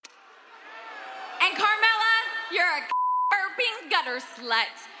You're a burping gutter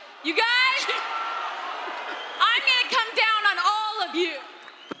slut. You guys, I'm gonna come down on all of you.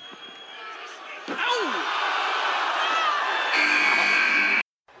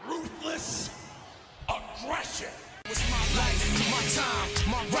 Ruthless aggression. It's my life, my time,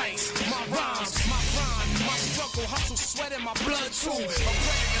 my rights, my rhymes, my grind, my struggle, hustle, sweat in my blood too. A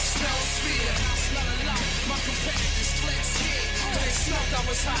predator smells fear. I smell a lot. My competitors flex here. They smelled I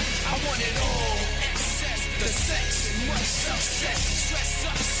was hot. I want it all. Excess, the sex, much success. Stress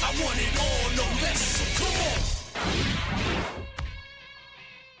us. I want it all, no less. So come on.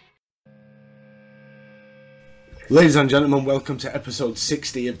 Ladies and gentlemen, welcome to episode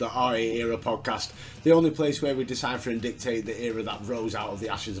 60 of the RA Era podcast, the only place where we decipher and dictate the era that rose out of the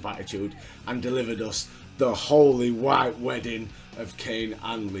ashes of attitude and delivered us the holy white wedding of Kane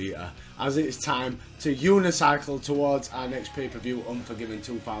and Lita, as it's time to unicycle towards our next pay-per-view, Unforgiven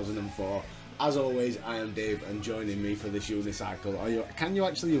 2004. As always, I am Dave, and joining me for this unicycle, can you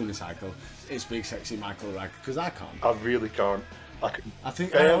actually unicycle? It's Big Sexy Michael Ragg, because I can't. I really can't. I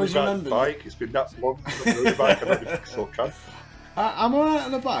think I always remember. Bike. It's been that long since I've rode a bike, and I still can. I'm alright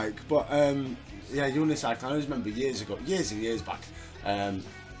on a bike, but unicycle. I always remember years and years back.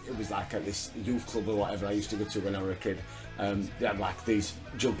 It was like at this youth club or whatever I used to go to when I was a kid. They had like these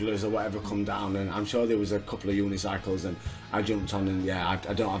jugglers or whatever come down, and I'm sure there was a couple of unicycles, and I jumped on, and I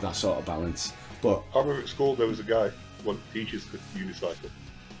don't have that sort of balance. But I remember at school there was a guy, one of the teachers could unicycle.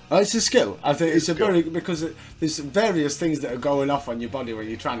 It's a skill. I think it's a very, because there's various things that are going off on your body when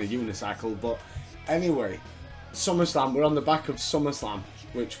you're trying to unicycle. But anyway, SummerSlam. We're on the back of SummerSlam,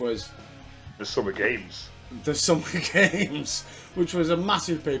 which was The Summer Games. The Summer Games, which was a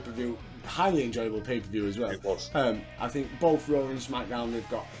massive pay-per-view, highly enjoyable pay-per-view as well. It was. I think both Raw and SmackDown, they've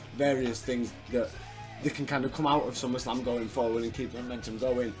got various things that they can kind of come out of SummerSlam going forward and keep the momentum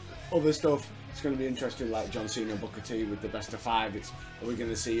going. Other stuff, it's going to be interesting, like John Cena and Booker T with the best of 5. Are we going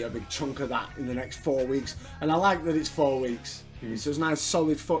to see a big chunk of that in the next 4 weeks? And I like that it's 4 weeks. It's a nice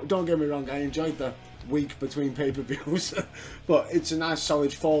solid don't get me wrong, I enjoyed the week between pay-per-views, but it's a nice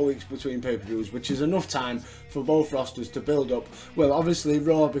solid 4 weeks between pay-per-views, which is enough time for both rosters to build up. Well, obviously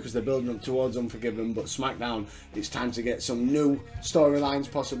Raw, because they're building up towards Unforgiven, but SmackDown, it's time to get some new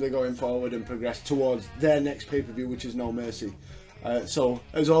storylines possibly going forward and progress towards their next pay-per-view, which is No Mercy. So,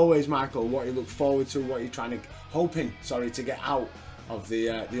 as always, Michael, what you look forward to, what you're hoping to get out of the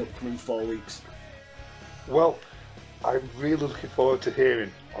upcoming 4 weeks? Well, I'm really looking forward to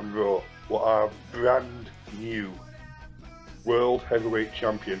hearing on Raw what our brand new World Heavyweight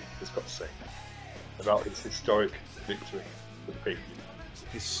Champion has got to say about his historic victory for the pay-per-view.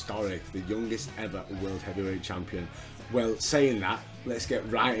 Historic, the youngest ever World Heavyweight Champion. Well, saying that, let's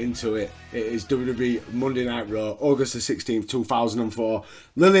get right into it. It is WWE Monday Night Raw, August the 16th, 2004.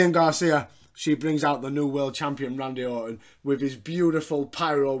 Lillian Garcia, she brings out the new world champion Randy Orton with his beautiful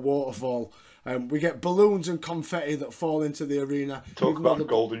pyro waterfall. We get balloons and confetti that fall into the arena. Talk about the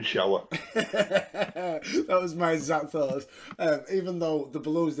golden shower. That was my exact thoughts. Even though the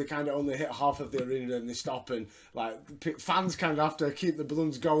balloons, they kind of only hit half of the arena and they stop, and like fans kind of have to keep the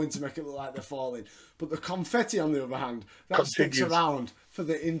balloons going to make it look like they're falling. But the confetti, on the other hand, that sticks around for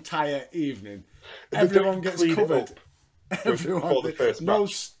the entire evening. Everyone gets covered. Everyone,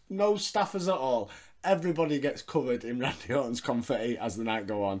 no staffers at all. Everybody gets covered in Randy Orton's confetti as the night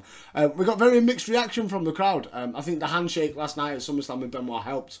go on. We got very mixed reaction from the crowd. I think the handshake last night at SummerSlam with Benoit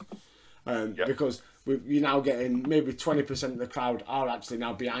helped. Because you're now getting maybe 20% of the crowd are actually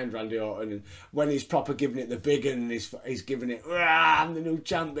now behind Randy Orton, and when he's proper giving it the big one, and he's giving it, I'm the new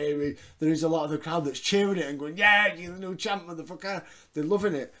champ, baby, there is a lot of the crowd that's cheering it and going, yeah, you're the new champ, motherfucker. They're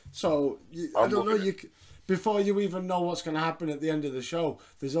loving it. So I don't know, before you even know what's going to happen at the end of the show,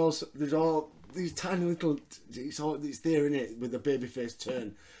 there's all these tiny little, it's there in it with the babyface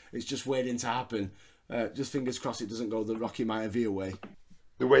turn. It's just waiting to happen. Just fingers crossed it doesn't go the Rocky Maivia way.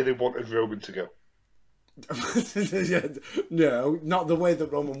 The way they wanted Roman to go. No, not the way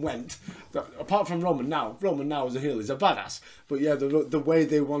that Roman went. Apart from Roman now as a heel is a badass. But yeah, the way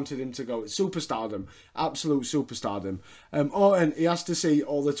they wanted him to go, it's superstardom, absolute superstardom. Orton, he has to see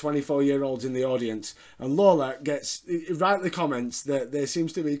all the 24-year-olds in the audience, and Lawler rightly comments that there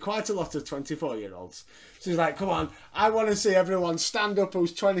seems to be quite a lot of 24-year-olds. So he's like, come on, I want to see everyone stand up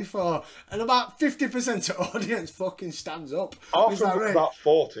who's 24, and about 50% of the audience fucking stands up. Half of them about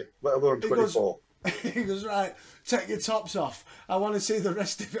 40, let alone 24. He goes, right, take your tops off. I want to see the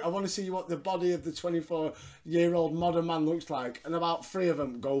rest of it. I want to see what the body of the 24-year-old modern man looks like. And about 3 of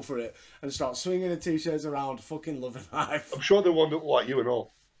them go for it and start swinging the t-shirts around, fucking loving life. I'm sure they one look like you and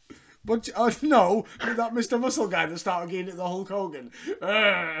all. But no, with that Mr. Muscle guy that started getting it the Hulk Hogan.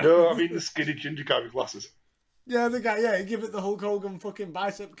 No, I mean the skinny ginger guy with glasses. Yeah, the guy. Yeah, he give it the Hulk Hogan fucking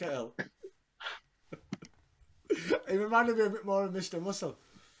bicep curl. He reminded me a bit more of Mr. Muscle.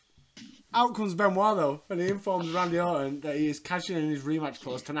 Out comes Benoit though, and he informs Randy Orton that he is cashing in his rematch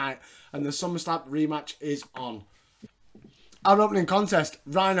clause tonight, and the SummerSlam rematch is on. Our opening contest,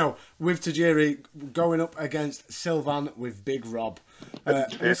 Rhino with Tajiri going up against Sylvan with Big Rob.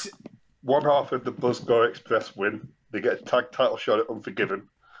 If one half of the Buzzcore Express win, they get a tag title shot at Unforgiven.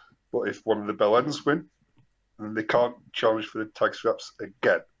 But if one of the Bell Ends win, then they can't challenge for the tag straps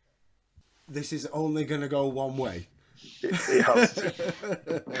again. This is only going to go one way. It has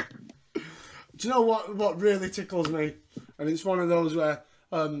to. Do you know what really tickles me? And it's one of those where,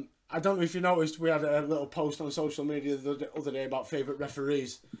 I don't know if you noticed, we had a little post on social media the other day about favourite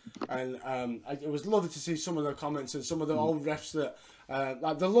referees. And it was lovely to see some of the comments and some of the old refs that,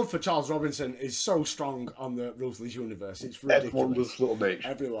 like the love for Charles Robinson is so strong on the Ruthless Universe. It's ridiculous. Everyone loves Little Nate.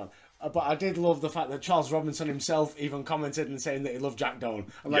 Everyone. But I did love the fact that Charles Robinson himself even commented and saying that he loved Jack Doan.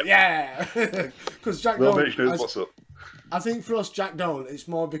 I'm like, yeah! Because Jack Little Doan... Nate knows what's up. I think for us, Jack Doan, it's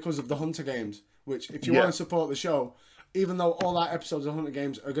more because of the Hunter Games, which if you want to support the show, even though all our episodes of Hunter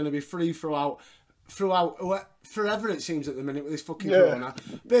Games are going to be free throughout forever, it seems at the minute with this fucking corona.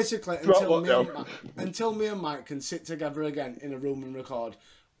 Basically, until me and Mike can sit together again in a room and record.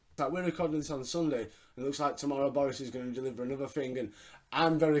 Like, we're recording this on Sunday, and it looks like tomorrow Boris is going to deliver another thing, and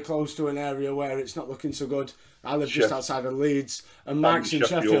I'm very close to an area where it's not looking so good. I live just outside of Leeds, and Mike's in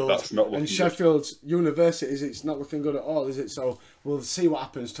Sheffield, and Sheffield's universities, it's not looking good at all, is it? So we'll see what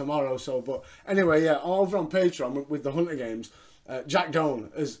happens tomorrow. So, but anyway, yeah, over on Patreon with the Hunter Games, Jack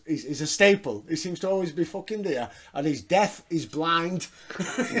Doan is a staple. He seems to always be fucking there, and he's deaf, he's blind, but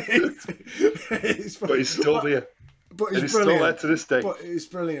he's still there. But he's still there to this day. But it's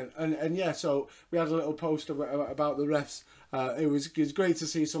brilliant, and yeah. So we had a little post about the refs. It was great to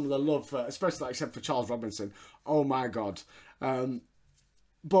see some of the love, especially like I said for Charles Robinson. Oh my god! But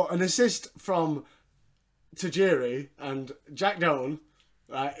an assist from Tajiri and Jack Doan.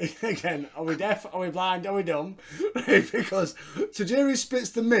 Right, again, are we deaf? Are we blind? Are we dumb? Right, because Tajiri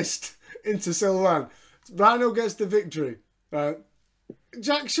spits the mist into Sylvan. Rhino gets the victory. Right.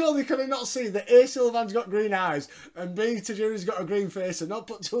 Jack, surely can he not see that A, Sylvan's got green eyes, and B, Tajiri's got a green face, and not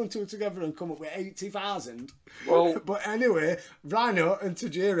put two and two together and come up with 80,000? Well, but anyway, Rhino and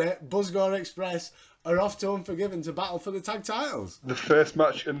Tajiri, Buzzcore Express, are off to Unforgiven to battle for the tag titles. The first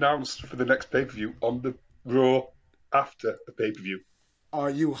match announced for the next pay-per-view on the Raw after the pay-per-view. Are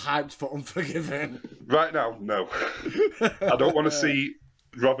you hyped for Unforgiven? Right now, no. I don't want to see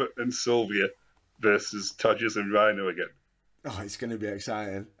Robert and Sylvia versus Todgers and Rhino again. Oh, it's going to be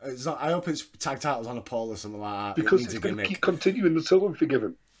exciting. I hope it's tag titles on a pole or something like that. Because it's going to keep continuing until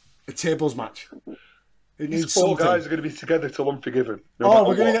Unforgiven. A tables match. These four guys are going to be together till Unforgiven. We're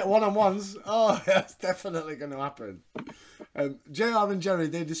going to get one-on-ones. Oh, that's definitely going to happen. JR and Jerry,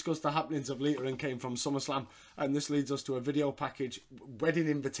 they discussed the happenings of Lita and Kane from SummerSlam, and this leads us to a video package wedding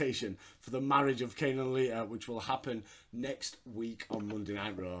invitation for the marriage of Kane and Lita, which will happen next week on Monday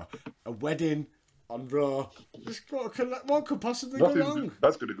Night Raw. A wedding on Raw. What could possibly go wrong?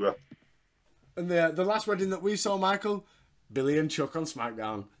 That's going to go. And the last wedding that we saw, Michael, Billy and Chuck on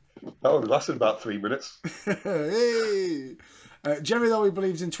SmackDown. That only lasted about 3 minutes. Hey! Jerry, though, he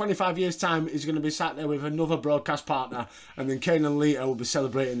believes in 25 years' time he's going to be sat there with another broadcast partner, and then Kane and Lita will be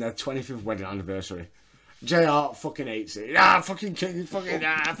celebrating their 25th wedding anniversary. JR fucking hates it. Fucking King, fucking.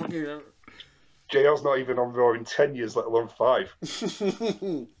 JR's not even on Raw in 10 years, let alone 5.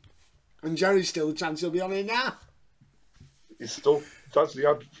 And Jerry's still a chance he'll be on it now. He's still actually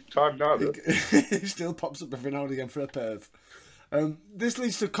had time now, though. He still pops up every now and again for a perv. This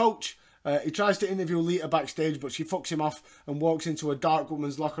leads to Coach. He tries to interview Lita backstage, but she fucks him off and walks into a dark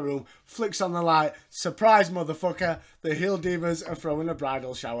woman's locker room, flicks on the light. Surprise, motherfucker. The heel divas are throwing a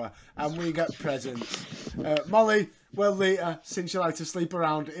bridal shower, and we get presents. Molly, well, Lita, since you like to sleep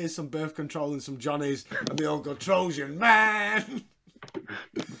around, here's some birth control and some Johnnies, and they all go, Trojan, man!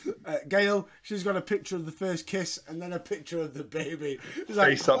 Gail, she's got a picture of the first kiss and then a picture of the baby. She's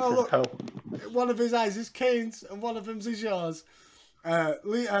like, look, hell. One of his eyes is Kane's and one of them's is yours.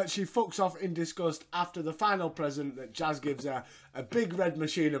 Lita, she fucks off in disgust after the final present that Jazz gives her, a big red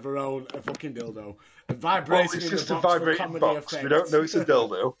machine of her own, a fucking dildo. A vibrating it's in just the a box vibrating for box. effect. We don't know it's a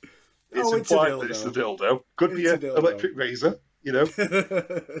dildo. It's implied that it's a dildo. Could be an electric razor, you know.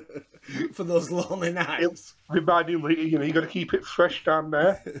 For those lonely nights. Reminding Lita, you got to keep it fresh down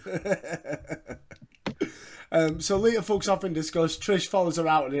there. So Lita fucks off in disgust. Trish follows her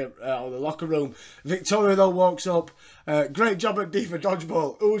out of the locker room. Victoria, though, walks up. Great job at Diva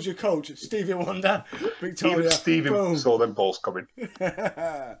Dodgeball. Who's your coach? Stevie Wonder. Victoria. Even Stevie boom. saw them balls coming.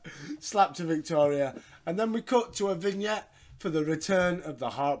 Slap to Victoria. And then we cut to a vignette for the return of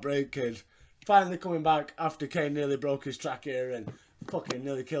the Heartbreak Kid. Finally coming back after Kane nearly broke his trachea and fucking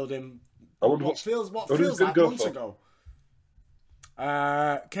nearly killed him. What feels like months ago.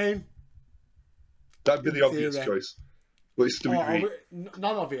 Kane. That'd be the obvious choice. But it's to agree.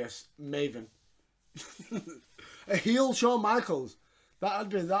 Non-obvious. Maven. A heel Shawn Michaels. That'd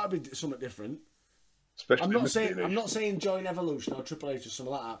be something different. Especially I'm not saying join Evolution or Triple H or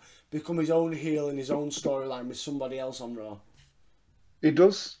something like that. Become his own heel in his own storyline with somebody else on Raw. He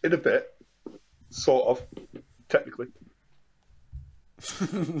does in a bit, sort of, technically.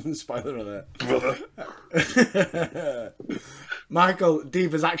 Spoiler alert. Brother. Michael,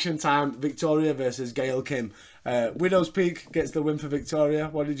 Divas action time. Victoria versus Gail Kim. Widow's Peak gets the win for Victoria.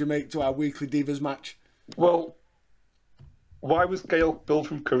 What did you make to our weekly Divas match? Well, why was Gail billed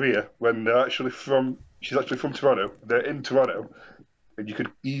from Korea when she's actually from Toronto? They're in Toronto, and you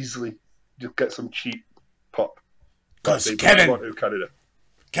could easily just get some cheap pop. Because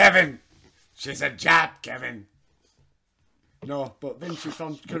Kevin, she's a Jap, Kevin. No, but Vince is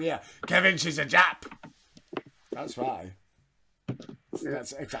from Korea. Kevin, she's a Jap. That's why.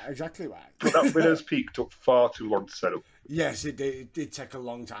 That's exactly right. But that Widow's Peak took far too long to set up. Yes, it did. It did take a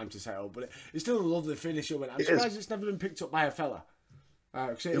long time to set up, but it's still a lovely finisher. I'm surprised it's never been picked up by a fella.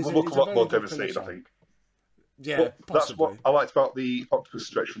 It would look a lot more devastating, I think. Yeah, that's what I liked about the octopus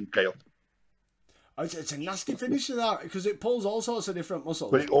stretch from Gail. It's a nasty finisher, that, because it pulls all sorts of different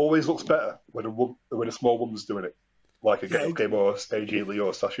muscles. But it always looks better when a small woman's doing it, like a Gail Kim or AJ Lee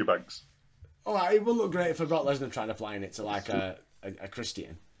or Sasha Banks. All right, it would look great for Brock Lesnar trying to apply it to like a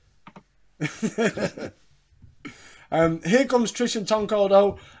Christian. Here comes Trish and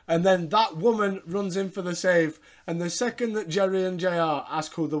Tonkodo, and then that woman runs in for the save. And the second that Jerry and JR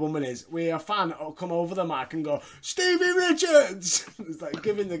ask who the woman is, we a fan will come over the mic and go, Stevie Richards! It's like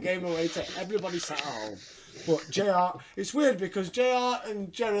giving the game away to everybody sat at home. But JR, it's weird because JR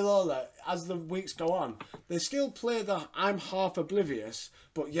and Jerry Lawler, as the weeks go on, they still play the I'm half oblivious,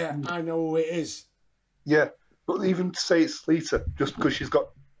 but yeah, I know who it is. Yeah, but even say it's Lita, just because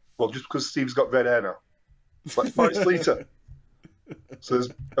Steve's got red hair now. Like, oh, it's Lita. So there's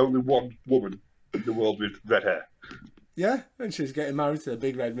only one woman in the world with red hair. Yeah, and she's getting married to the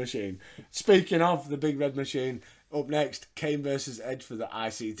Big Red Machine. Speaking of the Big Red Machine, up next, Kane versus Edge for the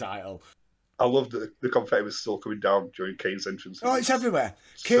IC title. I love that the confetti was still coming down during Kane's entrance. Oh, it's everywhere.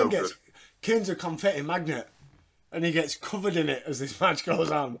 Kane's a confetti magnet, and he gets covered in it as this match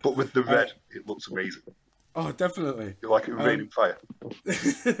goes on. But with the red, it looks amazing. Oh, definitely. You're like it raining fire.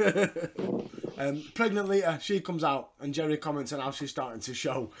 Pregnant Lita, she comes out, and Jerry comments on how she's starting to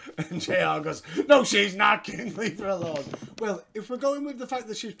show. And JR goes, no, she's not, King, leave her alone. Well, if we're going with the fact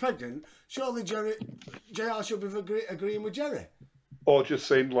that she's pregnant, surely JR should be agreeing with Jerry. Or just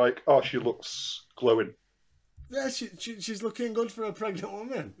saying, like, oh, she looks glowing. Yeah, she's looking good for a pregnant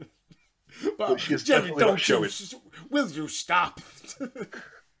woman. But she's Jerry, definitely not showing. Will you stop?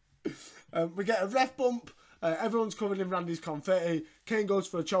 We get a ref bump. Everyone's covered in Randy's confetti. Kane goes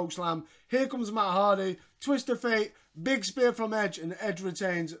for a chokeslam. Here comes Matt Hardy. Twist of fate. Big spear from Edge, and Edge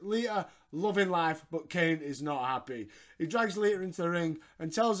retains. Lita loving life, but Kane is not happy. He drags Lita into the ring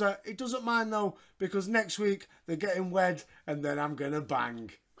and tells her he doesn't mind though, because next week they're getting wed, and then I'm gonna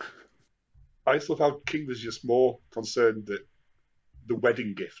bang. I just love how King was just more concerned that the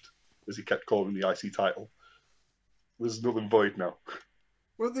wedding gift, as he kept calling the IC title, was null and void now.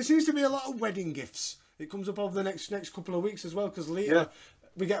 Well, there seems to be a lot of wedding gifts. It comes up over the next couple of weeks as well, because Lita,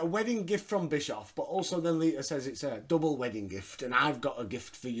 we get a wedding gift from Bischoff, but also then Lita says it's a double wedding gift, and I've got a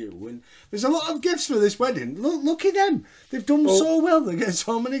gift for you. And there's a lot of gifts for this wedding. Look at them. They've done so well. They get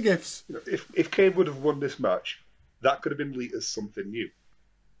so many gifts. If Kane would have won this match, that could have been Lita's something new.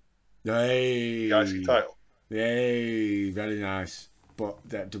 Yay. The IC title. Yay. Very nice. But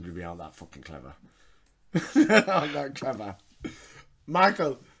that WWE aren't that fucking clever. Aren't that clever.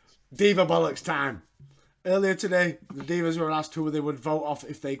 Michael, Diva Bollocks time. Earlier today, the Divas were asked who they would vote off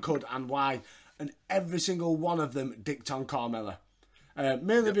if they could and why, and every single one of them dicked on Carmella.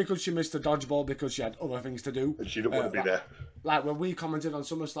 Mainly because she missed the dodgeball because she had other things to do. And she didn't want to be there. Like when we commented on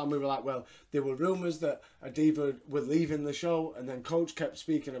SummerSlam, we were like, well, there were rumours that a Diva were leaving the show, and then Coach kept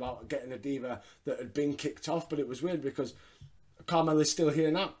speaking about getting a Diva that had been kicked off, but it was weird because Carmella's still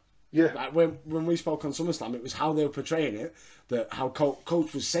here now. Yeah. Like when we spoke on SummerSlam, it was how they were portraying it, that how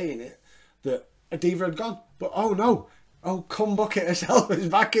Coach was saying it, that a Diva had gone. But oh no, Oh, cum bucket herself is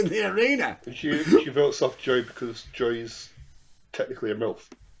back in the arena. And she votes off Joy because Joy's technically a MILF.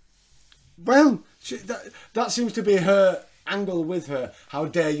 Well, that seems to be her angle with her. How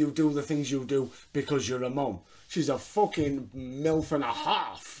dare you do the things you do because you're a mum? She's a fucking MILF and a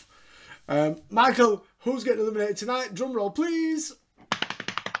half. Michael, who's getting eliminated tonight? Drum roll, please.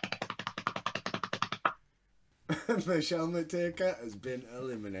 Michelle McTaker has been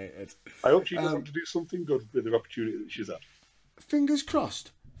eliminated. I hope she goes on to do something good with the opportunity that she's had. Fingers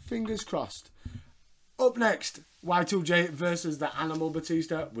crossed. Fingers crossed. Up next, Y2J versus the Animal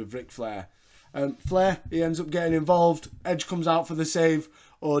Batista with Ric Flair. Flair, he ends up getting involved. Edge comes out for the save,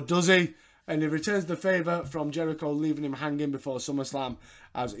 or does he? And he returns the favour from Jericho, leaving him hanging before SummerSlam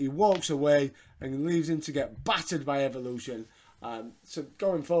as he walks away and leaves him to get battered by Evolution. So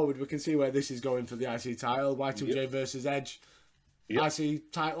going forward, we can see where this is going for the IC title. Y2J versus Edge.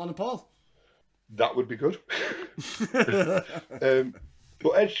 IC title on a pole. That would be good.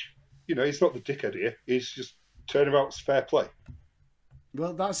 But Edge, he's not the dickhead here. He's just turnabout's fair play.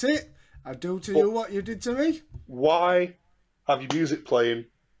 Well, that's it. I do to you what you did to me. Why have your music playing,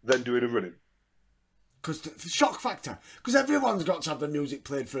 then doing a running? Because the shock factor. Because everyone's got to have the music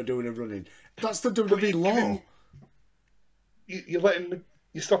played for doing a running. That's the WWE law.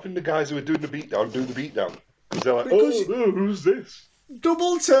 You're stopping the guys who are doing the beatdown doing the beatdown. Because they're like, who's this?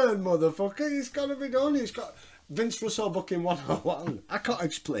 Double turn, motherfucker. It's got to be done. It's got Vince Russo booking 101. I can't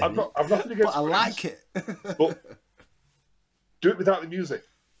explain I've nothing against but I like it. But do it without the music.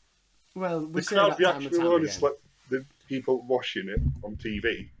 Well, we the say crowd that reaction time and alone time is again. like the people watching it on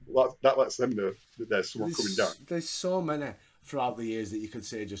TV. That lets them know that there's someone coming down. There's so many throughout the years that you could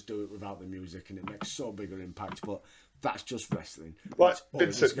say just do it without the music and it makes so big an impact, but that's just wrestling. Like It's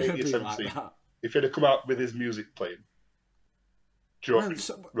Vincent always Mania gonna be 17, like that. if he'd have come out with his music playing during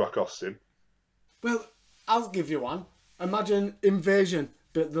Rock Austin. Well, I'll give you one. Imagine Invasion,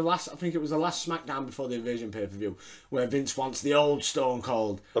 but I think it was the last SmackDown before the Invasion pay-per-view, where Vince wants the old Stone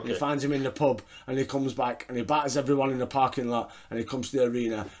Cold, and he finds him in the pub, and he comes back, and he batters everyone in the parking lot, and he comes to the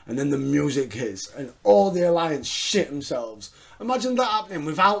arena, and then the music hits, and all the Alliance shit themselves. Imagine that happening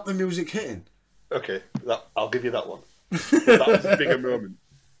without the music hitting. Okay, I'll give you that one. But that was a bigger moment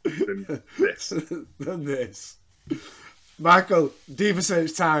than this. Than this. Michael, Diva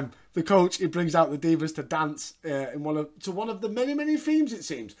Search time. The coach, he brings out the Divas to dance in one of the many themes, it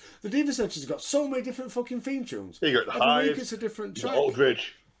seems. The Diva Searchers have got so many different fucking theme tunes. You got the Every Hive, week it's a different track. the Alter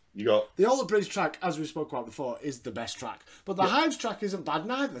Bridge. You got the Alter Bridge track, as we spoke about before, is the best track. But the Hive's track isn't bad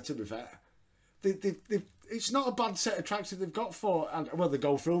neither, to be fair. It's not a bad set of tracks that they've got they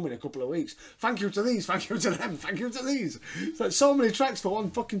go through them in a couple of weeks. Thank you to these, thank you to them, thank you to these. It's like so many tracks for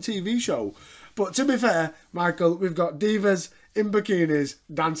one fucking TV show. But to be fair, Michael, we've got divas in bikinis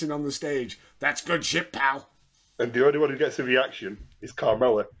dancing on the stage. That's good shit, pal. And the only one who gets a reaction is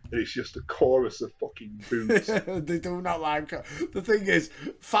Carmella, and it's just a chorus of fucking boos. They do not like her. The thing is,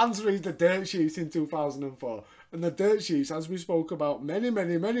 fans read the dirt sheets in 2004, and the dirt sheets, as we spoke about many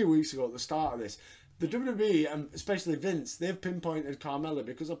weeks ago at the start of this, the WWE, and especially Vince, they've pinpointed Carmella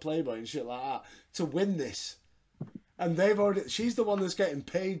because of Playboy and shit like that to win this. And she's the one that's getting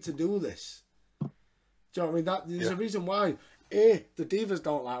paid to do this. Do you know what I mean? There's a reason why A, the divas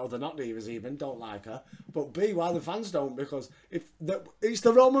don't like her, they're not divas even, don't like her. But B, why the fans don't, because it's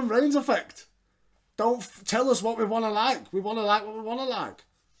the Roman Reigns effect. Don't tell us what we want to like. We want to like what we want to like.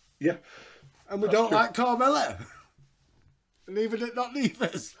 Yeah. And we don't like Carmella. And even it not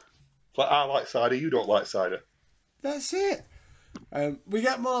divas. Like, I like cider, you don't like cider. That's it. We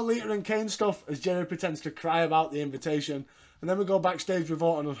get more Lita and Kane stuff as Jerry pretends to cry about the invitation. And then we go backstage with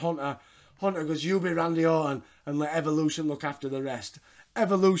Orton and Hunter. Hunter goes, you be Randy Orton and let Evolution look after the rest.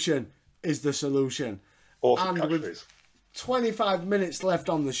 Evolution is the solution. Awesome and with 25 minutes left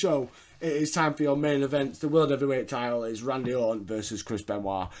on the show, it is time for your main event. The World Heavyweight title is Randy Orton versus Chris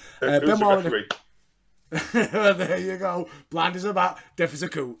Benoit. Who's the referee? There you go. Blind as a bat, deaf as a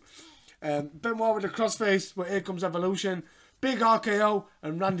coot. Benoit with a crossface, but here comes Evolution. Big RKO,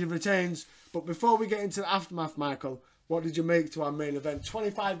 and Randy retains. But before we get into the aftermath, Michael, what did you make to our main event?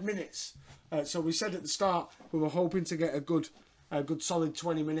 25 minutes. So we said at the start we were hoping to get a good solid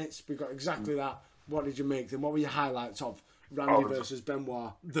 20 minutes. We got exactly that. What did you make then? What were your highlights of Randy versus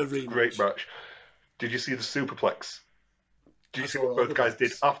Benoit, the rematch? Great match. Did you see the superplex? Did you see what both guys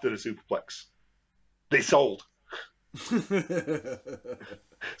did after the superplex? They sold.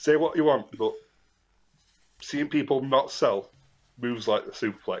 Say what you want, but seeing people not sell moves like the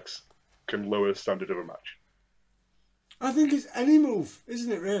superplex can lower the standard of a match. I think it's any move,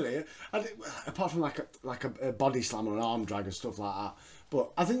 isn't it? Really, apart from like a body slam or an arm drag and stuff like that. But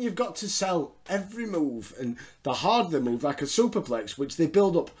I think you've got to sell every move, and the harder the move, like a superplex, which they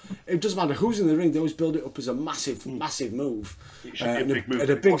build up. It doesn't matter who's in the ring; they always build it up as a massive move, It should be a big move at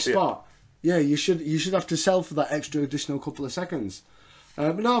a big to see it. spot. Yeah, you should have to sell for that extra additional couple of seconds.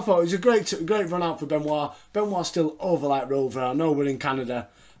 But no, I thought it was a great run out for Benoit. Benoit's still over like Rover. I know we're in Canada,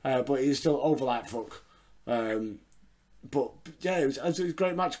 but he's still over like fuck. But yeah, it was a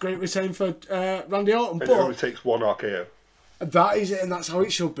great match, great retain for Randy Orton. It But only takes one RKO. that is it, and that's how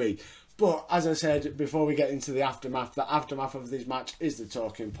it should be. But as I said before, we get into the aftermath of this match is the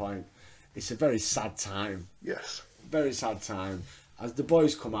talking point. It's a very sad time. Yes. Very sad time. As the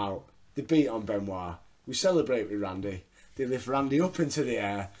boys come out, they beat on Benoit. We celebrate with Randy. They lift Randy up into the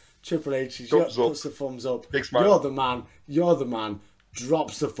air. Triple H puts the thumbs up. Big smile. You're the man.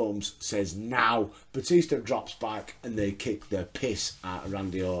 Drops the thumbs, says now. Batista drops back and they kick the piss out of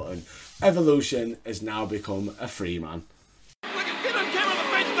Randy Orton. Evolution has now become a free man. Look at get on camera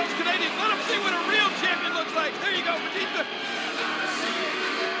the face of those Canadians. Let them see what a real champion looks like. There you go, Batista.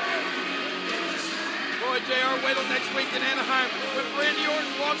 Boy, JR, wait till next week in Anaheim when Randy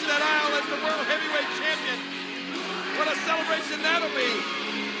Orton walks that aisle as the World Heavyweight Champion. What a celebration that'll be.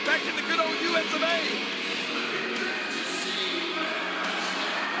 Back to the good old US of A.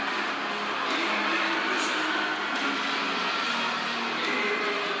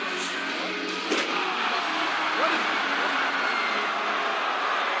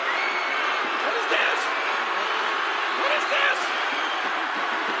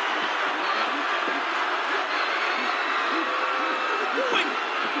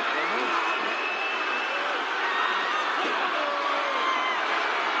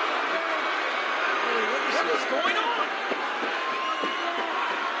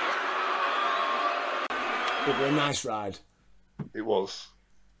 It was a nice ride. It was.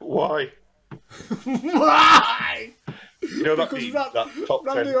 Why? Why? You know that Because meme, Ra- that top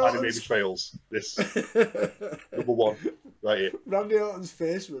 10 Randy anime Orton's- betrayals? This. Number one. Right here. Randy Orton's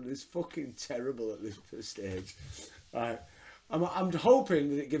face run is fucking terrible at this stage. Right. I'm hoping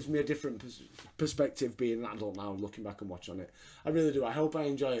that it gives me a different perspective being an adult now, looking back and watching it. I really do. I hope I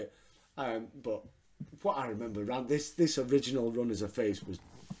enjoy it. But what I remember, this original run as a face was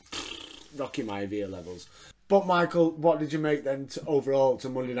Rocky Maivia levels. But Michael, what did you make then overall to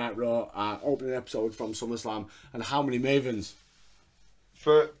Monday Night Raw, opening episode from SummerSlam, and how many Mavens?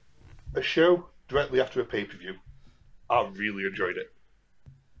 For a show directly after a pay-per-view, I really enjoyed it.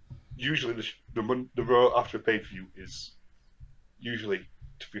 Usually the Raw after a pay-per-view is usually,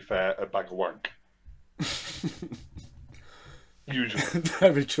 to be fair, a bag of wank. Usually.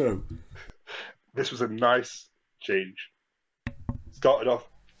 Very true. This was a nice change. Started off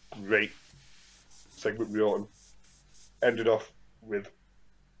great segment with Orton. Ended off with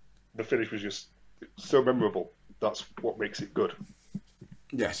the finish was just so memorable. That's what makes it good.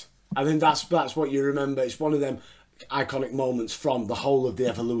 Yes, I think that's what you remember. It's one of them iconic moments from the whole of the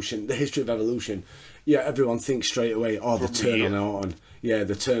Evolution, the history of Evolution. Yeah, everyone thinks straight away, oh, the turn on Orton. Yeah,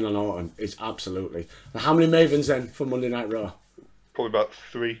 the turn on Orton. It's absolutely. And how many Mavens then for Monday Night Raw? Probably about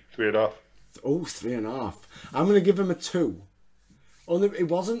 3.5. Oh, 3.5. I'm going to give him a 2. Only it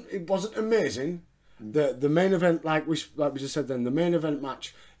wasn't amazing. The main event, like we just said then, the main event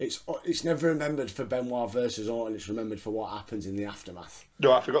match, it's never remembered for Benoit versus Orton. It's remembered for what happens in the aftermath.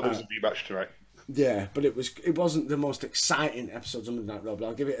 No, I forgot there was a rematch tonight. Yeah, but it wasn't the most exciting episodes of Midnight Raw, but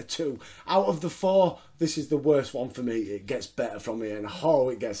I'll give it a 2. Out of the 4, this is the worst one for me. It gets better from here, and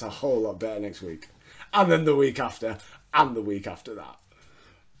it gets a whole lot better next week. And then the week after, and the week after that.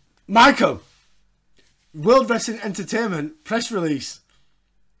 Michael! World Wrestling Entertainment press release.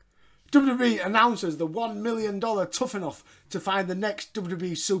 WWE announces the $1 million Tough Enough to find the next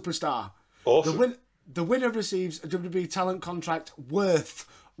WWE superstar. Awesome. The winner receives a WWE talent contract worth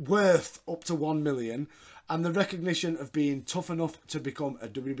up to $1 million and the recognition of being tough enough to become a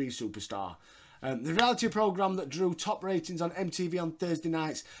WWE superstar. The reality program that drew top ratings on MTV on Thursday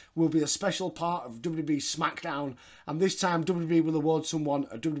nights will be a special part of WWE SmackDown, and this time WWE will award someone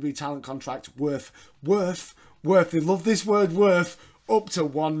a WWE talent contract worth, they love this word worth, up to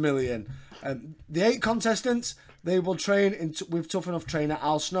 $1 million. The 8 contestants, they will train with Tough Enough trainer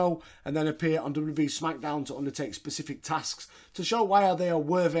Al Snow and then appear on WWE SmackDown to undertake specific tasks to show why they are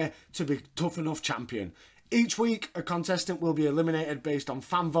worthy to be Tough Enough champion. Each week, a contestant will be eliminated based on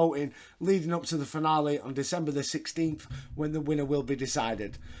fan voting, leading up to the finale on December the 16th, when the winner will be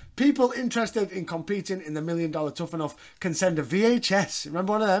decided. People interested in competing in the $1 million Tough Enough can send a VHS,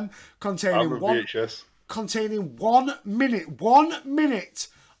 remember one of them? Containing 1 minute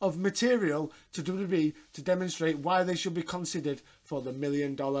of material to WWE to demonstrate why they should be considered for the $1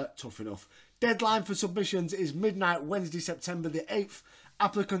 Million Tough Enough. Deadline for submissions is midnight Wednesday, September the 8th.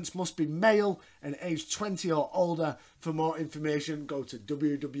 Applicants must be male and aged 20 or older. For more information, go to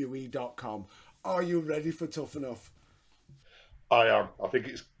WWE.com. Are you ready for Tough Enough? I am. I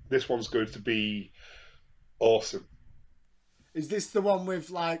think this one's going to be awesome. Is this the one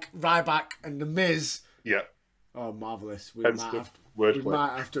with like Ryback and The Miz? Yeah. Oh, marvellous. We Hence might the have wordplay. we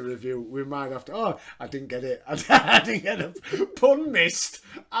might have to review. We might have to. Oh, I didn't get it. I didn't get a pun missed.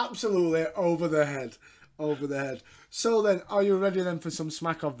 Absolutely over the head. Over the head. So then, are you ready then for some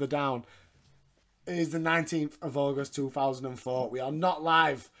Smack of the Down? It is the 19th of August 2004. We are not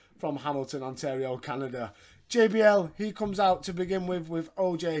live from Hamilton, Ontario, Canada. JBL, he comes out to begin with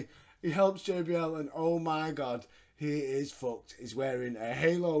OJ. He helps JBL and oh my God, he is fucked. He's wearing a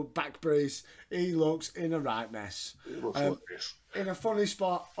Halo back brace. He looks in a right mess. It looks like this. In a funny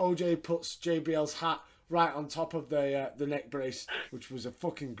spot, OJ puts JBL's hat right on top of the neck brace, which was a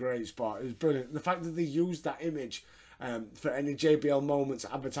fucking great spot. It was brilliant. The fact that they used that image for any JBL moments,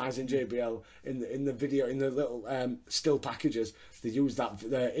 advertising JBL in the video, in the little still packages, they used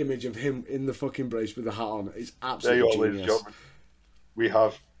the image of him in the fucking brace with the hat on. It's absolutely There you are, ladies and genius. gentlemen. We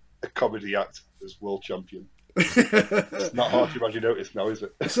have a comedy act as world champion. It's not hard to imagine notice now, is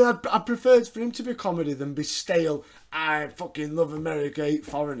it? So I prefer for him to be comedy than be stale. I fucking love America, hate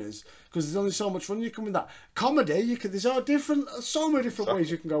foreigners, because there's only so much fun you can with that. Comedy, there's so many different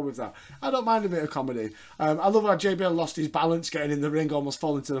ways you can go with that. I don't mind a bit of comedy. I love how JBL lost his balance getting in the ring, almost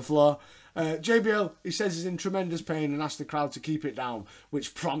falling to the floor. JBL, he says he's in tremendous pain and asks the crowd to keep it down,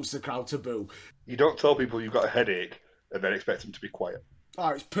 which prompts the crowd to boo. You don't tell people you've got a headache and then expect them to be quiet. Oh,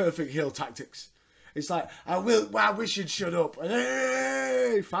 it's perfect heel tactics. It's like, I wish you'd shut up. And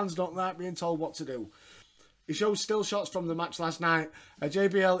hey, fans don't like being told what to do. He shows still shots from the match last night.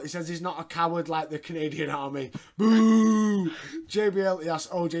 JBL, he says he's not a coward like the Canadian Army. Boo! JBL, he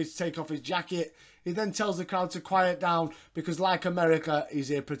asks OJ to take off his jacket. He then tells the crowd to quiet down because, like America, he's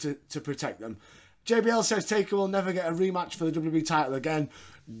here to protect them. JBL says Taker will never get a rematch for the WWE title again.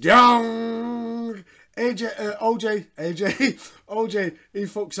 Down! OJ, he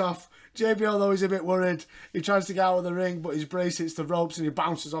fucks off. JBL, though, is a bit worried. He tries to get out of the ring, but his brace hits the ropes and he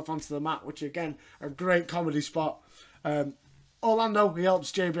bounces off onto the mat, which, again, a great comedy spot. Orlando, he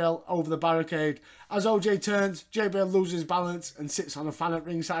helps JBL over the barricade. As OJ turns, JBL loses balance and sits on a fan at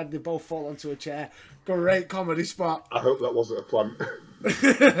ringside. They both fall onto a chair. Great comedy spot. I hope that wasn't a plan.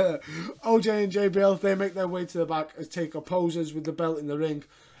 OJ and JBL, they make their way to the back as Taker poses with the belt in the ring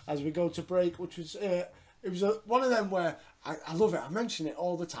as we go to break, which was one of them where I love it. I mention it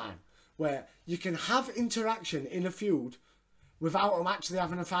all the time, where you can have interaction in a feud without them actually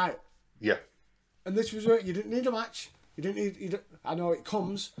having a fight. Yeah. And this was where you didn't need a match. I know it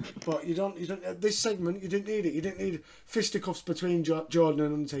comes, but you don't. This segment, you didn't need it. You didn't need fisticuffs between Jordan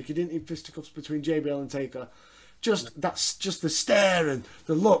and Undertaker. You didn't need fisticuffs between JBL and Taker. That's just the stare and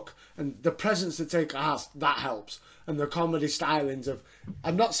the look and the presence that Taker has. That helps. And the comedy stylings of.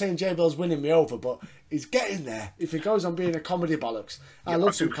 I'm not saying JBL's winning me over, but he's getting there. If he goes on being a comedy bollocks, I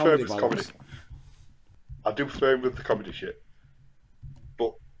love some comedy bollocks. I do prefer him with the comedy shit.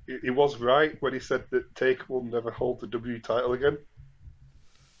 But he was right when he said that Taker will never hold the W title again.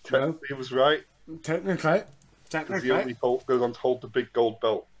 Technically, he was right. Technically. Because he only goes on to hold the big gold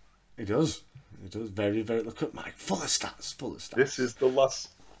belt. He does. Very, very... Look at Mike. Full of stats. This is the last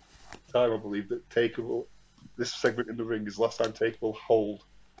time, I believe, that Taker will... This segment in the ring is the last time Taker will hold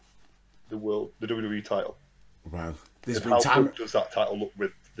the WWE title. Wow. How good does that title look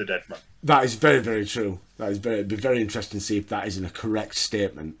with the dead man? That is very, very true. It'd be very interesting to see if that isn't a correct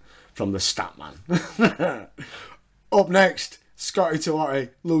statement from the stat man. Up next, Scotty Tuati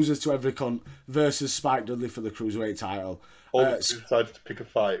loses to every cunt versus Spike Dudley for the Cruiserweight title. Decided to pick a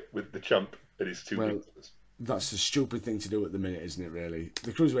fight with the champ and his two victims. That's a stupid thing to do at the minute, isn't it, really?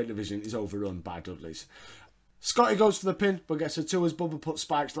 The Cruiserweight division is overrun by Dudleys. Scotty goes for the pin, but gets a 2 as Bubba puts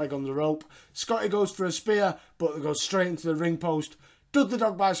Spike's leg on the rope. Scotty goes for a spear, but it goes straight into the ring post. Dud the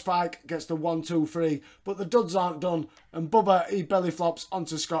dog by Spike, gets the 1-2-3, but the duds aren't done, and Bubba, he belly flops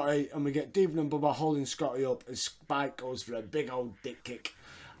onto Scotty, and we get Devon and Bubba holding Scotty up as Spike goes for a big old dick kick.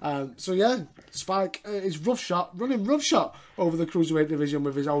 Spike is running roughshod over the Cruiserweight division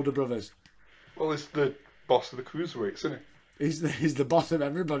with his older brothers. Well, it's the boss of the Cruiserweights, isn't he? He's the boss of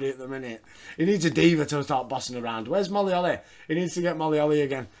everybody at the minute. He needs a diva to start bossing around. Where's Molly Holly? He needs to get Molly Holly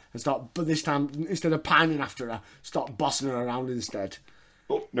again and start. But this time, instead of pining after her, start bossing her around instead.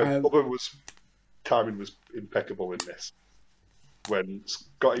 But no, Bubba timing was impeccable in this. When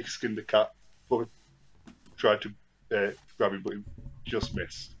Scotty skinned the cat, Bubba tried to grab him, but he just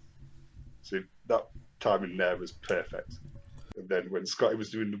missed. So that timing there was perfect. And then when Scotty was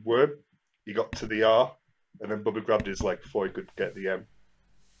doing the worm, he got to the R, and then Bubba grabbed his leg before he could get the M.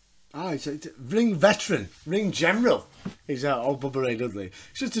 It's a ring veteran, ring general. He's old Bubba Ray Dudley.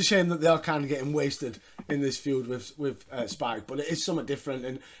 It's just a shame that they are kind of getting wasted in this feud with Spike, but it is somewhat different,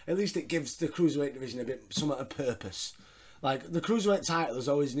 and at least it gives the Cruiserweight division a bit somewhat of purpose. Like, the Cruiserweight title has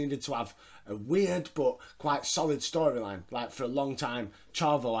always needed to have a weird but quite solid storyline. Like, for a long time,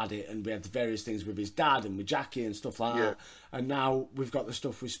 Chavo had it, and we had the various things with his dad and with Jackie and stuff like that. And now we've got the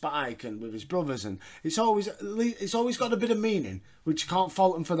stuff with Spike and with his brothers, and it's always got a bit of meaning, which you can't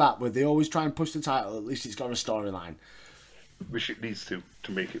fault them for that, where they always try and push the title. At least it's got a storyline. Which it needs to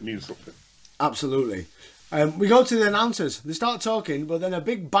make it mean something. Absolutely. We go to the announcers. They start talking, but then a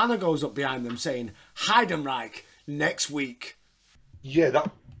big banner goes up behind them saying, Heidenreich, next week. Yeah,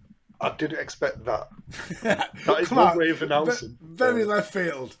 I didn't expect that. That is one way of announcing. Very left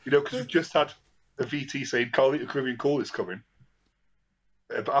field. You know, because we've just had a VT saying Carlito Caribbean Call is coming.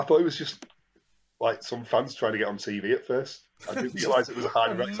 But I thought it was just like some fans trying to get on TV at first. I didn't realise it was a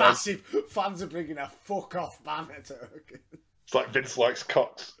Heidenreich. Massive fans are bringing a fuck off banner to It's like Vince likes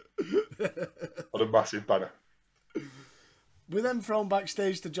cocks on a massive banner. We're then thrown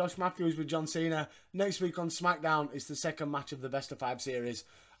backstage to Josh Matthews with John Cena. Next week on SmackDown, it's the second match of the Best of 5 series.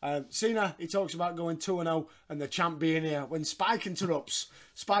 Cena, he talks about going 2-0 and the champ being here. When Spike interrupts,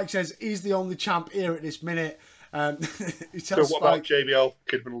 Spike says he's the only champ here at this minute. He tells so what Spike, about JBL,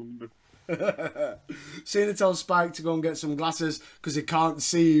 Kidman? Cena tells Spike to go and get some glasses because he can't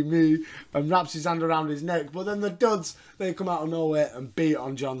see me, and wraps his hand around his neck. But then the Duds, they come out of nowhere and beat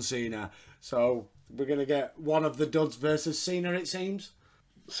on John Cena. So we're going to get one of the Duds versus Cena, it seems.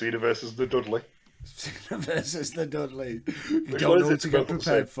 Cena versus the Dudley. Cena versus the Dudley. You don't know what to get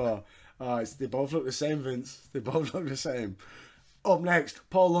prepared for. They both look the same, Vince. They both look the same. Up next,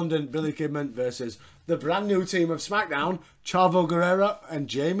 Paul London, Billy Kidman versus the brand new team of SmackDown, Chavo Guerrero and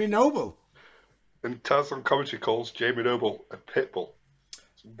Jamie Noble. And Taz on commentary calls Jamie Noble a pitbull.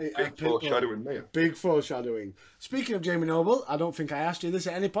 Big foreshadowing there. Big foreshadowing. Speaking of Jamie Noble, I don't think I asked you this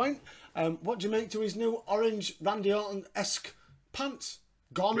at any point. What do you make to his new orange Randy Orton-esque pants?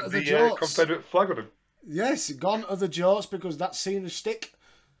 Gone With are the the jorts. Confederate flag on him. Yes, gone are the jorts because that's Cena's stick.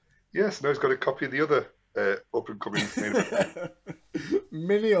 Yes, now he's got a copy of the other up-and-coming name.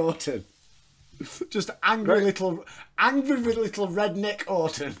 Mini Orton. Just angry little redneck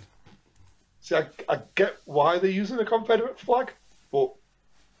Orton. See, I get why they're using a Confederate flag, but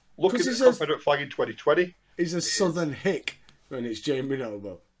look at the Confederate flag in 2020. He's a southern hick when it's Jamie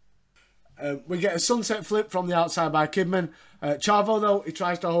Noble. We get a sunset flip from the outside by Kidman. Chavo, though, he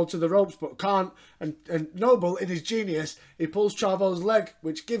tries to hold to the ropes but can't. And Noble, in his genius, he pulls Chavo's leg,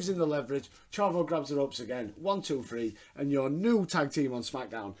 which gives him the leverage. Chavo grabs the ropes again. 1, 2, 3. And your new tag team on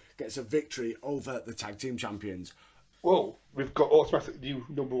SmackDown gets a victory over the tag team champions. Well, we've got automatic new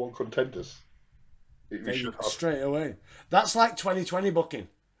number one contenders. Straight away. That's like 2020 booking,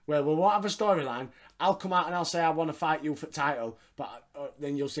 where we won't have a storyline. I'll come out and I'll say I want to fight you for title, but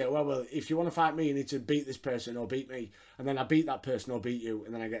then you'll say, well, if you want to fight me, you need to beat this person or beat me, and then I beat that person or beat you,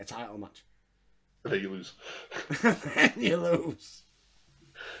 and then I get a title match. And then you lose. Then you lose.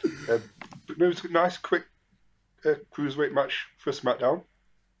 But no, it was a nice, quick cruiserweight match for SmackDown.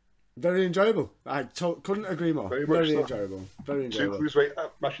 Very enjoyable. I couldn't agree more. Very enjoyable. Very enjoyable. 2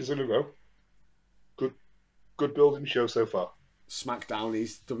 cruiserweight matches in a row. Good building show so far. SmackDown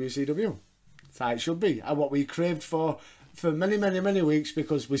is WCW. That's how it should be. And what we craved for many, many, many weeks,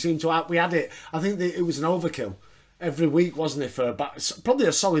 because we had it. I think it was an overkill every week, wasn't it? For probably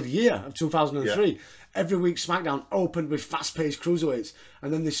a solid year of 2003. Yeah. Every week SmackDown opened with fast-paced cruiserweights,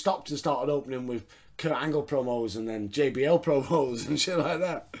 and then they stopped and started opening with Kurt Angle promos and then JBL promos and shit like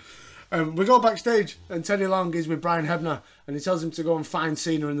that. We go backstage and Teddy Long is with Brian Hebner and he tells him to go and find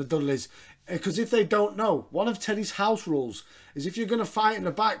Cena and the Dudleys. Because if they don't know, one of Teddy's house rules is if you're going to fight in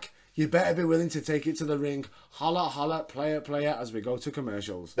the back, you better be willing to take it to the ring. Holla, holla, player, as we go to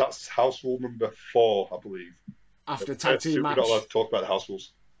commercials. That's house rule number 4, I believe. After tag team match. We're not allowed to talk about the house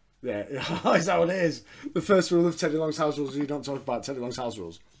rules. Yeah, is that what it is? The first rule of Teddy Long's house rules is you don't talk about Teddy Long's house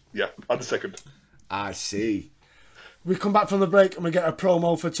rules. Yeah, and the second. I see. We come back from the break and we get a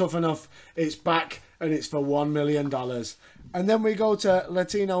promo for Tough Enough. It's back and it's for $1 million. And then we go to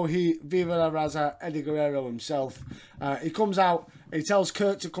Latino Viva la Raza, Eddie Guerrero himself. He comes out, he tells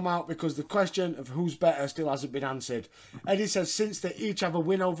Kurt to come out because the question of who's better still hasn't been answered. Eddie says since they each have a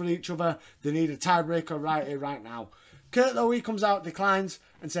win over each other, they need a tiebreaker right here, right now. Kurt, though, he comes out, declines,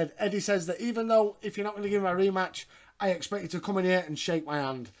 and said Eddie says that even though if you're not going to give him a rematch, I expect you to come in here and shake my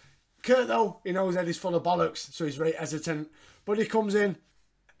hand. Kurt, though, he knows Eddie's full of bollocks, so he's very hesitant. But he comes in,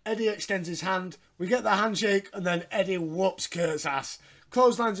 Eddie extends his hand, we get the handshake, and then Eddie whoops Kurt's ass.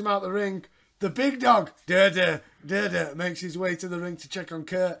 Clotheslines him out the ring. The big dog, makes his way to the ring to check on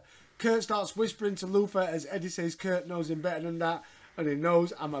Kurt. Kurt starts whispering to Luther as Eddie says Kurt knows him better than that, and he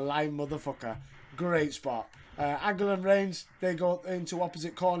knows I'm a lying motherfucker. Great spot. Angle and Reigns, they go into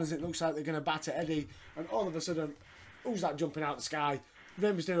opposite corners. It looks like they're going to batter Eddie, and all of a sudden, who's that jumping out the sky?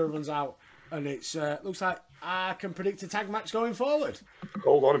 Rey Mysterio runs out, and it looks like I can predict a tag match going forward.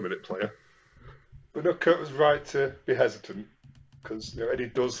 Hold on a minute, player. But no, Kurt was right to be hesitant, because Eddie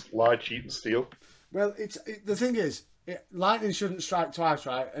does lie, cheat, and steal. Well, the thing is, lightning shouldn't strike twice,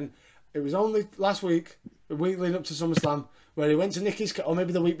 right? And it was only last week, the week leading up to SummerSlam, where he went to nick his car, or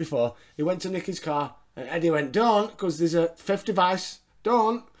maybe the week before, he went to nick his car, and Eddie went, don't, because there's a fifth device,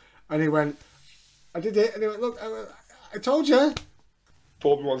 don't. And he went, I did it, and he went, look, I told you.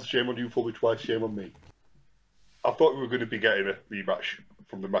 Told me once, shame on you, told me twice, shame on me. I thought we were going to be getting a rematch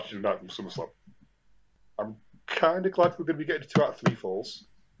from the match of the night from SummerSlam. I'm kind of glad we're going to be getting 2 out of 3 falls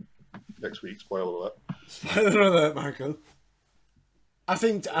next week, spoiler alert. Spoiler alert, Michael. I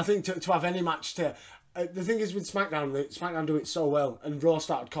think to have any match to... the thing is with SmackDown, SmackDown do it so well, and Raw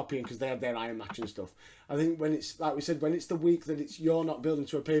started copying because they had their Iron Match and stuff. I think when it's, like we said, when it's the week that you're not building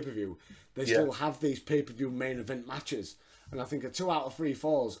to a pay-per-view, they still have these pay-per-view main event matches. And I think a 2 out of 3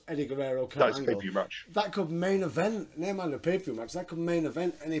 falls, Eddie Guerrero, Kurt That's Angle, pay-per-view match. That could main event, name on a pay-per-view match, that could main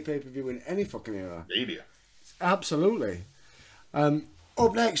event any pay-per-view in any fucking era. Media. Absolutely.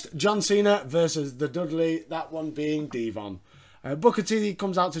 Up next, John Cena versus the Dudley, that one being Devon. Booker T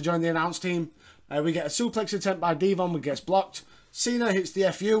comes out to join the announce team. We get a suplex attempt by Devon, which gets blocked. Cena hits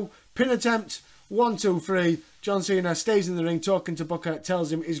the FU. Pin attempt. 1, 2, 3. John Cena stays in the ring talking to Booker,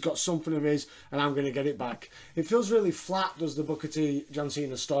 tells him he's got something of his and I'm going to get it back. It feels really flat, does the Booker T John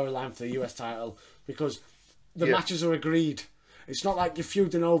Cena storyline for the US title, because the matches are agreed. It's not like you're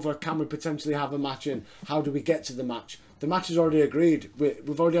feuding over, can we potentially have a match in? How do we get to the match? The match is already agreed.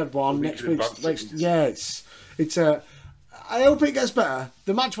 We've already had one. Next week's... Yeah, it's I hope it gets better.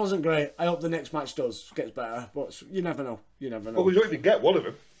 The match wasn't great. I hope the next match gets better. But you never know. Well, we don't even get one of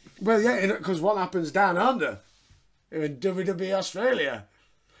them. Well, yeah, because what happens down under in WWE Australia.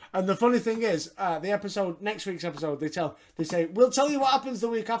 And the funny thing is, next week's episode, they say, we'll tell you what happens the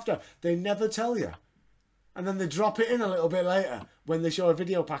week after. They never tell you. And then they drop it in a little bit later when they show a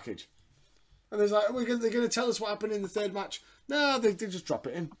video package. And there's like, they're going to tell us what happened in the third match. No, they just drop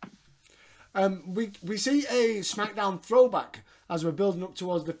it in. We see a SmackDown throwback as we're building up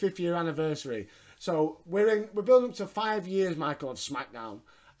towards the 5th year anniversary. So we're building up to 5 years, Michael, of SmackDown,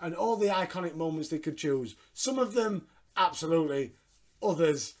 and all the iconic moments they could choose. Some of them, absolutely.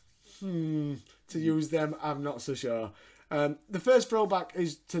 Others, to use them, I'm not so sure. The first throwback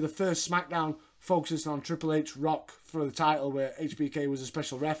is to the first SmackDown, focused on Triple H Rock for the title, where HBK was a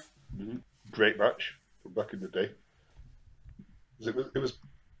special ref. Mm-hmm. Great match from back in the day. It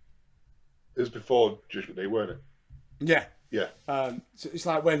was before Judgment Day, weren't it? Yeah. Yeah. So it's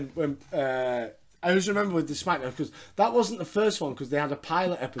like when I always remember with the SmackDown, because that wasn't the first one, because they had a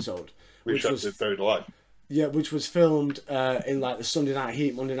pilot episode which was buried alive. Yeah, which was filmed in like the Sunday Night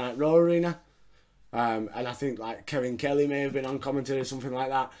Heat, Monday Night Raw arena, and I think like Kevin Kelly may have been on commentary or something like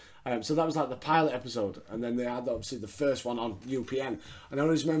that. So that was like the pilot episode, and then they had obviously the first one on UPN. And I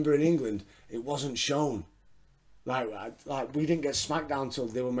always remember in England it wasn't shown. Like we didn't get SmackDown till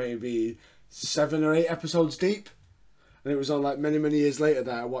they were maybe 7 or 8 episodes deep. And it was on like many years later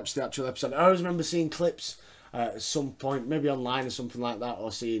that I watched the actual episode. I always remember seeing clips at some point, maybe online or something like that,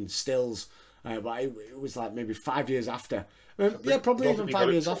 or seeing stills. But it was like maybe 5 years after. Yeah, probably even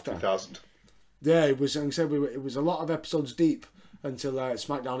 5 years after. 2000. Yeah, it was. Like I said, it was a lot of episodes deep until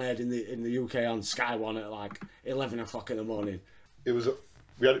SmackDown aired in the UK on Sky One at like 11 o'clock in the morning. We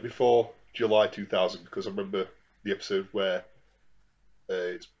had it before July 2000, because I remember the episode where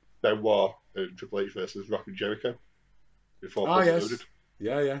it's Benoit and Triple H versus Rock and Jericho. Before yes.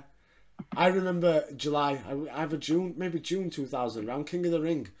 Yeah. I remember July, either June, maybe June 2000, around King of the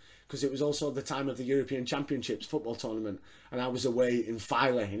Ring, because it was also the time of the European Championships football tournament, and I was away in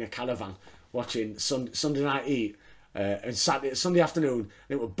File in a caravan watching Sunday Night Heat, and Sunday afternoon,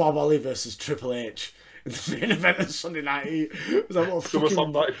 and it was Bob Ollie versus Triple H in the main event of Sunday Night Heat. It was like,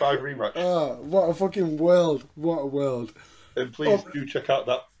 SummerSlam 95 rematch. Oh, what a fucking world. What a world. And please do check out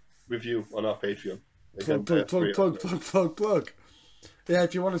that review on our Patreon. Again, plug. Yeah,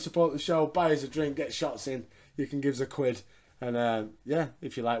 if you want to support the show, buy us a drink, get shots in. You can give us a quid. And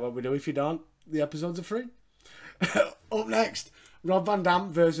if you like what we do, if you don't, the episodes are free. Up next, Rob Van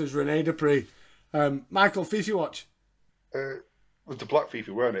Dam versus Rene Dupree. Michael, FIFA watch? was the Black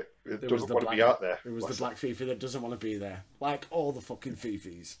Fifi, weren't it? It doesn't want to be out there. It was the Black Fifi that doesn't want to be there. Like all the fucking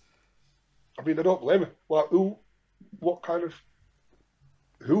Fifis. I mean, I don't blame her. Like, who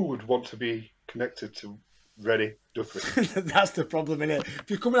would want to be connected to Reddy Dupree? That's the problem, innit? If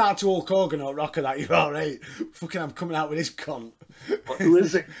you're coming out to Hulk Hogan or Rocker, that you're alright. Fucking, I'm coming out with this cunt. But who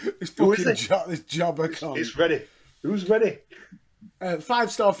is it? This fucking this jobber cunt. It's Reddy. Who's Reddy?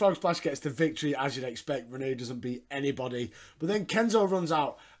 5-star Frog Splash gets the victory, as you'd expect. Renee doesn't beat anybody. But then Kenzo runs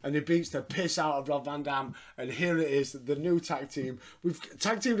out and he beats the piss out of Rob Van Dam. And here it is, the new tag team.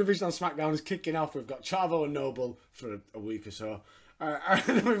 Tag team division on SmackDown is kicking off. We've got Chavo and Noble for a week or so. And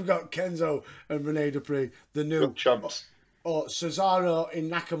then we've got Kenzo and Rene Dupree, the new champs. Or Cesaro in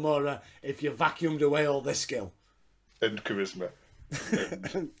Nakamura if you vacuumed away all their skill. And charisma.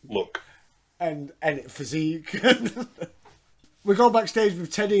 And look. And physique. We go backstage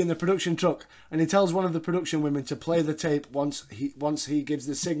with Teddy in the production truck, and he tells one of the production women to play the tape once he gives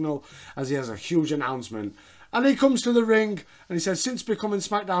the signal, as he has a huge announcement. And he comes to the ring, and he says, since becoming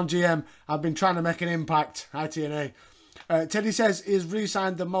SmackDown GM, I've been trying to make an impact. Hi, TNA. Teddy says he's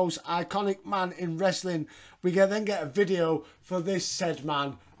re-signed the most iconic man in wrestling. We then get a video for this said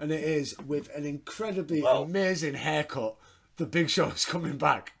man, and it is with an incredibly amazing haircut. The Big Show is coming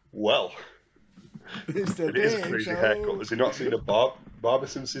back. Well... It is a crazy haircut. Has he not seen a barber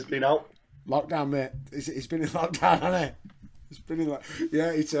since he's been out? Lockdown, mate. He's been in lockdown, hasn't he? He's been in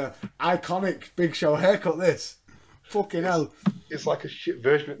it's a iconic Big Show haircut, this. Fucking hell. It's like a shit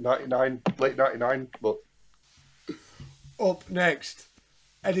version of 99, late 99 look. Up next,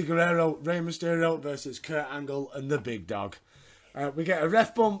 Eddie Guerrero, Rey Mysterio versus Kurt Angle and the Big Dog. We get a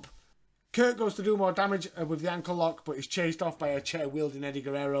ref bump. Kurt goes to do more damage with the ankle lock, but he's chased off by a chair-wielding Eddie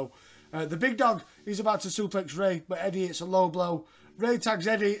Guerrero. The Big Dog, he's about to suplex Rey, but Eddie hits a low blow. Rey tags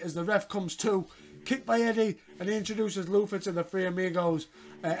Eddie as the ref comes to. Kicked by Eddie, and he introduces Luther to the Three Amigos.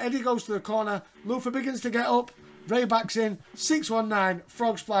 Eddie goes to the corner. Luther begins to get up. Rey backs in. 619,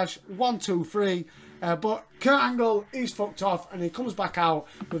 Frog Splash, 1, 2, 3. But Kurt Angle, he's fucked off, and he comes back out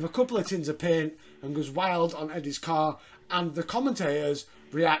with a couple of tins of paint and goes wild on Eddie's car. And the commentators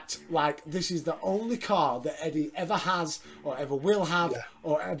react like this is the only car that Eddie ever has or ever will have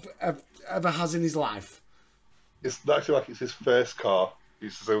or ever has in his life. It's actually like it's his first car.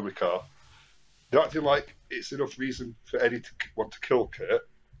 It's his only car. They're acting like it's enough reason for Eddie to want to kill Kurt.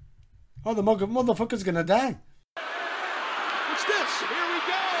 Oh, the motherfucker's gonna die. What's this? Here we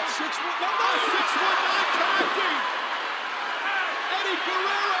go. 619 connecting. Eddie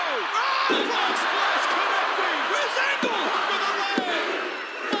Guerrero. Frog Splash connecting. Where's Angle? For the leg.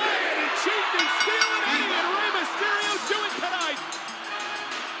 Miami Chief and stealing Eddie and Rey Mysterio do it tonight.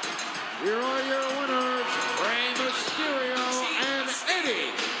 Here are your winners, Rey Mysterio and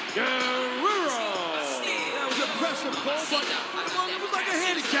Eddie Guerrero. That was impressive, Cole, but it was like a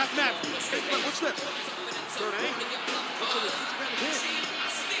handicap match. Hey, what's this? Kurt Angle. What's this?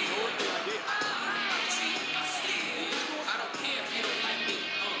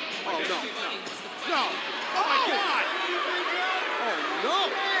 Oh, no. No. Oh, my God. Oh, no.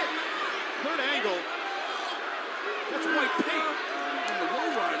 Kurt Angle. That's white paint on the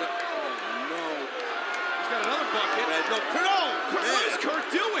lowrider. Oh, no. He's got another bucket. No, what is Kurt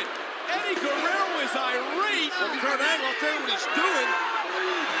doing? Eddie Guerrero is irate. Well, Kurt Angle, I'll tell you what he's doing.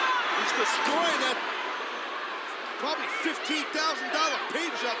 He's destroying that probably $15,000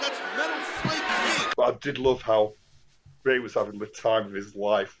 paint job. That's metal flake paint. But I did love how Rey was having the time of his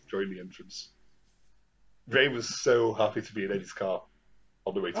life during the entrance. Rey was so happy to be in Eddie's car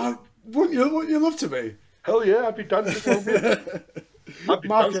on the way to Wouldn't you love to be? Hell yeah, I'd be dancing I'd be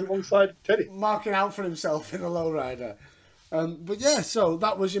dancing alongside Teddy. Marking out for himself in a lowrider. But yeah, so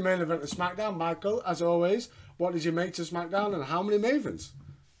that was your main event of SmackDown. Michael, as always, what did you make to SmackDown and how many Mavens?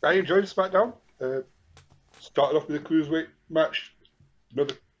 I enjoyed SmackDown. Started off with a cruiserweight match.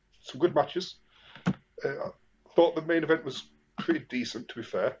 Some good matches. I thought the main event was pretty decent, to be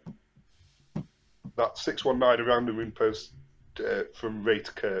fair. That 619 around the ring post from Rey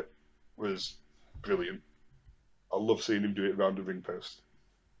to Kurt was brilliant. I love seeing him do it around the ring post.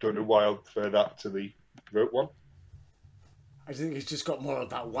 Don't know why I prefer that to the rope one. I think it's just got more of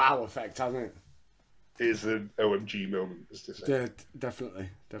that wow effect, hasn't it? It is an OMG moment, as they say. Yeah, definitely.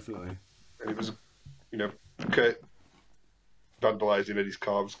 And it was, Kurt vandalising Eddie's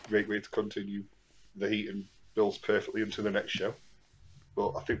car was a great way to continue the heat and builds perfectly into the next show.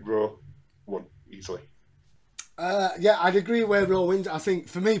 But I think Raw won easily. Yeah, I'd agree where Raw wins. I think,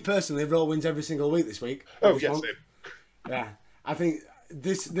 for me personally, Raw wins every single week this week. Oh, yes, same. Yeah, I think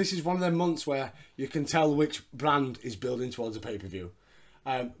this is one of them months where you can tell which brand is building towards a pay-per-view.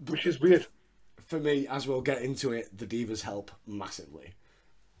 Which is weird. for me, as we'll get into it, the Divas help massively.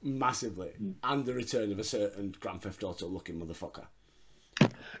 Massively. And the return of a certain Grand Theft Auto looking motherfucker.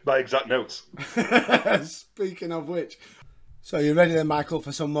 My exact notes. Speaking of which, so you ready then, Michael,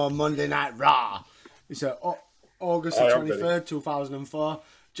 for some more Monday Night Raw? It's August the 23rd, 2004.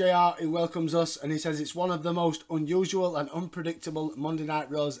 JR, he welcomes us and he says it's one of the most unusual and unpredictable Monday Night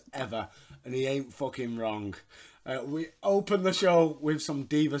Raws ever, and he ain't fucking wrong. We open the show with some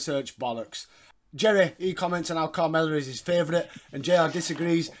Diva Search bollocks. Jerry, he comments on how Carmella is his favourite, and JR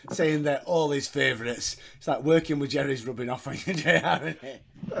disagrees, saying they're all his favourites. It's like working with Jerry's rubbing off on you, JR, isn't it?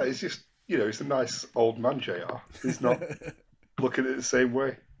 It's just, he's a nice old man, JR. He's not looking at it the same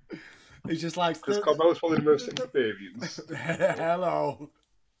way. He just likes... Because Carmella's probably the most experienced. Hello.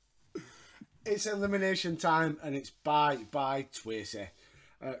 It's elimination time, and it's bye Tracy.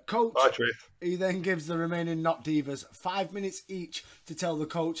 Coach, Bye, Trace. He then gives the remaining Not Divas 5 minutes each to tell the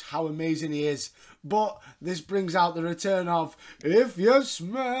coach how amazing he is. But this brings out the return of If You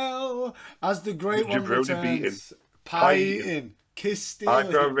Smell, as the great one returns. Pie eating, kiss stealing,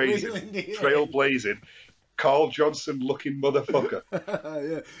 eyebrow raising, trail blazing, Carl Johnson looking motherfucker.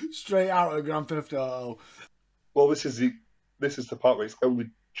 Yeah, straight out of Grand Theft Auto. Well, this is the part where it's only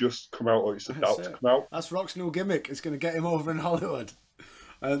just come out, or it's about to come out. That's Rock's new gimmick. It's going to get him over in Hollywood.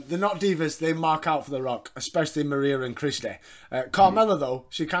 The Not Divas, they mark out for The Rock, especially Maria and Christy. Carmella, though,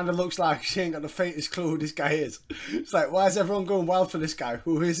 she kind of looks like she ain't got the faintest clue who this guy is. It's like, why is everyone going wild for this guy?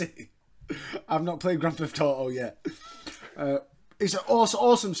 Who is he? I've not played Grand Theft Auto yet. It's an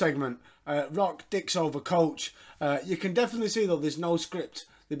awesome segment. Rock dicks over Coach. You can definitely see, though, there's no script.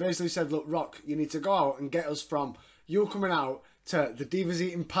 They basically said, look, Rock, you need to go out and get us from you coming out to the Divas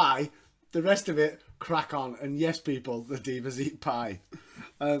eating pie. The rest of it, crack on. And yes, people, the Divas eat pie.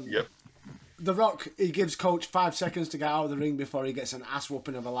 Yep. The Rock, he gives Coach 5 seconds to get out of the ring before he gets an ass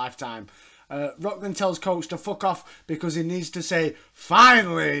whooping of a lifetime. Rock then tells Coach to fuck off because he needs to say,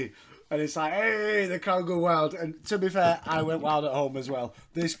 finally! And it's like, hey, the crowd go wild. And to be fair, I went wild at home as well.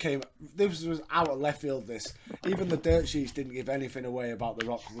 This was out of left field, this. Even the dirt sheets didn't give anything away about The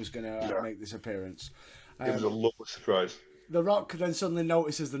Rock was going to make this appearance. It was a lovely surprise. The Rock then suddenly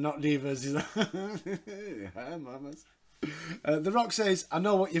notices the Not Divas. He's like, hi, mamas. The Rock says, I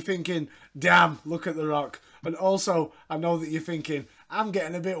know what you're thinking. Damn, look at The Rock. And also, I know that you're thinking, I'm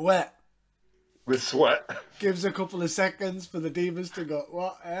getting a bit wet. With sweat. Gives a couple of seconds for the Divas to go,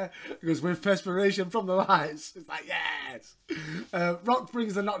 what? Because with perspiration from the lights. It's like, yes. Rock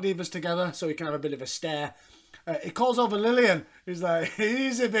brings the Not Divas together so he can have a bit of a stare. He calls over Lillian. He's like,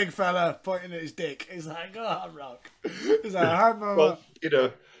 he's a big fella, pointing at his dick. He's like, go on, Rock. He's like, hi, mama. Well,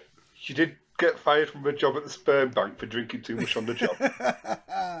 she did get fired from her job at the sperm bank for drinking too much on the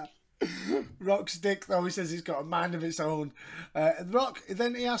job. Rock's dick, though, he says he's got a mind of its own. Rock,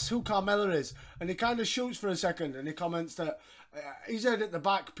 then he asks who Carmella is, and he kind of shoots for a second, and he comments that he's heard at the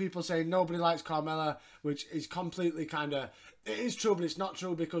back people saying nobody likes Carmella, which is completely kind of... It is true, but it's not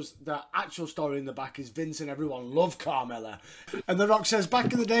true because the actual story in the back is Vince and everyone love Carmella. And The Rock says,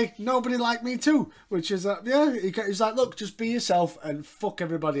 back in the day, nobody liked me too. Which is, he's like, look, just be yourself and fuck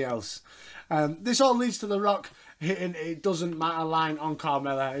everybody else. This all leads to The Rock hitting it doesn't matter line on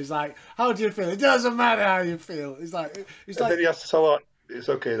Carmella. He's like, how do you feel? It doesn't matter how you feel. He's like... Then he has to tell her, it's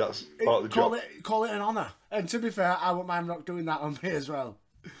okay, that's part of the job. Call it an honour. And to be fair, I wouldn't mind Rock doing that on me as well.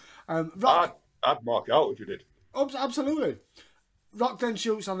 Rock... I'd mark it out if you did. Absolutely. Rock then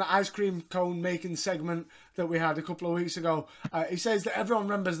shoots on the ice cream cone making segment that we had a couple of weeks ago. He says that everyone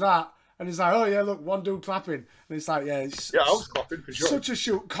remembers that, and he's like, "Oh yeah, look, one dude clapping," and it's like, "Yeah, I was clapping for sure." Such a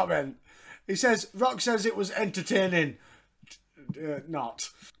shoot comment. He says, "Rock says it was entertaining." Not.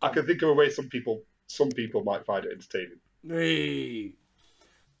 I can think of a way some people might find it entertaining. Hey.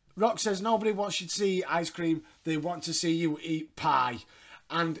 Rock says nobody wants you to see ice cream; they want to see you eat pie.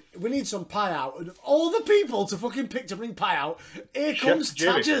 And we need some pie out. And of all the people to fucking pick to bring pie out, here comes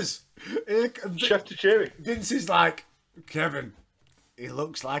Tadgers. Chef to Jerry. Vince is like, Kevin, he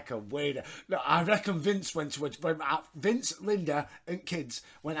looks like a waiter. No, I reckon Vince went out. Vince, Linda, and kids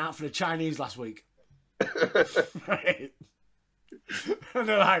went out for the Chinese last week. Right? And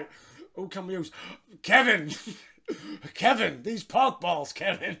they're like, who can we use? Kevin! Kevin, these pork balls,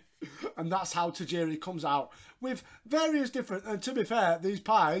 Kevin. And that's how Tajiri comes out with various different, and to be fair, these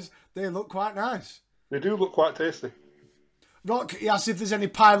pies, they look quite nice. They do look quite tasty. Rock, he asks if there's any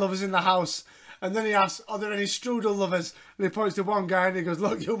pie lovers in the house, and then he asks, are there any strudel lovers? And he points to one guy and he goes,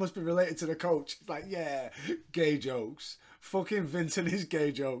 look, you must be related to the coach. It's like, yeah, gay jokes. Fucking Vince and his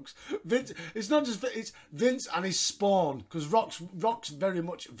gay jokes. Vince, it's not just, it's Vince and his Spawn, because Rock's very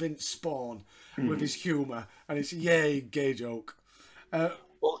much Vince Spawn with his humour, and it's, yay, gay joke.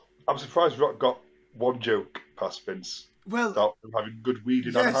 Well, I'm surprised Rock got one joke past Vince Well, about him having good weed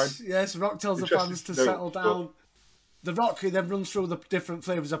in Anaheim. yes. Rock tells the Interesting fans to note, settle down. The Rock, he then runs through the different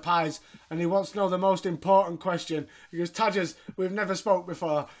flavours of pies, and he wants to know the most important question. He goes, Tadgers, we've never spoke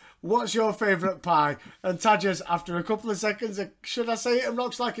before. What's your favourite pie? And Tadgers, after a couple of seconds, should I say it? And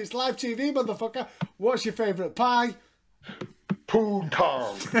Rock's like, it's live TV, motherfucker. What's your favourite pie?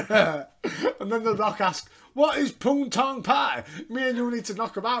 Poontang. And then the Rock asks, what is Poontang pie? Me and you need to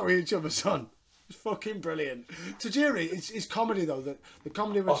knock about with each other, son. It's fucking brilliant. Tajiri, it's comedy though. The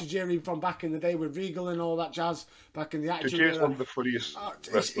comedy with Tajiri from back in the day with Regal and all that jazz back in the action. Tajiri's one of the funniest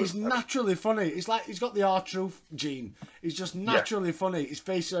wrestlers. He's naturally funny. It's like he's got the R-Truth gene. He's just naturally funny. His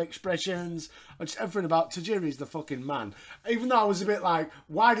facial expressions, and just everything about Tajiri's the fucking man. Even though I was a bit like,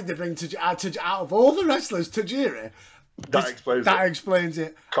 why did they bring Tajiri out of all the wrestlers, Tajiri? That explains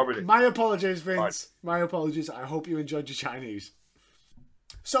it. Comedy. My apologies, Vince. Right. My apologies. I hope you enjoyed your Chinese.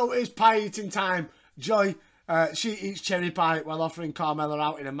 So it's pie eating time. Joy, she eats cherry pie while offering Carmella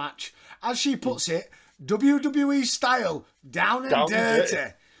out in a match. As she puts it, WWE style, down and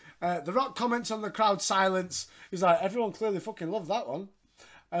dirty. The Rock comments on the crowd silence. He's like, everyone clearly fucking loved that one.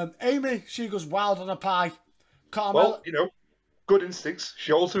 Amy, she goes wild on a pie. Carmella... Well, you know, good instincts.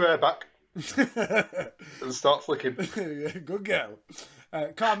 She holds her hair back and starts flicking. Good girl.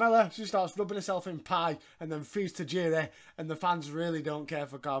 Carmella, she starts rubbing herself in pie and then feeds Tajiri, and the fans really don't care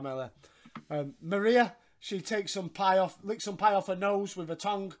for Carmella. Maria, she takes licks some pie off her nose with her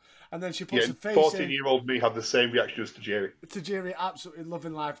tongue, and then she puts her face 14-year-old me had the same reaction as Tajiri. Tajiri absolutely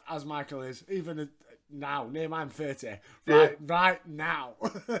loving life, as Michael is, even now. Name I'm 30. Right now.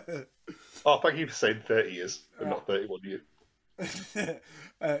 Oh, thank you for saying 30 years and not 31 years.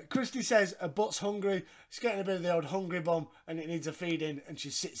 Christy says her butt's hungry. She's getting a bit of the old hungry bum and it needs a feeding, and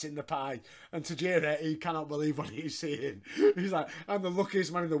she sits in the pie. And Tajiri, he cannot believe what he's seeing. He's like, I'm the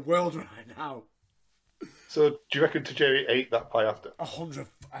luckiest man in the world right now. So do you reckon Tajiri ate that pie after?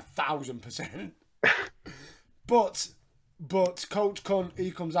 1,000%. But Coach Cunt, he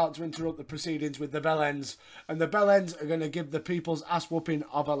comes out to interrupt the proceedings with the Bellends, and the Bellends are going to give the people's ass whooping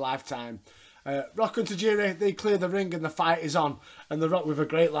of a lifetime. Rock and Tajiri, they clear the ring and the fight is on. And the Rock with a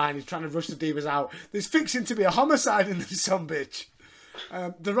great line, he's trying to rush the Divas out. There's fixing to be a homicide in this sumbitch.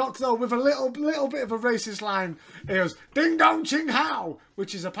 The Rock, though, with a little bit of a racist line, he goes, Ding Dong Ching Hao,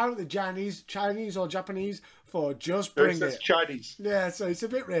 which is apparently Chinese or Japanese for just bring it. It's Chinese. Yeah, so it's a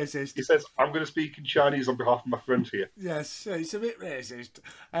bit racist. He says, I'm going to speak in Chinese on behalf of my friend here. Yes, it's a bit racist.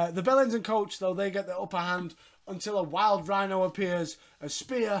 The Bellends and Coach, though, they get the upper hand until a wild Rhino appears. A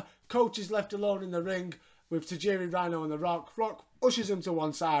spear. Coach is left alone in the ring with Tajiri, Rhino and the Rock. Rock ushers him to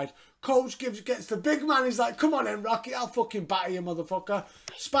one side. Coach gets the big man. He's like, come on then, Rocky. I'll fucking batter you, motherfucker.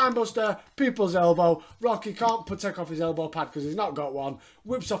 Spinebuster, people's elbow. Rocky can't take off his elbow pad because he's not got one.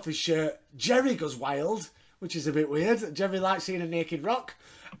 Whips off his shirt. Jerry goes wild, which is a bit weird. Jerry likes seeing a naked Rock.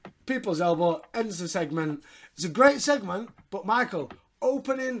 People's elbow ends the segment. It's a great segment, but Michael,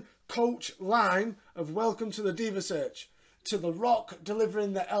 opening Coach line of Welcome to the Diva Search to the Rock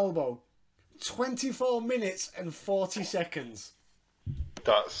delivering the elbow. 24 minutes and 40 seconds.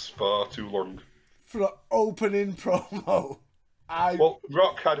 That's far too long. For an opening promo. Well,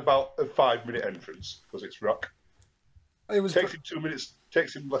 Rock had about a 5-minute entrance, because it's Rock. Takes him 2 minutes,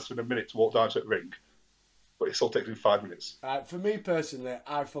 takes him less than a minute to walk down to the ring, but it still takes him 5 minutes. For me personally,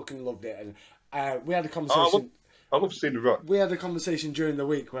 I fucking loved it. And we had a conversation. I love seeing the Rock. We had a conversation during the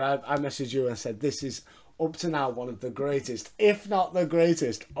week where I messaged you and said, this is up to now one of the greatest, if not the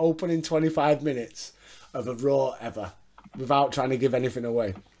greatest, opening 25 minutes of a Raw ever, without trying to give anything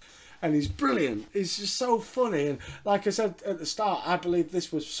away. And he's brilliant. He's just so funny. And like I said at the start, I believe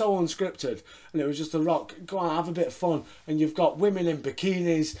this was so unscripted. And it was just The Rock, go on, have a bit of fun. And you've got women in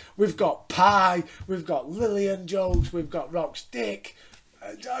bikinis. We've got pie. We've got Lillian jokes. We've got Rock's dick.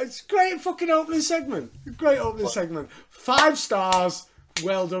 It's a great fucking opening segment. Great opening segment. 5 stars.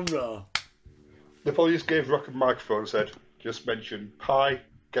 Well done, Raw. They probably just gave Rock a microphone and said, just mention pie,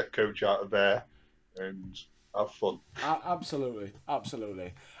 get Coach out of there, and have fun. Absolutely.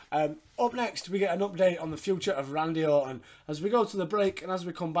 Up next, we get an update on the future of Randy Orton. As we go to the break and as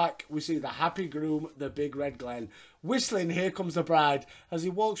we come back, we see the happy groom, the Big Red Glenn, whistling Here Comes the Bride as he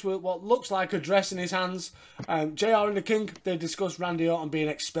walks with what looks like a dress in his hands. JR and the King, they discuss Randy Orton being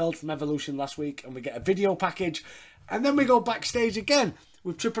expelled from Evolution last week, and we get a video package. And then we go backstage again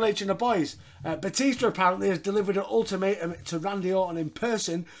with Triple H and the boys. Batista apparently has delivered an ultimatum to Randy Orton in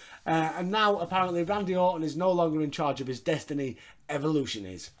person, and now apparently Randy Orton is no longer in charge of his destiny. Evolution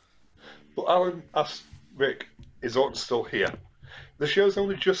is. But Alan asked Rick, is Orton still here? The show's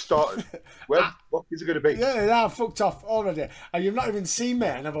only just started. Where the fuck is it going to be? Yeah, I fucked off already. And you've not even seen me,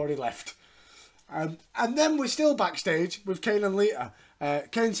 and I've already left. And then we're still backstage with Kane and Lita.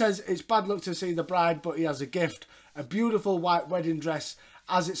 Kane says it's bad luck to see the bride, but he has a gift. A beautiful white wedding dress,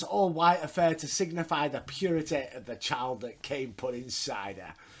 as it's all white affair to signify the purity of the child that Kane put inside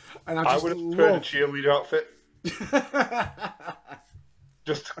her. And I would have preferred a cheerleader outfit.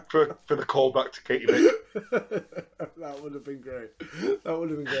 Just for the callback to Katie Bates. That would have been great. That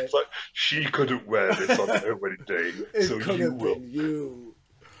would have been great. It's like, she couldn't wear this on her wedding day, so you will. You.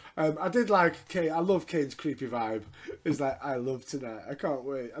 I did like Kane. I love Kane's creepy vibe. It's like, I love tonight. I can't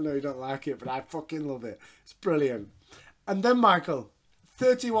wait. I know you don't like it, but I fucking love it. It's brilliant. And then, Michael,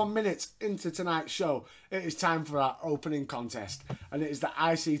 31 minutes into tonight's show, it is time for our opening contest. And it is the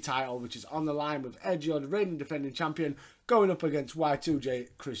IC title, which is on the line with Edge, the reigning defending champion, going up against Y2J,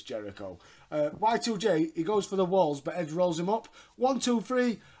 Chris Jericho. Y2J, he goes for the walls, but Edge rolls him up. 1, 2,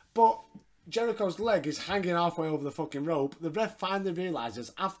 3, but Jericho's leg is hanging halfway over the fucking rope. The ref finally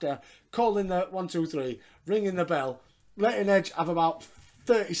realises, after calling the 1, 2, 3, ringing the bell, letting Edge have about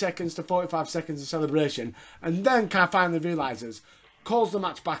 30 seconds to 45 seconds of celebration, and then finally realises, calls the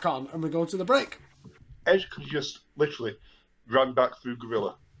match back on, and we go to the break. Edge could just literally run back through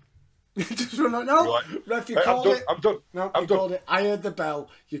Gorilla. Just run out. No, like, ref, you called it. I'm done. No, you called it. I heard the bell.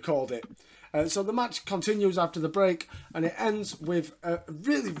 You called it. So the match continues after the break, and it ends with a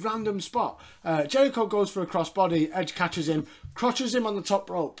really random spot. Jericho goes for a crossbody. Edge catches him, crotches him on the top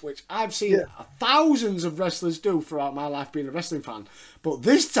rope, which I've seen thousands of wrestlers do throughout my life being a wrestling fan. But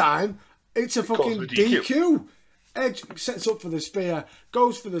this time, it's a fucking DQ. Edge sets up for the spear,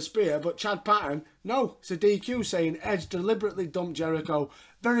 goes for the spear, but Chad Patton, no, it's a DQ, saying Edge deliberately dumped Jericho.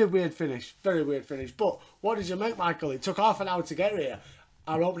 Very weird finish. Very weird finish. But what did you make, Michael? It took half an hour to get here.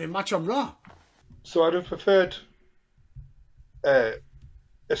 Our opening match on Raw. So I'd have preferred a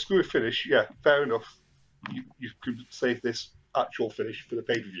screwy finish. Yeah, fair enough. You could save this actual finish for the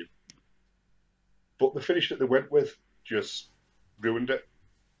pay-per-view. But the finish that they went with just ruined it.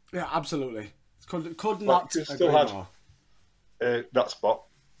 Yeah, absolutely. Could not still agree had more. That spot,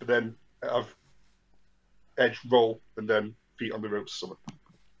 but then have Edge roll and then feet on the ropes or something.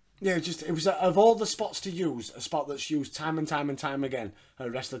 Yeah, it was of all the spots to use, a spot that's used time and time and time again, a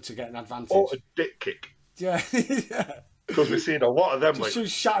wrestler to get an advantage. Or a dick kick. Yeah, yeah. Because we've seen a lot of them. Just like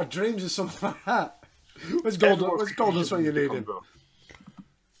Shattered Dreams or something like that. Where's Goldust when you need him?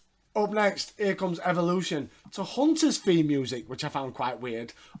 Up next, here comes Evolution to Hunter's theme music, which I found quite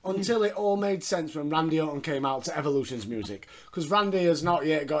weird, until it all made sense when Randy Orton came out to Evolution's music. Because Randy has not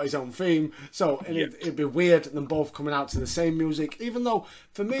yet got his own theme, so it'd be weird them both coming out to the same music, even though,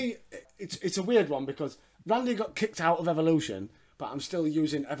 for me, it's a weird one, because Randy got kicked out of Evolution, but I'm still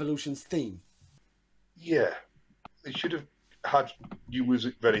using Evolution's theme. Yeah. They should have had new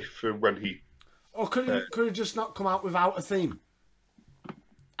music ready for when he... Or could he just not come out without a theme?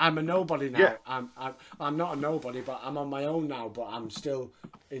 I'm a nobody now. Yeah. I'm not a nobody, but I'm on my own now. But I'm still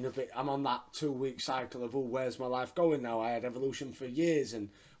I'm on that 2-week cycle of where's my life going now? I had Evolution for years, and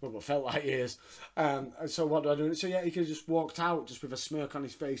it felt like years. So what do I do? So yeah, he could have just walked out just with a smirk on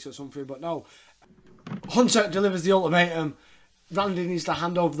his face or something. But no, Hunter delivers the ultimatum. Randy needs to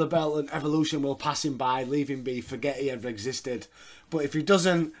hand over the belt, and Evolution will pass him by, leave him be, forget he ever existed. But if he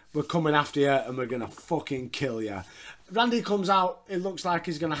doesn't, we're coming after you, and we're gonna fucking kill you. Randy comes out, it looks like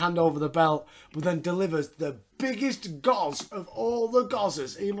he's going to hand over the belt, but then delivers the biggest goz of all the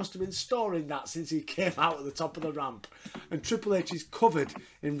gozers. He must have been storing that since he came out at the top of the ramp. And Triple H is covered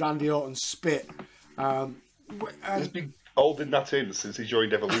in Randy Orton's spit. He's been holding that in since he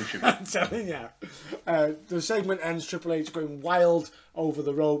joined Evolution. I'm telling you. The segment ends, Triple H going wild over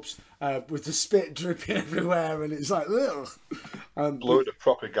the ropes with the spit dripping everywhere, and it's like, ugh. Blowing a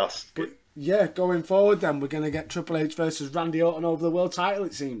proper gas. Yeah, going forward then, we're going to get Triple H versus Randy Orton over the world title,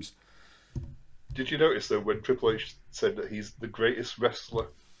 it seems. Did you notice, though, when Triple H said that he's the greatest wrestler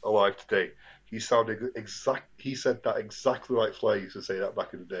alive today, he said that exactly like Flair used to say that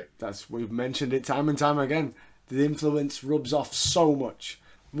back in the day. We've mentioned it time and time again. The influence rubs off so much.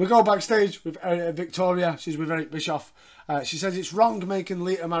 We go backstage with Victoria. She's with Eric Bischoff. She says it's wrong making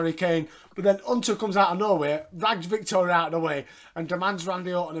Lita marry Kane, but then Hunter comes out of nowhere, rags Victoria out of the way, and demands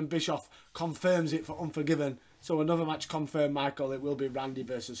Randy Orton and Bischoff confirms it for Unforgiven. So another match confirmed, Michael. It will be Randy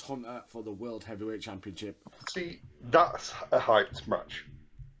versus Hunter for the World Heavyweight Championship. See, that's a hyped match.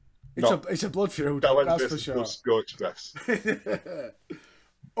 It's a blood feud, that's for sure. Go Express.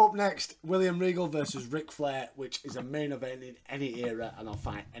 Up next, William Regal versus Ric Flair, which is a main event in any era, and I'll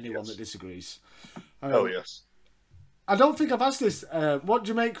fight anyone that disagrees. Hell yes. I don't think I've asked this. What do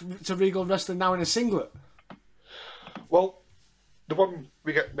you make to Regal wrestling now in a singlet? Well, the one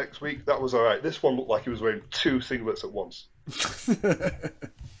we get next week, that was alright. This one looked like he was wearing 2 singlets at once.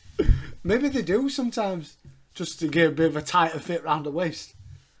 Maybe they do sometimes, just to give a bit of a tighter fit round the waist.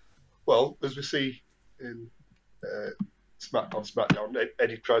 Well, as we see in SmackDown,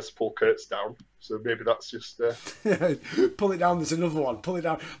 Eddie tries to pull Kurt's down, so maybe that's just... Pull it down, there's another one. Pull it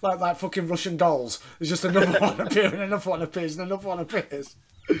down, like fucking Russian dolls. There's just another one appearing, another one appears, and another one appears.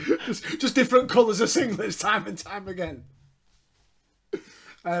 just different colours of singlets time and time again.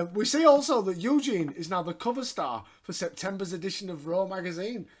 We see also that Eugene is now the cover star for September's edition of Raw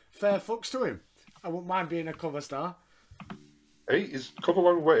magazine. Fair fucks to him. I wouldn't mind being a cover star. Hey, he's come a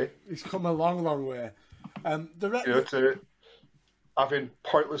long way. He's come a long, long way. To having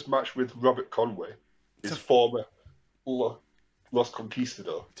pointless match with Robert Conway, his former Los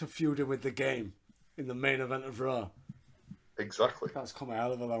Conquistador. To feuding with the game in the main event of Raw. Exactly. That's come a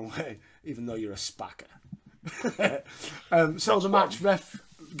hell of a long way, even though you're a spacker. So the match, ref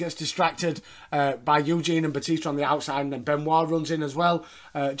gets distracted by Eugene and Batista on the outside, and then Benoit runs in as well.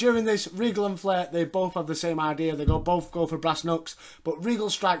 During this, Regal and Flair, they both have the same idea. They both go for brass knucks, but Regal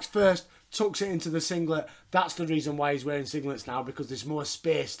strikes first, tucks it into the singlet. That's the reason why he's wearing singlets now, because there's more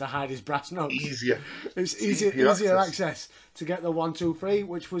space to hide his brass knucks. It's easier access to get the 1, 2, 3,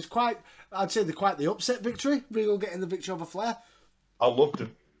 which was quite the upset victory. Regal getting the victory over Flair. I loved the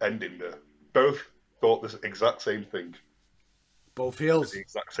ending there. Both thought the exact same thing. Both heels. At the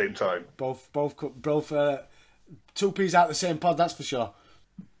exact same time. Both two peas out the same pod, that's for sure.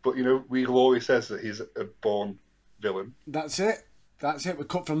 But, Regal always says that he's a born villain. That's it. We're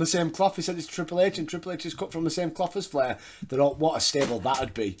cut from the same cloth. He said it's Triple H, and Triple H is cut from the same cloth as Flair. What a stable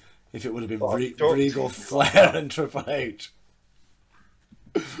that'd be if it would have been Regal, Flair, and Triple H.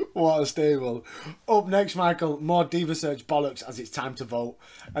 What a stable. Up next, Michael, more Diva Search bollocks as it's time to vote.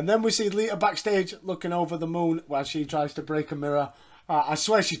 And then we see Lita backstage looking over the moon while she tries to break a mirror. I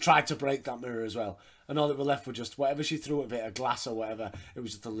swear she tried to break that mirror as well. And all that were left were just whatever she threw at it, a glass or whatever, it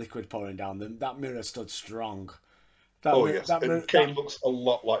was just the liquid pouring down. That mirror stood strong. Yes. And Kane looks a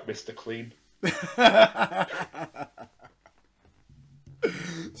lot like Mr. Clean.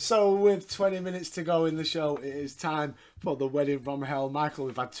 So with 20 minutes to go in the show, it is time for the Wedding from Hell. Michael,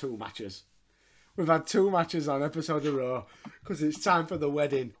 we've had 2 matches. We've had 2 matches on episode of Raw because it's time for the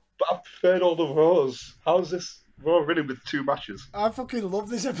wedding. But I've preferred all the Raws. How's this Raw running with 2 matches? I fucking love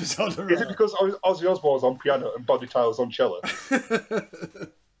this episode of Raw. Is it because Ozzy Osbourne's on piano and Bonnie Tyler's on cello?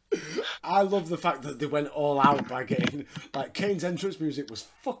 I love the fact that they went all out by getting... Kane's entrance music was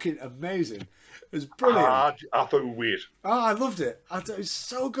fucking amazing. It was brilliant. I thought it was weird. I loved it. I thought it was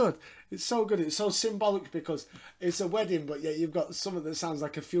so good. It's so good. It's so symbolic because it's a wedding, but yet you've got something that sounds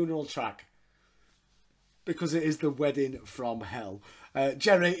like a funeral track. Because it is the wedding from hell.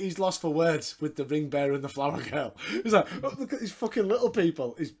 Jerry, he's lost for words with the ring bearer and the flower girl. He's like, oh, look at these fucking little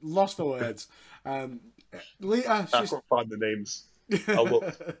people. He's lost for words. Lita, I couldn't find the names. I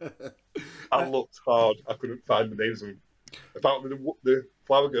looked hard. I couldn't find the names of them. Apparently, the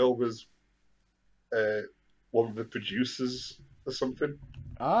flower girl was one of the producers or something.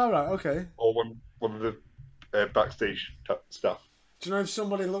 Right, okay. Or one of the backstage staff. Do you know if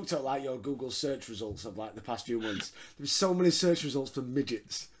somebody looked at your Google search results of the past few months? There's so many search results for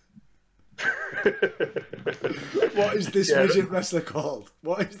midgets. What is this midget wrestler called?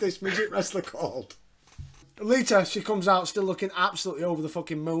 Lita, she comes out still looking absolutely over the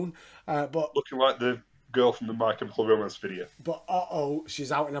fucking moon, but looking like the girl from the My Chemical Romance video. But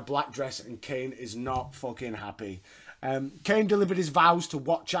she's out in a black dress and Kane is not fucking happy. Kane delivered his vows to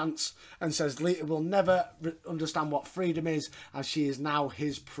What Chance and says Lita will never understand what freedom is as she is now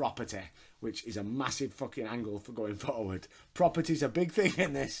his property, which is a massive fucking angle for going forward. Property's a big thing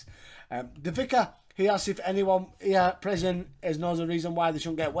in this. The vicar, he asks if anyone here present knows a reason why they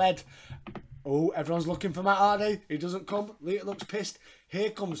shouldn't get wed. Oh, everyone's looking for Matt Hardy. He doesn't come. Lita looks pissed. Here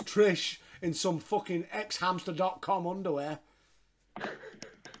comes Trish in some fucking xhamster.com underwear.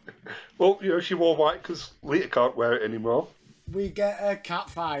 Well, she wore white because Lita can't wear it anymore. We get a cat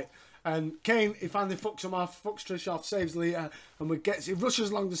fight. And Kane, he finally fucks Trish off, saves Lita, and he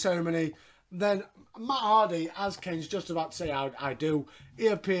rushes along the ceremony. Then Matt Hardy, as Kane's just about to say I do, he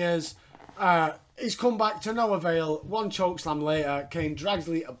appears. He's come back to no avail. One chokeslam later, Kane drags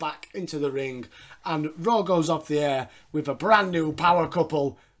Lita back into the ring, and Raw goes off the air with a brand new power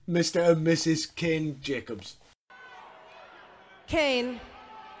couple, Mr. and Mrs. Kane Jacobs. Kane,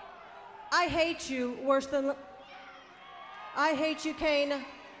 I hate you Kane,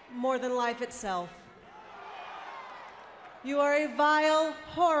 more than life itself. You are a vile,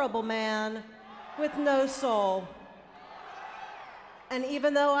 horrible man with no soul. And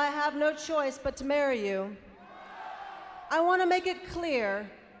even though I have no choice but to marry you, I want to make it clear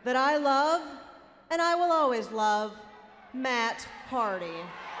that I love, and I will always love, Matt Hardy.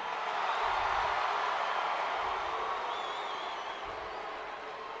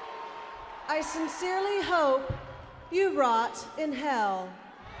 I sincerely hope you rot in hell.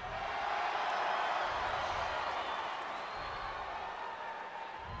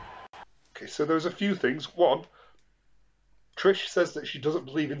 Okay, so there's a few things. One, Trish says that she doesn't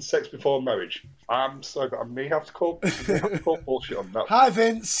believe in sex before marriage. I'm sorry, but I may have to call bullshit on that. Hi,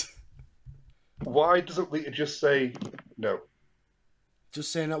 Vince. Why doesn't Lita just say no?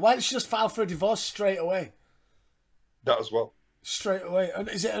 Just saying that. Why don't you just file for a divorce straight away? That as well. Straight away. And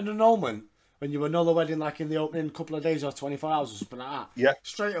is it an annulment when you annul a wedding like in the opening couple of days or 24 hours or something like that? Yeah.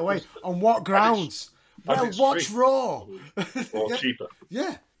 Straight away. On what grounds? Well, watch free. Raw. Or Yeah. cheaper.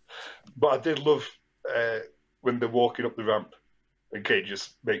 Yeah. But I did love when they're walking up the ramp and Kane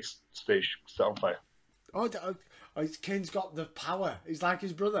just makes stage set on fire. Oh, Kane's got the power. He's like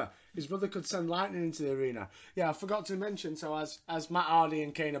his brother. His brother could send lightning into the arena. Yeah, I forgot to mention, so as Matt Hardy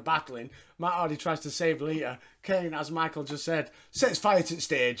and Kane are battling, Matt Hardy tries to save Lita. Kane, as Michael just said, sets fire to the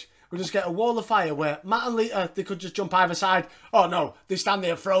stage. We just get a wall of fire where Matt and Lita, they could just jump either side. Oh no, they stand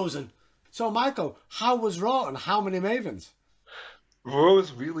there frozen. So Michael, how was Raw and how many Mavens? Raw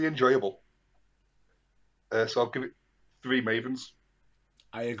was really enjoyable. So I'll give it 3 Mavens.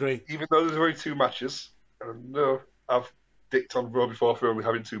 I agree. Even though there's only 2 matches. I know I've dicked on Raw before for only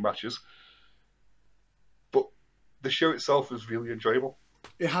having 2 matches. But the show itself was really enjoyable.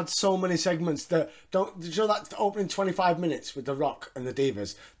 It had so many segments that did you know that opening 25 minutes with The Rock and the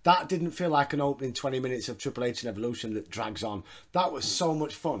Divas? That didn't feel like an opening 20 minutes of Triple H and Evolution that drags on. That was so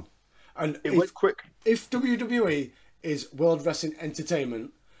much fun. And It went quick. If WWE is World Wrestling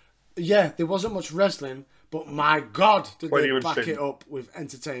Entertainment, yeah, there wasn't much wrestling, but my God, did they back it up with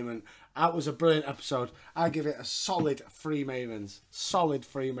entertainment. That was a brilliant episode. I give it a solid 3 Mavens. Solid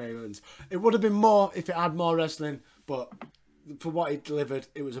 3 Mavens. It would have been more if it had more wrestling, but for what it delivered,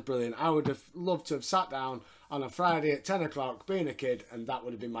 it was a brilliant. I would have loved to have sat down on a Friday at 10 o'clock being a kid, and that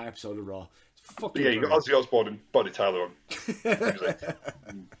would have been my episode of Raw. It's fucking Yeah, you got Ozzy Osbourne and Buddy Tyler on.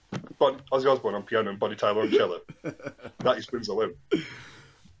 Ozzy Osbourne on piano and Buddy Tyler on cello. That explains alone.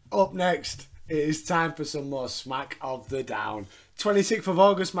 Up next, it is time for some more Smack of the Down. 26th of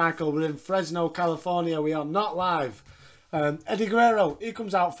August, Michael. We're in Fresno, California. We are not live. Eddie Guerrero, he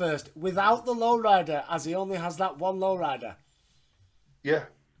comes out first without the lowrider, as he only has that one lowrider. Yeah.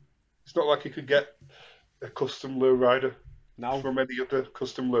 It's not like you could get a custom lowrider from any other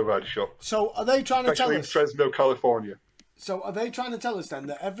custom lowrider shop. So are they trying to tell Especially in us? Fresno, California. So are they trying to tell us then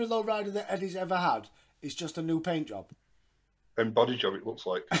that every lowrider that Eddie's ever had is just a new paint job? And body job, it looks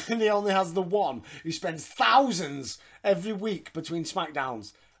like. And he only has the one. He spends thousands every week between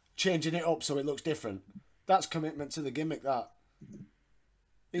SmackDowns changing it up so it looks different. That's commitment to the gimmick, that.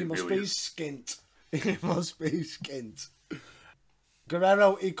 He must be skint. He must be skint.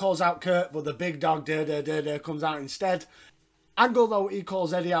 Guerrero, he calls out Kurt, but the big dog comes out instead. Angle, though, he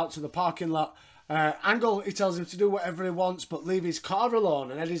calls Eddie out to the parking lot. Angle, he tells him to do whatever he wants, but leave his car alone.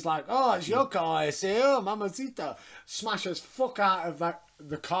 And Eddie's like, oh, it's your car. I say, oh, mamacita. Smashes fuck out of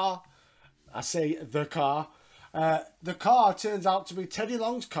the car. I say the car. The car turns out to be Teddy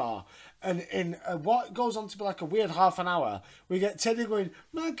Long's car. And in what goes on to be like a weird half an hour, we get Teddy going,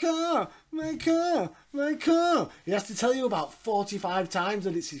 my car, my car, my car. He has to tell you about 45 times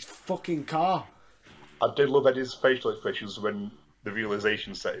that it's his fucking car. I did love Eddie's facial expressions when the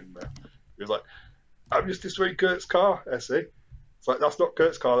realization set in there. He was like, I'm just destroying Kurt's car, Essie. It's like, that's not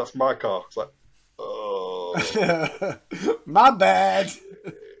Kurt's car, that's my car. It's like, oh. My bad.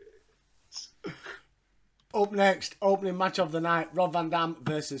 Up next, opening match of the night, Rob Van Dam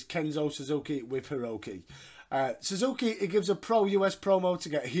versus Kenzo Suzuki with Hiroki. Suzuki, he gives a pro-US promo to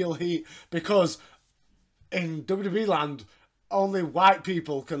get heel heat because in WWE land, only white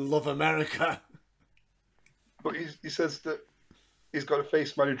people can love America. But he says that he's got a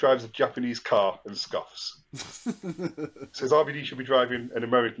face man who drives a Japanese car and scoffs. Says RVD should be driving an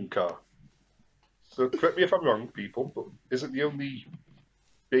American car. So correct me if I'm wrong, people, but isn't the only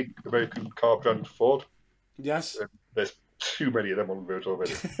big American car brand Ford? Yes. There's too many of them on the road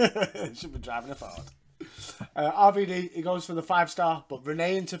already. Should be driving a Ford. RVD, he goes for the 5-star, but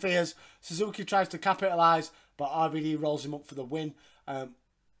Renee interferes. Suzuki tries to capitalise, but RVD rolls him up for the win.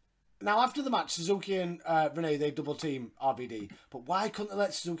 Now, after the match, Suzuki and Renee, they double team RVD. But why couldn't they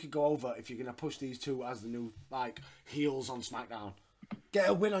let Suzuki go over if you're going to push these two as the new heels on SmackDown? Get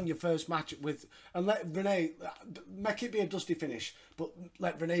a win on your first match and let Renee, make it be a dusty finish, but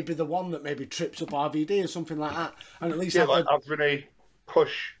let Renee be the one that maybe trips up RVD or something like that. And at least have Renee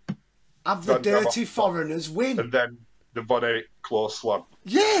push. Have the dirty foreigners win. And then the Von Erich Claw Slam.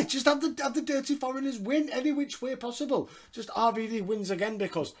 Yeah, just have the Dirty Foreigners win any which way possible. Just RVD wins again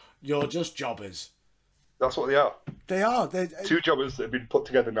because you're just jobbers. That's what they are. They are. They're Two jobbers that have been put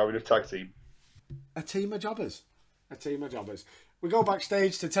together now in a tag team. a team of jobbers. A team of jobbers. We go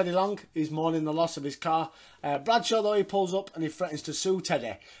backstage to Teddy Long. He's mourning the loss of his car. Bradshaw, though, he pulls up and he threatens to sue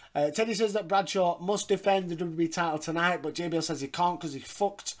Teddy. Teddy says that Bradshaw must defend the WWE title tonight, but JBL says he can't because he's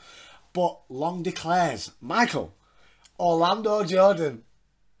fucked. But Long declares, Michael, Orlando Jordan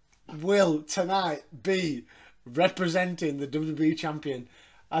will tonight be representing the WWE champion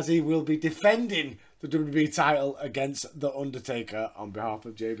as he will be defending the WWE title against The Undertaker on behalf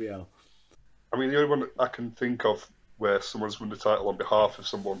of JBL. I mean, the only one I can think of where someone's won the title on behalf of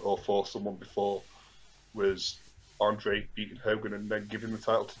someone or for someone before was Andre beating Hogan and then giving the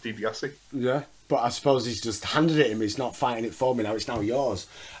title to DiBiase. Yeah, but I suppose he's just handed it him. He's not fighting it for me now. It's now yours.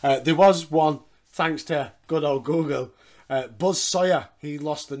 There was one, thanks to good old Google. Buzz Sawyer, he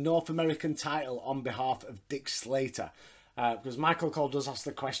lost the North American title on behalf of Dick Slater. Because Michael Cole does ask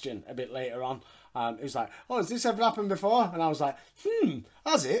the question a bit later on. He was like, oh, has this ever happened before? And I was like,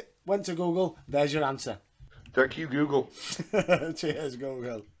 has it? Went to Google. There's your answer. Thank you, Google. Cheers,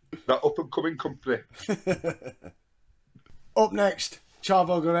 Google. That up-and-coming company. Up next,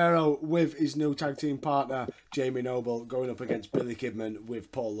 Chavo Guerrero with his new tag team partner, Jamie Noble, going up against Billy Kidman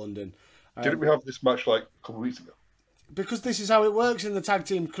with Paul London. Didn't we have this match like a couple of weeks ago? Because this is how it works in the tag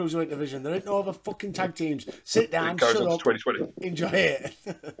team cruiserweight division. There ain't no other fucking tag teams. Sit down, shut up, 2020. enjoy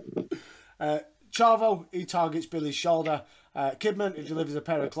it. Chavo, he targets Billy's shoulder. Kidman, he delivers a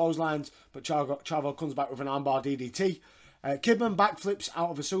pair of clotheslines, but Chavo comes back with an armbar DDT. Kidman backflips out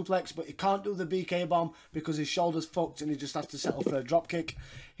of a suplex, but he can't do the BK bomb because his shoulder's fucked and he just has to settle for a dropkick.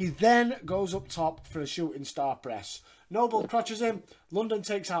 He then goes up top for a shooting star press. Noble crotches him. London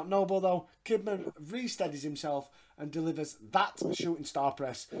takes out Noble though. Kidman re-steadies himself and delivers that shooting star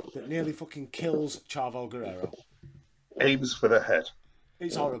press that nearly fucking kills Chavo Guerrero. Aims for the head.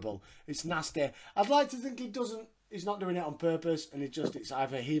 It's horrible. It's nasty. I'd like to think he's not doing it on purpose and it's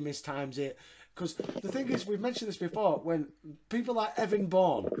either he mistimes it. Because the thing is, we've mentioned this before, when people like Evan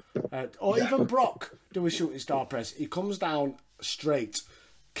Bourne or even Brock do a shooting star press, he comes down straight.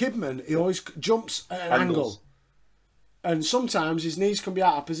 Kidman, he always jumps at an angle. And sometimes his knees can be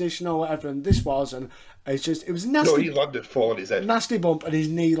out of position or whatever, and this was, and it was nasty. No, he landed full on his head. Nasty bump, and his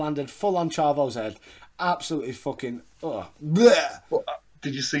knee landed full on Chavo's head. Absolutely fucking... bleh. Well,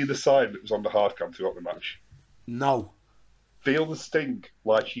 did you see the sign that was on the hard cam throughout the match? No. Feel the sting,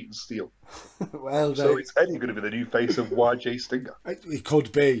 like heat and steel. Well, so it's Eddie going to be the new face of YJ Stinger? It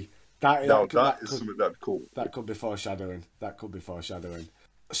could be. That is something that'd be cool. That could be foreshadowing.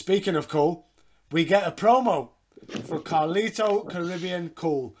 Speaking of cool, we get a promo for Carlito Caribbean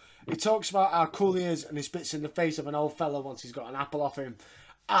Cool. He talks about how cool he is and he spits in the face of an old fella once he's got an apple off him.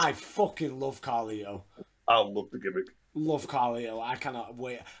 I fucking love Carlito. I love the gimmick. Love Carlito. I cannot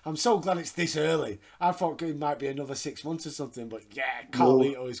wait. I'm so glad it's this early. I thought it might be another 6 months or something, but yeah,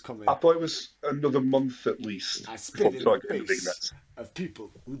 Carlito is coming. I thought it was another month at least. I spit in the face of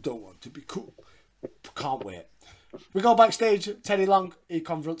people who don't want to be cool. Can't wait. We go backstage. Teddy Long, he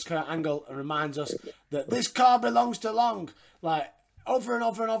confronts Kurt Angle and reminds us that this car belongs to Long. Like, over and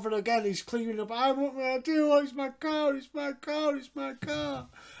over and over again, he's cleaning up. I want my idea. It's my car. It's my car. It's my car.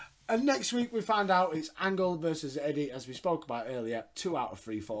 And next week we find out it's Angle versus Eddie, as we spoke about earlier, 2 out of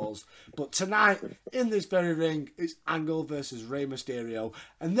 3 falls. But tonight, in this very ring, it's Angle versus Rey Mysterio.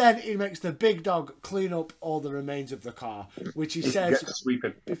 And then he makes the big dog clean up all the remains of the car, which he says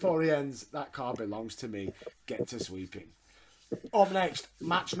before he ends, that car belongs to me. Get to sweeping. Up next,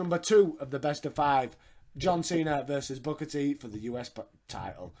 match number 2 of the best of 5. John Cena versus Booker T for the US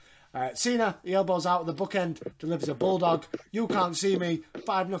title. Cena, he elbows out of the bookend, delivers a bulldog. You can't see me.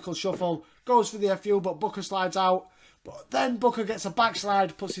 5-knuckle shuffle. Goes for the FU, but Booker slides out. But then Booker gets a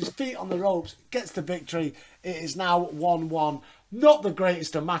backslide, puts his feet on the ropes, gets the victory. It is now 1-1. Not the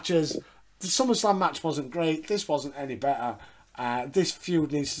greatest of matches. The SummerSlam match wasn't great. This wasn't any better. This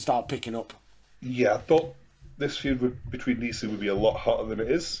feud needs to start picking up. Yeah, I thought this feud between these two would be a lot hotter than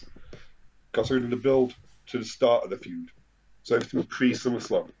it is. Considering the build to the start of the feud. So everything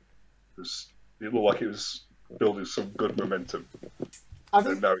pre-SummerSlam. It looked like it was building some good momentum.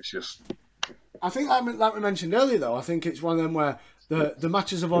 And now it's just... I think, like we mentioned earlier, though, I think it's one of them where the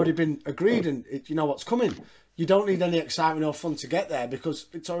matches have already been agreed and you know what's coming. You don't need any excitement or fun to get there because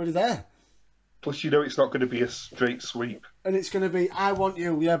it's already there. Plus, you know it's not going to be a straight sweep. And it's going to be, I want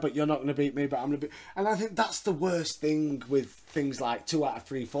you, yeah, but you're not going to beat me, but I'm going to beat... And I think that's the worst thing with things like 2 out of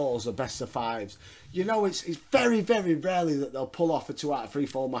 3 falls or best of 5s. You know, it's very, very rarely that they'll pull off a 2 out of 3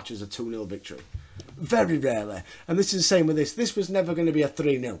 fall match as a 2-0 victory. very rarely. And this is the same with this. This was never going to be a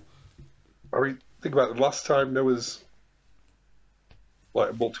 3-0. I mean, think about the last time there was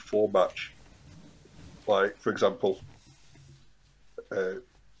like a multi-4 match. Like, for example,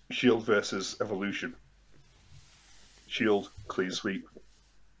 Shield versus Evolution. Shield, clean sweep.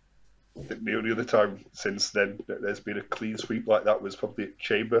 I think the only other time since then that there's been a clean sweep like that was probably at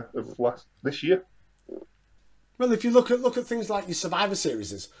Chamber of this year. Well, if you look at things like your Survivor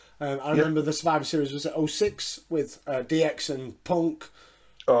Series, I remember the Survivor Series was at 06 with DX and Punk.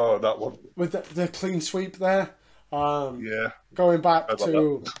 Oh, that one. With the clean sweep there. Yeah. Going back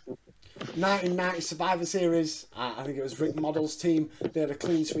to 1990 Survivor Series, I think it was Rick Model's team. They had a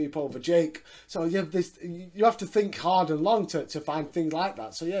clean sweep over Jake. So you have to think hard and long to find things like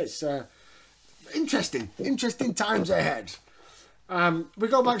that. So yeah, it's interesting times ahead. We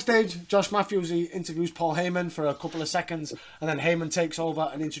go backstage. Josh Matthews, he interviews Paul Heyman for a couple of seconds, and then Heyman takes over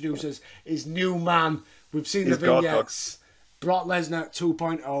and introduces his new man. We've seen the vignettes. Brock Lesnar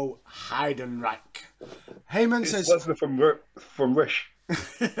 2.0, Heidenreich. Heyman says Lesnar from Wish.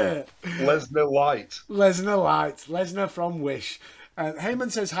 Lesnar Light. Lesnar from Wish.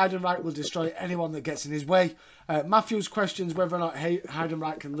 Heyman says Heidenreich will destroy anyone that gets in his way. Matthews questions whether or not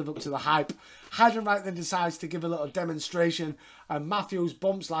Heidenreich can live up to the hype. Heidenreich then decides to give a little demonstration, and Matthews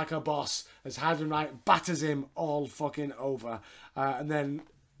bumps like a boss as Heidenreich batters him all fucking over. And then,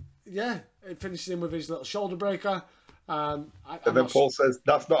 it finishes him with his little shoulder breaker. And then Paul says,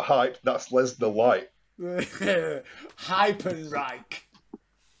 that's not hype, that's Lesnar Light. Hypenreich.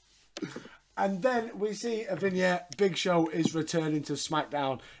 And then we see a vignette. Big Show is returning to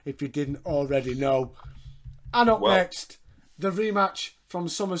SmackDown, if you didn't already know. And up next, the rematch from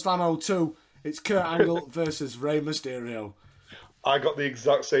SummerSlam 02. It's Kurt Angle versus Rey Mysterio. I got the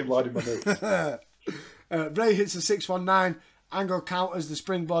exact same line in my notes. Rey hits a 619. Angle counters the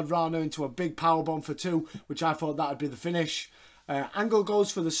springboard Rana into a big powerbomb for 2, which I thought that would be the finish. Angle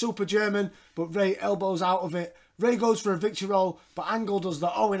goes for the Super German, but Rey elbows out of it. Rey goes for a victory roll, but Angle does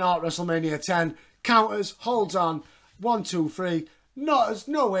the Owen Hart WrestleMania 10. Counters, holds on. 1, 2, 3.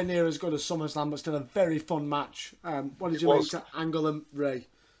 Nowhere near as good as SummerSlam, but still a very fun match. What did you make to Angle and Rey?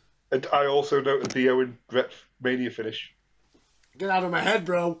 And I also noted the Owen Brett Mania finish. Get out of my head,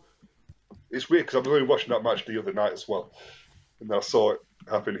 bro. It's weird because I was only watching that match the other night as well. And I saw it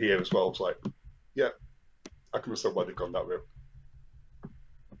happen here as well. I was like, yeah, I can understand why they've gone that route.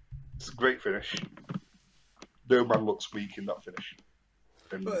 It's a great finish. No man looks weak in that finish.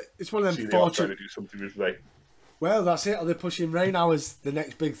 And but it's one of them fortunate. Trying to do something with Rey. Well, that's it. Are they pushing Rey now as the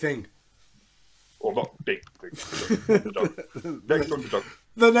next big thing? Well, not big thing. Next underdog.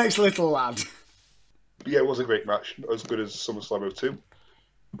 The next little lad. Yeah, it was a great match. Not as good as SummerSlam 02,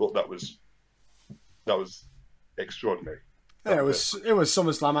 but that was extraordinary. Yeah, it was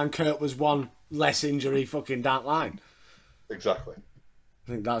SummerSlam, and Kurt was one less injury fucking down line. Exactly.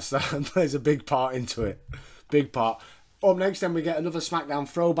 I think that plays a big part into it. Big part. Up next, then, we get another SmackDown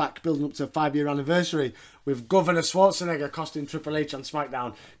throwback building up to a 5-year anniversary with Governor Schwarzenegger costing Triple H on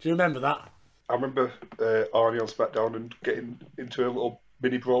SmackDown. Do you remember that? I remember Arnie on SmackDown and getting into a little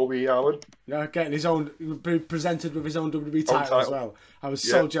mini brawl with Alan. Yeah, getting his own, presented with his own WWE title as well. I was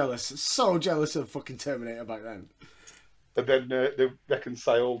so jealous of fucking Terminator back then. And then they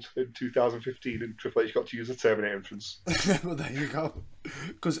reconciled in 2015 and Triple H got to use the Terminator entrance. Well, there you go.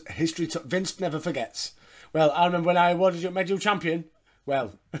 Because Vince never forgets. Well, I remember when I awarded you Medal Champion.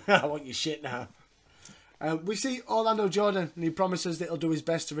 Well, I want your shit now. We see Orlando Jordan, and he promises that he'll do his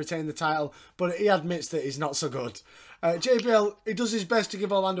best to retain the title, but he admits that he's not so good. JBL, he does his best to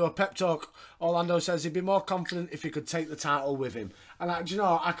give Orlando a pep talk. Orlando says he'd be more confident if he could take the title with him. And do you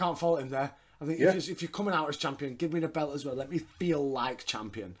know, I can't fault him there. I think if you're coming out as champion, give me the belt as well. Let me feel like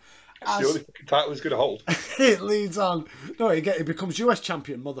champion. It's the only fucking title he's going to hold. It leads on. No, he becomes US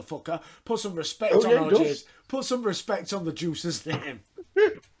champion, motherfucker. Put some respect on OJ's. Put some respect on the Juice's name.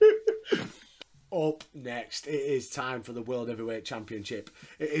 Up next, it is time for the World Heavyweight Championship.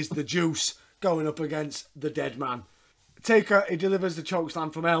 It is the Juice going up against the Dead Man. Taker, he delivers the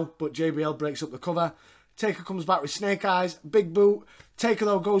chokeslam from L, but JBL breaks up the cover. Taker comes back with Snake Eyes, big boot. Taker,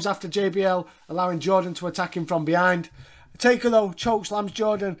 though, goes after JBL, allowing Jordan to attack him from behind. Taker, though, chokeslams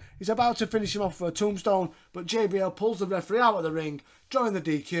Jordan. He's about to finish him off for a tombstone, but JBL pulls the referee out of the ring, drawing the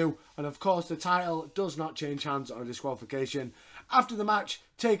DQ, and of course the title does not change hands on a disqualification. After the match,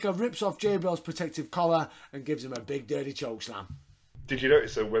 Taker rips off JBL's protective collar and gives him a big dirty chokeslam. Did you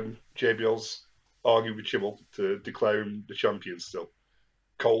notice that when JBL's arguing with Chimmel to declare him the champion still,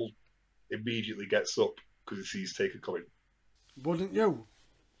 Cole immediately gets up because he sees Taker coming? Wouldn't you?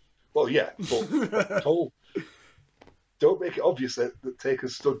 Well, yeah, but Cole don't make it obvious that Taker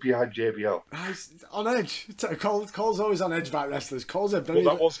stood behind JBL. He's on edge. Cole's always on edge about wrestlers. Cole's a Well,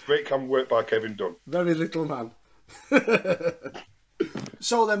 that was great camera work by Kevin Dunn. very little man.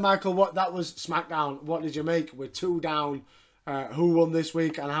 So then, Michael, that was SmackDown. What did you make? We're 2 down. Who won this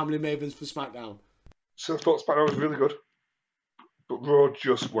week, and how many Mavens for SmackDown? So I thought SmackDown was really good, but Raw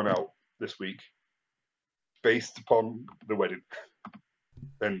just won out this week, based upon the wedding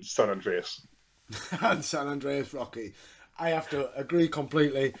and San Andreas. And San Andreas Rocky. I have to agree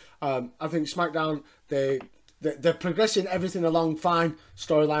completely. I think SmackDown, they're progressing everything along fine,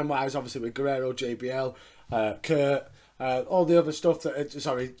 storyline wise, obviously with Guerrero, JBL, Kurt, all the other stuff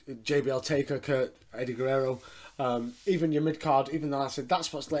JBL, Taker, Kurt, Eddie Guerrero, even your mid card, even though I said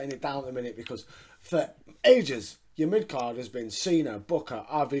that's what's letting it down at the minute, because for ages your mid card has been Cena, Booker,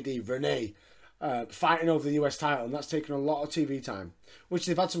 RVD, Renee, fighting over the US title, and that's taken a lot of TV time. Which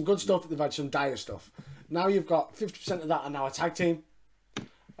they've had some good stuff, they've had some dire stuff. Now you've got 50% of that are now a tag team,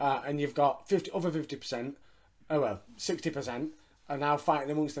 and you've got 60% are now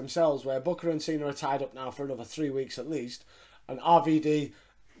fighting amongst themselves, where Booker and Cena are tied up now for another 3 weeks at least, and RVD,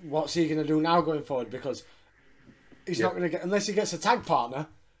 what's he going to do now going forward? Because he's not going to get, unless he gets a tag partner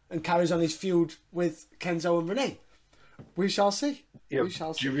and carries on his feud with Kenzo and Renee. We shall see. Yeah. We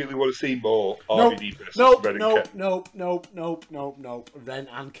shall see. Do you really want to see more RVD versus Ren and Ken? Nope. Ren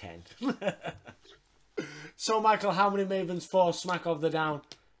and Ken. So, Michael, how many Mavens for Smack of the Down?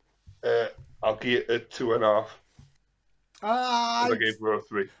 I'll give it a 2.5. I gave Raw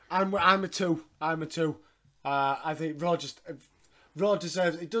 3. I'm a 2. I think Raw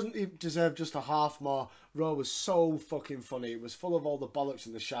deserves. It doesn't even deserve just a half more. Raw was so fucking funny. It was full of all the bollocks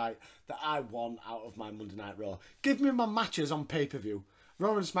and the shite that I want out of my Monday Night Raw. Give me my matches on pay-per-view.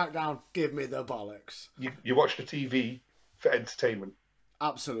 Raw and SmackDown, give me the bollocks. You watch the TV for entertainment.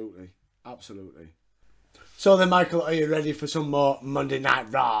 Absolutely. So then, Michael, are you ready for some more Monday Night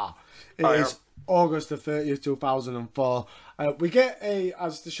Raw? It is August the 30th, 2004. We get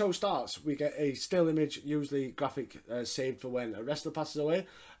as the show starts, we get a still image, usually graphic, saved for when a wrestler passes away.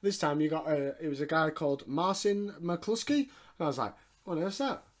 This time it was a guy called Marcin McCluskey, and I was like, what on earth's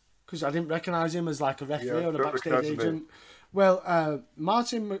that? Because I didn't recognise him as like a referee or a backstage agent. Well,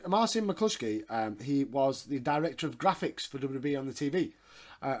 Marcin McCluskey, he was the director of graphics for WWE on the TV.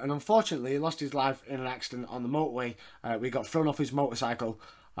 And unfortunately, he lost his life in an accident on the motorway. We got thrown off his motorcycle.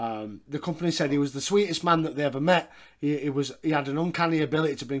 The company said he was the sweetest man that they ever met. He had an uncanny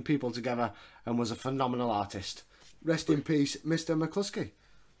ability to bring people together and was a phenomenal artist. Rest in peace, Mr. McCluskey.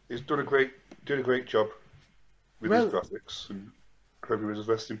 He's done a great job with his graphics, and everyone's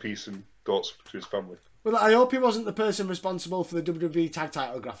rest in peace and thoughts to his family. Well, I hope he wasn't the person responsible for the WWE tag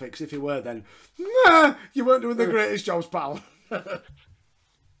title graphics. If he were, then you weren't doing the greatest jobs, pal.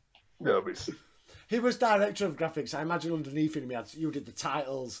 No, but he was director of graphics. I imagine underneath him, you did the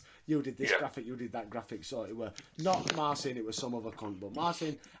titles, you did this graphic, you did that graphic. So it were not Marcin, it was some other cunt. But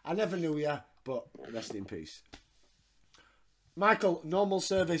Marcin, I never knew you, but rest in peace. Michael, normal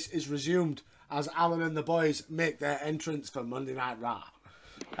service is resumed as Alan and the boys make their entrance for Monday Night Raw.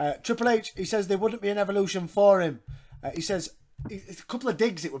 Triple H, he says there wouldn't be an evolution for him. He says, a couple of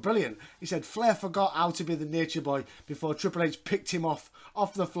digs, it were brilliant. He said Flair forgot how to be the nature boy before Triple H picked him off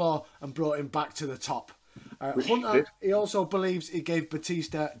the floor and brought him back to the top. Hunter, he also believes he gave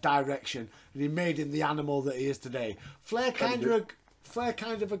Batista direction and he made him the animal that he is today. Flair kind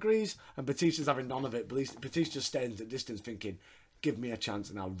of agrees, and Batista's having none of it. Batista stands at distance thinking, give me a chance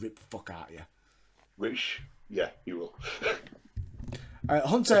and I'll rip the fuck out of you. Which, yeah, you will.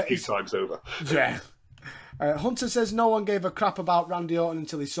 Hunter a few times over. Yeah. Hunter says no one gave a crap about Randy Orton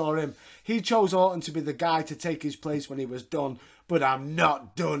until he saw him. He chose Orton to be the guy to take his place when he was done, but I'm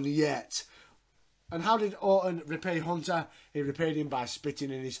not done yet. And how did Orton repay Hunter? He repaid him by spitting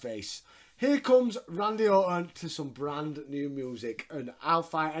in his face. Here comes Randy Orton to some brand new music, and I'll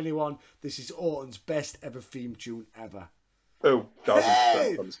fight anyone. This is Orton's best ever theme tune ever. Oh,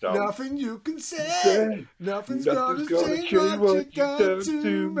 hey, nothing you can say. Nothing's gonna change what you got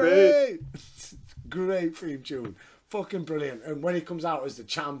to me. Great theme tune. Fucking brilliant. And when he comes out as the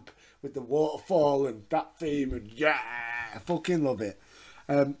champ with the waterfall and that theme, and yeah, fucking love it.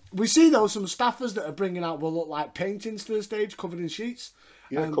 We see though some staffers that are bringing out what look like paintings to the stage covered in sheets.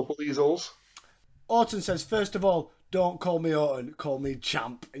 Yeah, a couple of easels. Orton says, first of all, don't call me Orton, call me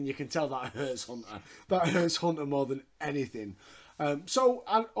champ. And you can tell that hurts Hunter. That hurts Hunter more than anything.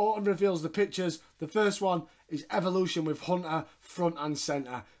 And Orton reveals the pictures. The first one is Evolution with Hunter front and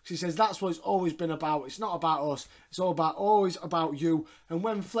centre. She says that's what it's always been about. It's not about us. It's always about you. And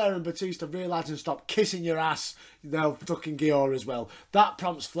when Flair and Batista realise and stop kissing your ass, they'll fucking Gior as well. That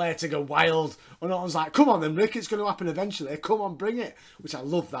prompts Flair to go wild. And Orton's like, come on then, Rick, it's going to happen eventually. Come on, bring it. Which I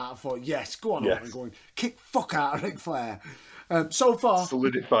love that. I thought, yes, go on, Orton, going, kick fuck out of Ric Flair. So far...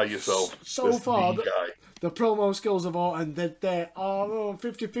 Solidify yourself. So far, the promo skills of Orton, they're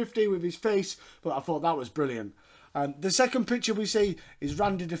 50-50 with his face, but I thought that was brilliant. The second picture we see is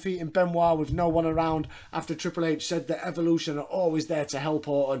Randy defeating Benoit with no one around after Triple H said that Evolution are always there to help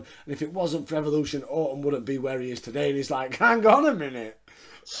Orton, and if it wasn't for Evolution, Orton wouldn't be where he is today. And he's like, hang on a minute.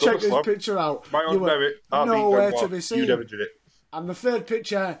 Check this picture out. My own merit. Nowhere to be seen. You never did it. And the third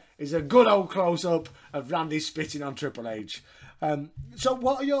picture is a good old close-up of Randy spitting on Triple H. So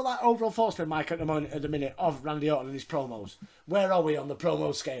what are your overall thoughts then, Mike, at the minute of Randy Orton and his promos? Where are we on the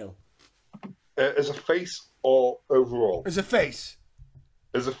promo scale? As a face or overall? As a face.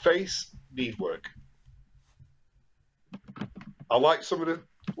 As a face, need work. I like some of the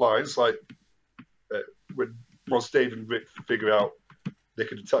lines, like when Ross, Dave and Rick figure out they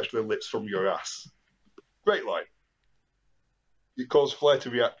can detach their lips from your ass. Great line. It caused Flair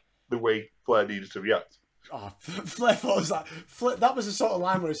to react the way Flair needed to react. Oh, Flair thought was like, that was the sort of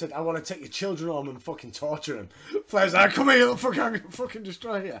line where he said, I want to take your children home and fucking torture them. Flair's like, come here, fucking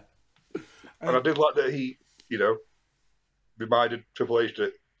destroy you. And I did like that he, reminded Triple H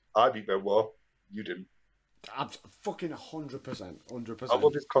that I beat Benoit, you didn't. Fucking 100%. I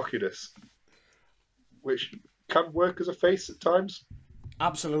love his cockiness, which can work as a face at times.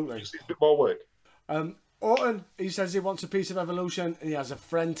 Absolutely. Just needs a bit more work. Orton, he says he wants a piece of Evolution and he has a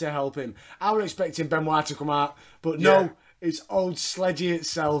friend to help him. I was expecting Benoit to come out, but no, it's old Sledgy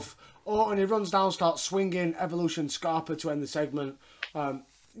itself. Orton, he runs down, starts swinging Evolution Scarpa to end the segment.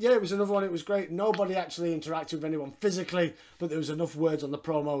 It was another one. It was great. Nobody actually interacted with anyone physically, but there was enough words on the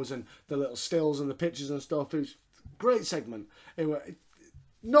promos and the little stills and the pictures and stuff. It was a great segment.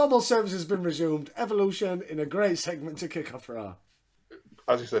 Normal service has been resumed. Evolution in a great segment to kick off Raw.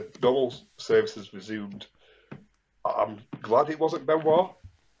 As you said, normal service has resumed. I'm glad it wasn't Benoit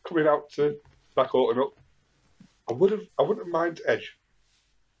coming out to back Orton up. I wouldn't mind Edge.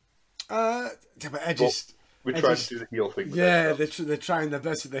 But Edge is... We're trying to do the heel thing with Edge. They're trying their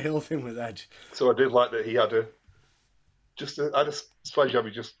best with the heel thing with Edge. So I did like that he had a sledgehammer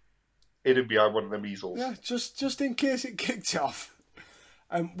just hidden behind one of them easels. Yeah, just in case it kicked off.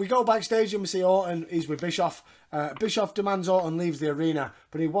 We go backstage and we see Orton. He's with Bischoff. Bischoff demands Orton leaves the arena,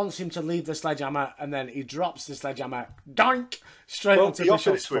 but he wants him to leave the sledgehammer, and then he drops the sledgehammer, doink, straight onto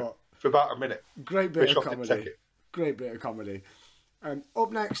Bischoff's foot. For about a minute. Great bit of comedy. Great bit of comedy.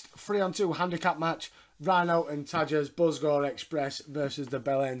 Up next, 3-on-2 handicap match. Rhino and Taja's Buzzcore Express versus the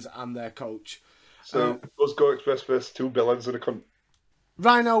Bellends and their coach. So, Buzzcore Express versus two Bellends and a cunt.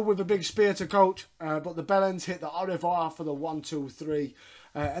 Rhino with a big spear to coach, but the Bellends hit the au revoir for the 1-2-3.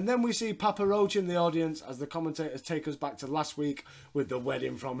 And then we see Papa Roach in the audience as the commentators take us back to last week with the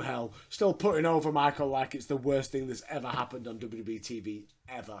wedding from hell. Still putting over Michael like it's the worst thing that's ever happened on WWE TV,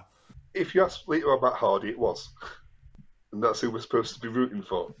 ever. If you ask later about Hardy, it was. And that's who we're supposed to be rooting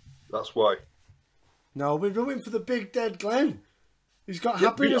for. That's why. No, we're rooting for the big dead Glenn. He's got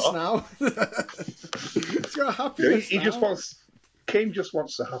happiness now. He's got happiness now. Kane just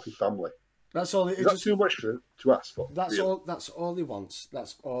wants a happy family. That's all. Is that too much to ask for? That's all. That's all he wants.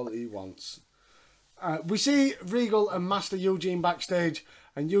 That's all he wants. We see Regal and Master Eugene backstage,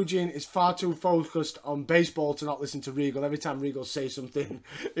 and Eugene is far too focused on baseball to not listen to Regal. Every time Regal says something,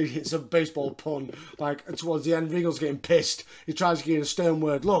 it's a baseball pun. Like towards the end, Regal's getting pissed. He tries to get a stern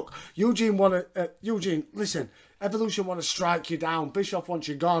word. Look, Eugene, listen. Evolution want to strike you down. Bischoff wants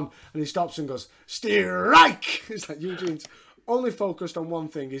you gone, and he stops and goes, "Strike!" It's like Eugene's only focused on one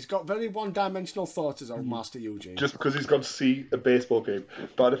thing. He's got very one-dimensional thoughts as old Master Eugene. Just because he's gone to see a baseball game.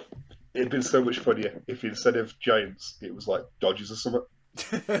 But it'd been so much funnier if instead of Giants, it was like Dodgers or something.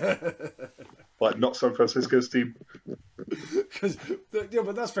 Like not San Francisco's team.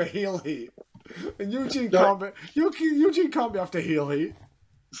 But that's for heel heat. And Eugene can't be after heel heat.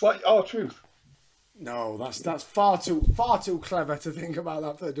 It's like R-Truth. No, that's far too clever to think about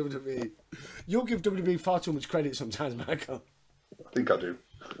that for WWE. You give WWE far too much credit sometimes, Michael. I think I do.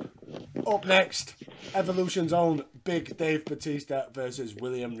 Up next, Evolution's own Big Dave Batista versus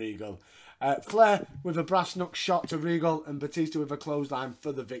William Regal. Flair with a brass knuck shot to Regal and Batista with a clothesline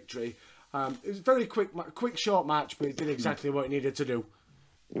for the victory. It was a very quick, short match, but it did exactly what it needed to do.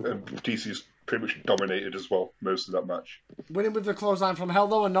 Batista's pretty much dominated as well, most of that match. Winning with the clothesline from hell,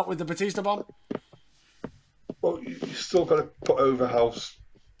 though, and not with the Batista bomb? Well, you still got to put over how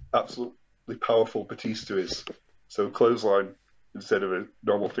absolutely powerful Batista is. So clothesline, instead of a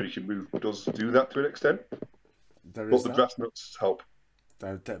normal finishing move, does do that to an extent. But the brass knucks help.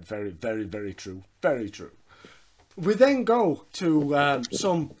 They're very, very, very true. Very true. We then go to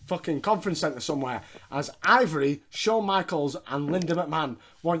some fucking conference centre somewhere as Ivory, Shawn Michaels and Linda McMahon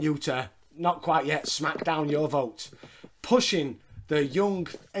want you to, not quite yet, smack down your vote. Pushing the young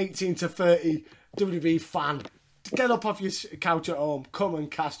 18 to 30 WWE fan to get up off your couch at home, come and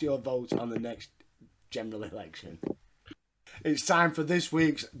cast your vote on the next general election. It's time for this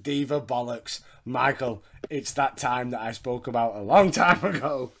week's Diva Bollocks. Michael, it's that time that I spoke about a long time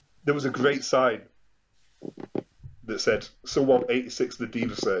ago. There was a great sign that said, someone 86 the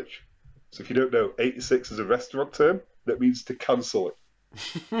Diva search. So if you don't know, 86 is a restaurant term that means to cancel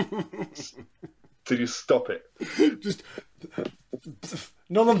it. To just stop it. Just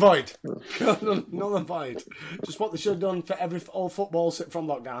null and void. Null and void. Just what they should have done for all football from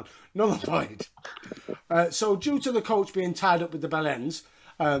lockdown. Null and void. So due to the coach being tied up with the bell ends,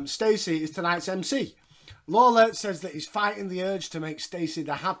 Stacey is tonight's MC. Lawler says that he's fighting the urge to make Stacey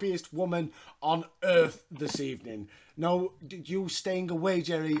the happiest woman on earth this evening. No, you staying away,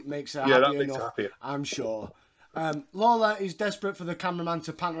 Jerry, makes her happier enough, happier. I'm sure. Lawler is desperate for the cameraman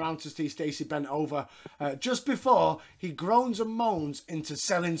to pan around to see Stacey bent over just before he groans and moans into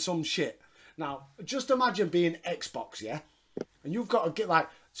selling some shit. Now, just imagine being Xbox, yeah? And you've got to get, like,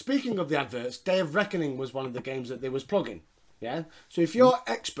 speaking of the adverts, Day of Reckoning was one of the games that they was plugging, yeah? So if you're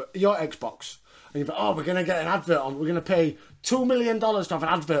Xbox, and you're like, oh, we're going to get an advert on, we're going to pay $2 million to have an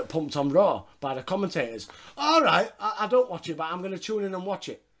advert pumped on Raw by the commentators. All right, I don't watch it, but I'm going to tune in and watch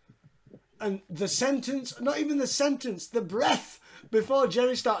it. And the sentence, not even the sentence, the breath before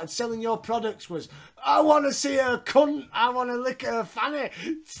Jerry started selling your products was, I want to see her cunt, I want to lick her fanny.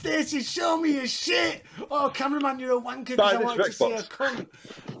 Stacey, show me your shit. Oh, cameraman, you're a wanker because I want to see her cunt.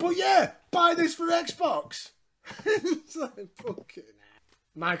 But yeah, buy this for Xbox. It's like, fucking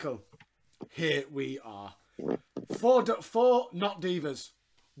Michael, here we are. Four not divas.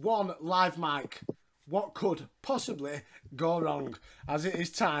 One live mic. What could possibly go wrong? As it is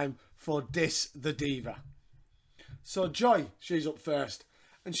time for Diss the Diva. So Joy, she's up first.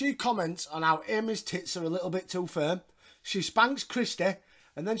 And she comments on how Amy's tits are a little bit too firm. She spanks Christy.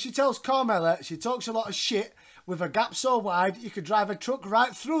 And then she tells Carmella she talks a lot of shit with a gap so wide you could drive a truck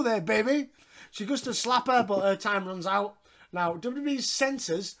right through there, baby. She goes to slap her, but her time runs out. Now, WWE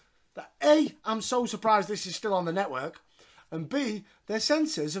censors that A, I'm so surprised this is still on the network. And B, their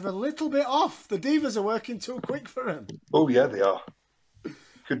censors are a little bit off. The divas are working too quick for them. Oh, yeah, they are. You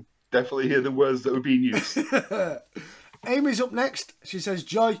could definitely hear the words that were being used. Amy's up next. She says,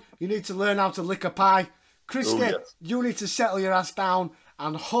 Joy, you need to learn how to lick a pie. Christy, you need to settle your ass down.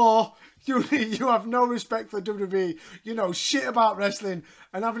 And whore, you have no respect for WWE. You know shit about wrestling.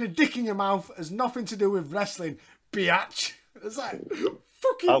 And having a dick in your mouth has nothing to do with wrestling, biatch. It's like...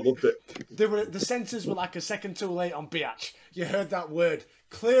 I loved it. The censors were like a second too late on biatch. You heard that word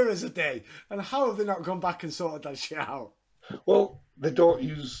clear as a day. And how have they not gone back and sorted that shit out? Well, they don't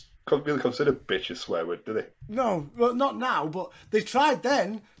really consider bitch a swear word, do they? No, well, not now, but they tried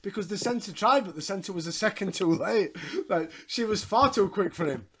then because the censor tried, but the censor was a second too late. Like, she was far too quick for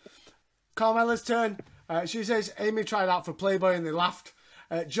him. Carmella's turn. She says Amy tried out for Playboy and they laughed.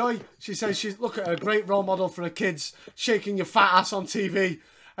 Joy, she says she's look at her great role model for her kids, shaking your fat ass on TV.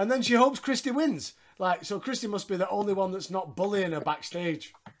 And then she hopes Christy wins. Like, so Christy must be the only one that's not bullying her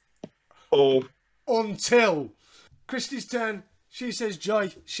backstage. Oh. Until Christy's turn, she says,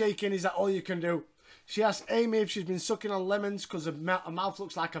 Joy, shaking, is that all you can do? She asks Amy if she's been sucking on lemons because her mouth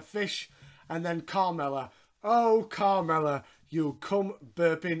looks like a fish. And then Carmella, oh, Carmella, you cum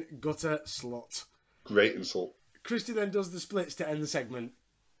burping gutter slut. Great insult. Christy then does the splits to end the segment.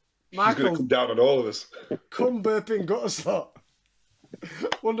 Michael, she's going to come down on all of us. Cum burping gutter slut.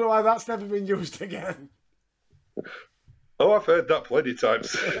 Wonder why that's never been used again. Oh, I've heard that plenty of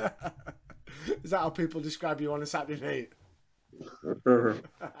times. Is that how people describe you on a Saturday night?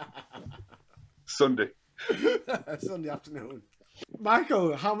 Sunday. Sunday afternoon.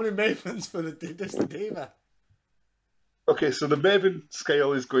 Michael, how many Mavens for the Diss the Diva? Okay, so the Maven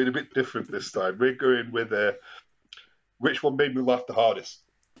scale is going a bit different this time. We're going with which one made me laugh the hardest?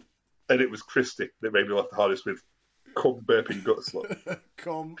 And it was Christy that made me laugh the hardest with cum burping gutter slut.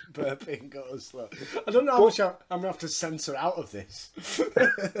 Cum burping gutter slut. I don't know how much I'm going to have to censor out of this.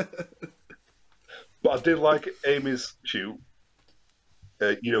 But I did like Amy's shoot.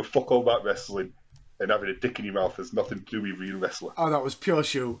 Fuck all that wrestling. and having a dick in your mouth has nothing to do with being a wrestler. Oh, that was pure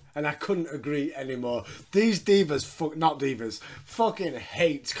shoe, and I couldn't agree anymore. These divas, fucking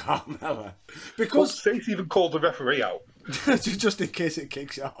hate Carmella. Because... Stace even called the referee out. just in case it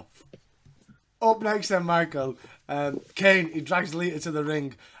kicks off. Up next then, Michael. Kane, he drags Lita to the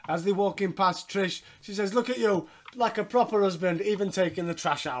ring. As they walk in past Trish, she says, look at you, like a proper husband, even taking the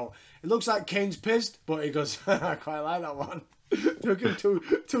trash out. It looks like Kane's pissed, but he goes, I quite like that one. Took him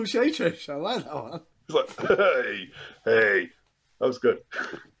touche, Trish. I like that one. He's like, hey, that was good.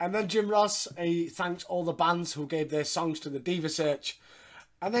 And then Jim Ross, he thanks all the bands who gave their songs to the Diva Search.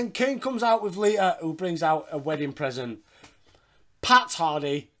 And then Kane comes out with Lita, who brings out a wedding present. Pat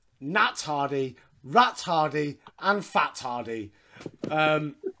Hardy, Nat Hardy, Rat Hardy, and Fat Hardy.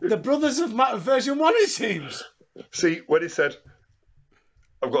 The brothers of version 1, it seems. See, when he said,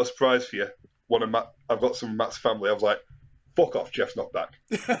 I've got a surprise for you, I've got some of Matt's family, I was like, fuck off, Jeff's not back.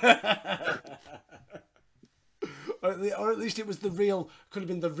 Or at least it was could have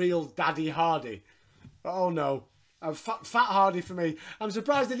been the real Daddy Hardy. Oh no. Fat Hardy for me. I'm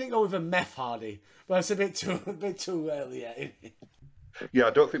surprised they didn't go with a Meth Hardy. But it's a bit too early yet. Yeah,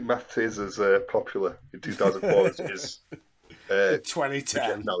 I don't think meth is as popular in 2004 as it is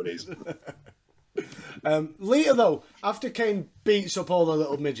 2010 nowadays. Lita, though, after Kane beats up all the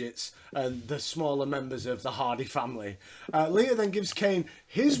little midgets and the smaller members of the Hardy family, Lita then gives Kane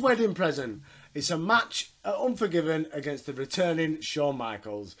his wedding present. It's a match at Unforgiven against the returning Shawn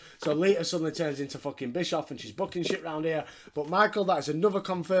Michaels. So Lita suddenly turns into fucking Bischoff and she's booking shit round here. But Michael, that is another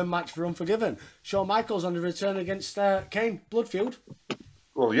confirmed match for Unforgiven. Shawn Michaels on the return against Kane. Blood feud.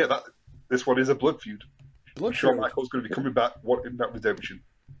 Well, yeah, this one is a blood feud. Blood Shawn feud. Michaels going to be coming back wanting that redemption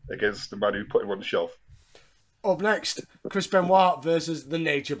against the man who put him on the shelf. Up next, Chris Benoit versus the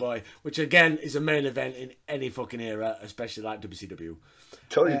Nature Boy, which again is a main event in any fucking era, especially like WCW.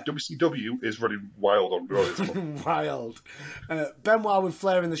 Tell you, WCW is running wild on Raw this month. Wild. Benoit with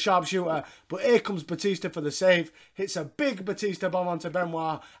Flair in the sharpshooter, but here comes Batista for the save. Hits a big Batista bomb onto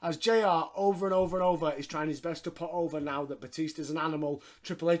Benoit as JR over and over and over is trying his best to put over now that Batista's an animal.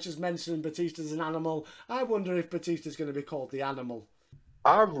 Triple H has mentioned Batista's an animal. I wonder if Batista's going to be called the Animal.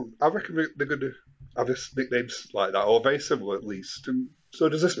 I reckon they're going to have nicknames like that, or very similar at least. And so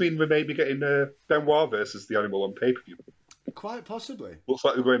does this mean we may be getting Benoit versus the Animal on pay-per-view? Quite possibly. Looks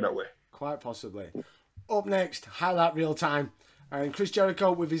like they're going that way. Quite possibly. Up next, highlight real time. And Chris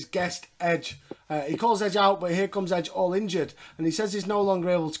Jericho with his guest Edge. He calls Edge out, but here comes Edge all injured. And he says he's no longer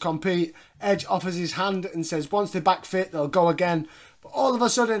able to compete. Edge offers his hand and says once they're back fit, they'll go again. But all of a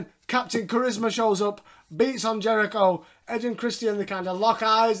sudden, Captain Charisma shows up, beats on Jericho. Edge and Christian, they kind of lock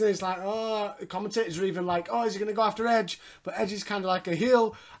eyes, and it's like, oh, the commentators are even like, oh, is he going to go after Edge? But Edge is kind of like a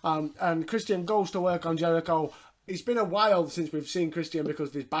heel, and Christian goes to work on Jericho. It's been a while since we've seen Christian because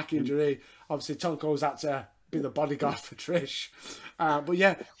of his back injury. Obviously, Tonko's had to be the bodyguard for Trish. But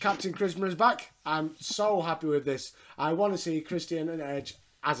yeah, Captain Charisma is back. I'm so happy with this. I want to see Christian and Edge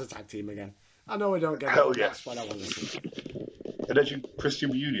as a tag team again. I know we don't get it, but that's what I want to see. An Edge and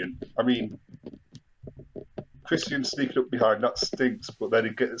Christian reunion. I mean, Christian sneaking up behind, that stinks. But then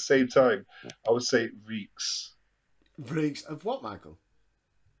at the same time, I would say it reeks. Reeks of what, Michael?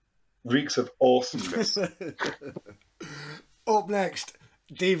 Reeks of awesomeness. Up next,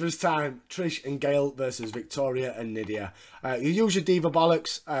 Divas time. Trish and Gail versus Victoria and Nydia. You use your diva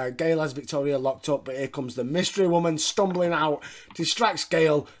bollocks. Gail has Victoria locked up, but here comes the mystery woman stumbling out, distracts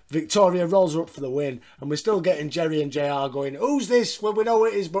Gail. Victoria rolls her up for the win, and we're still getting Jerry and JR going, who's this? Well, we know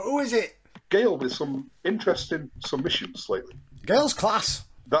it is, but who is it? Gail with some interesting submissions lately. Gail's class.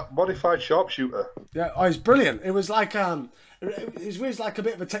 That modified sharpshooter. Yeah, oh, it's brilliant. It was like it was like a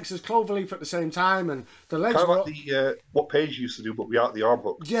bit of a Texas Cloverleaf at the same time, and the legs kind of were like the what Paige used to do, but without the arm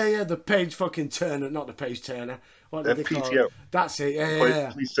hook. Yeah, the Paige fucking Turner, not the Paige Turner. What did they call PTO. it? That's it.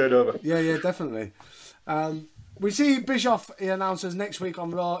 Yeah. Please turn over. Yeah, definitely. We see Bischoff. He announces next week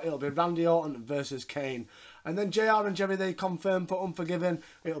on Raw it'll be Randy Orton versus Kane, and then JR and Jerry they confirm for Unforgiven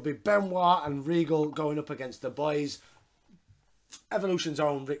it'll be Benoit and Regal going up against the boys. Evolution's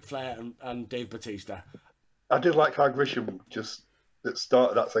own Ric Flair and Dave Batista. I did like how Grisham just at the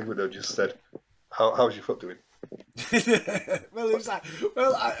start of that segment though just said, "How's your foot doing?" Well, he was like,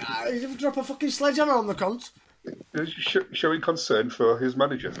 I drop a fucking sledgehammer on the cunt. He was showing concern for his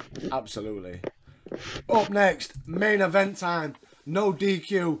manager. Absolutely. Up next, main event time. No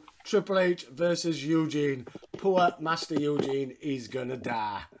DQ. Triple H versus Eugene. Poor Master Eugene is gonna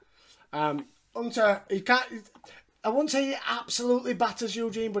die. Hunter, he can't. I won't say he absolutely batters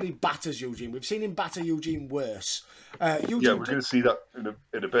Eugene, but he batters Eugene. We've seen him batter Eugene worse. Eugene Yeah, we're going to see that in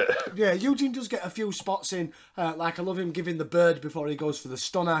a bit. Yeah, Eugene does get a few spots in. Like, I love him giving the bird before he goes for the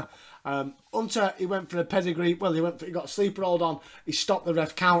stunner. Hunter, he went for a pedigree. Well, he got a sleeper hold on. He stopped the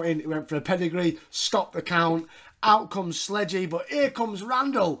ref counting. He went for a pedigree, stopped the count. Out comes Sledgy, but here comes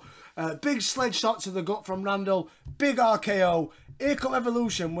Randall. Big sledge shot to the gut from Randall. Big RKO. Here come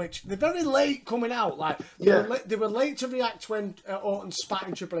Evolution, which they're very late coming out. Like they were late to react when Orton spat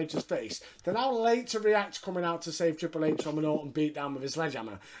in Triple H's face. They're now late to react coming out to save Triple H from an Orton beatdown with his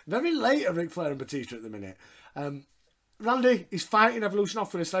sledgehammer. Very late at Ric Flair and Batista at the minute. Randy is fighting Evolution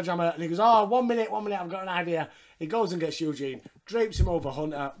off with a sledgehammer, and he goes, "Oh, 1 minute, I've got an idea." He goes and gets Eugene, drapes him over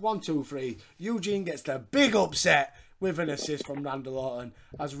Hunter. 1, 2, 3. Eugene gets the big upset with an assist from Randall Orton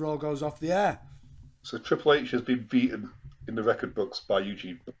as Raw goes off the air. So Triple H has been beaten in the record books by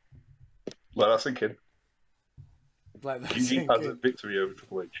Eugene. Let that sink in. Eugene has a victory over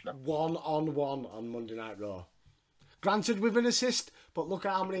Triple H now. 1-on-1 on Monday Night Raw. Granted with an assist, but look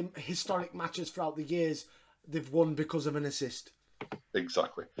at how many historic matches throughout the years they've won because of an assist.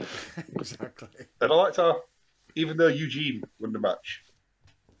 Exactly. Exactly. And I liked how, even though Eugene won the match,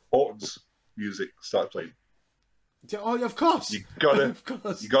 Orton's music started playing. Oh, of course. You gotta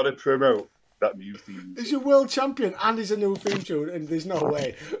promote that new theme. He's your world champion and he's a new theme tune, and there's no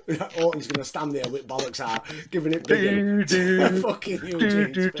way Orton's going to stand there with bollocks out, giving it big fucking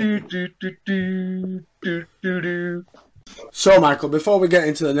Eugene. So, Michael, before we get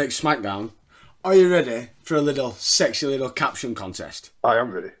into the next SmackDown, are you ready for a little sexy little caption contest? I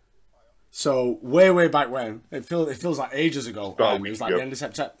am ready. So, way back when, it feels like ages ago. It was like the end of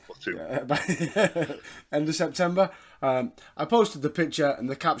September. End of September. I posted the picture and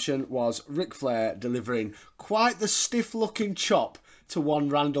the caption was Ric Flair delivering quite the stiff-looking chop to one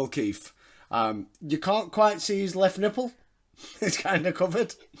Randall Keith. You can't quite see his left nipple. It's kind of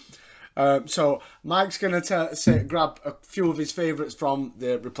covered. So Mike's going to grab a few of his favourites from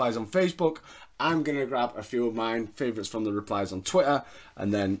the replies on Facebook. I'm going to grab a few of mine favourites from the replies on Twitter.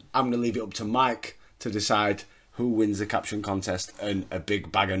 And then I'm going to leave it up to Mike to decide who wins the caption contest and a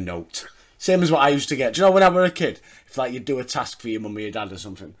big bag of note. Same as what I used to get. Do you know when I was a kid? If like you'd do a task for your mum or your dad or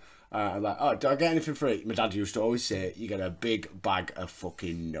something. Like, oh, do I get anything for it? My dad used to always say, you get a big bag of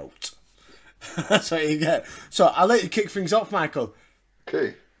fucking note. That's what you get. So I'll let you kick things off, Michael.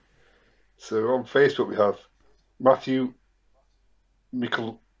 Okay. So on Facebook we have Matthew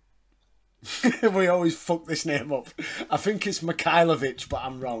Mikkel. We always fuck this name up. I think it's Mikhailovich, but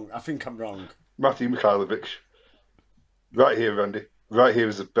I'm wrong. I think I'm wrong. Matthew Mikhailovich. Right here, Randy. Right here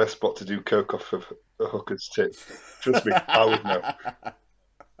is the best spot to do coke off of a hooker's tip. Trust me, I would know.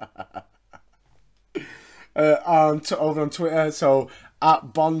 Over on Twitter, so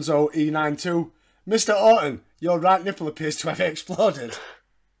at BonzoE92. Mr. Orton, your right nipple appears to have exploded.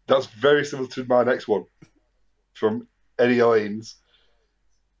 That's very similar to my next one. From Eddie Lanes.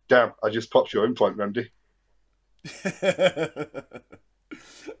 Damn, I just popped your implant, Randy.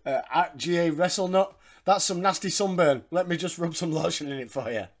 At GA WrestleNut. That's some nasty sunburn. Let me just rub some lotion in it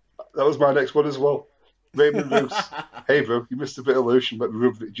for you. That was my next one as well. Raymond Roos. Hey, bro, you missed a bit of lotion, but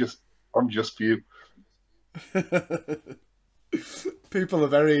rubbed it just for you. People are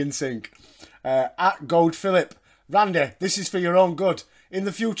very in sync. At Gold Phillip. Randy, this is for your own good. In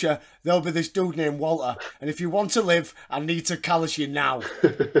the future, there'll be this dude named Walter, and if you want to live, I need to callous you now.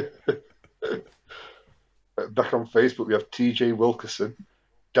 Back on Facebook, we have TJ Wilkerson.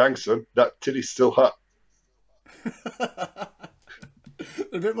 Dang, son, that titty's still hot.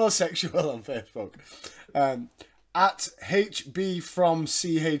 A bit more sexual on Facebook. At HB from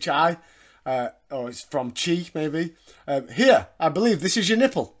CHI, or it's from Chi, maybe. Here, I believe this is your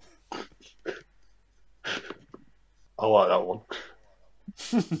nipple. I like that one.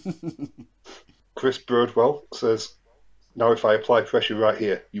 Chris Birdwell says, now if I apply pressure right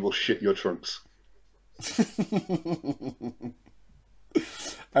here, you will shit your trunks.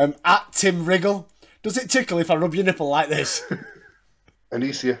 At Tim Wriggle, does it tickle if I rub your nipple like this?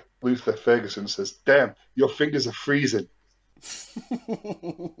 Anicia Luther Ferguson says, damn, your fingers are freezing.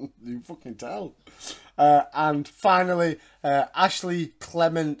 You fucking tell. And finally, Ashley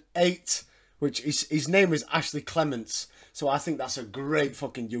Clement 8, which his name is Ashley Clements. So I think that's a great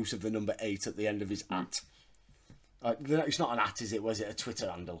fucking use of the number 8 at the end of his at. It's not an at, is it? Was it a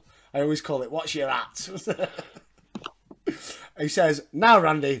Twitter handle? I always call it, what's your at? He says, now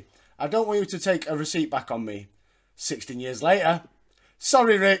Randy, I don't want you to take a receipt back on me. 16 years later,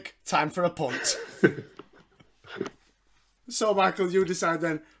 sorry Rick, time for a punt. So Michael, you decide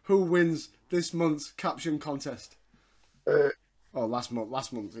then who wins this month's caption contest. Last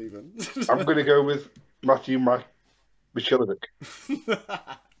month even. I'm going to go with Matthew Michelinek.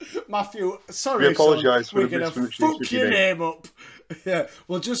 Matthew, sorry, We apologise son, for we're the going to mispronunciation fuck of your your name. name up. Yeah,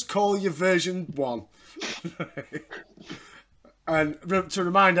 we'll just call you version 1. And to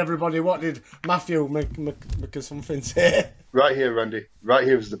remind everybody, what did Matthew make something say? Right here, Randy. Right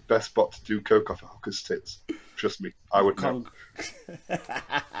here is the best spot to do coke off a hooker's tits. Trust me, I would know.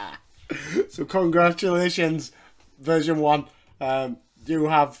 So congratulations, version 1. You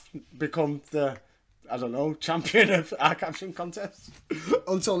have become the, I don't know, champion of our caption contest.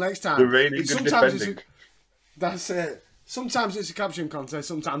 Until next time. The reigning and defending. That's it. Sometimes it's a caption contest,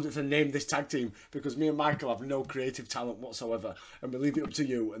 sometimes it's a name this tag team, because me and Michael have no creative talent whatsoever, and we leave it up to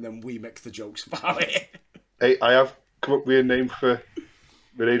you, and then we make the jokes about it. Hey, I have come up with a name for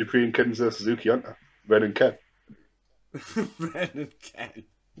Rene Dupree and Kenzo Suzuki, haven't I? Ren and Ken. Ren and Ken.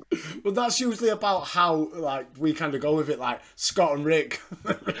 Well, that's usually about how we kind of go with it, like Scott and Rick,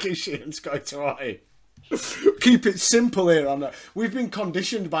 Rikishi and Scotty Tawai. Keep it simple here on that. We've been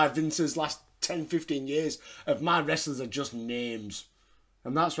conditioned by Vince's last 10, 15 years of my wrestlers are just names.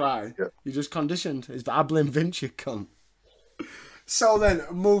 And that's right. Yeah. You're just conditioned. I blame Vince, you cunt. So then,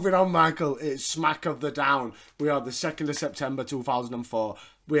 moving on, Michael, it's Smack of the Down. We are the 2nd of September 2004.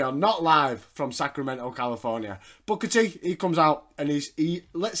 We are not live from Sacramento, California. Booker T, he comes out and he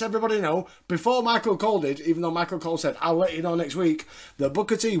lets everybody know, before Michael Cole did, even though Michael Cole said, I'll let you know next week, that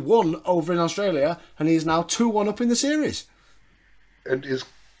Booker T won over in Australia and he's now 2-1 up in the series. And he's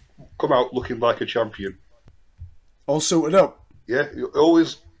come out looking like a champion. All suited up. Yeah, he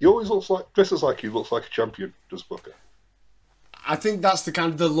always dresses like he looks like a champion, does Booker. I think that's the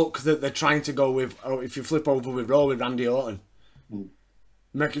kind of the look that they're trying to go with. Oh, if you flip over with Raw with Randy Orton.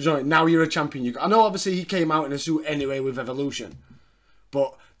 Make a joint. Now you're a champion. I know obviously he came out in a suit anyway with Evolution.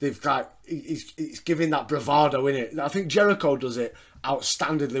 But they've he's giving that bravado in it. I think Jericho does it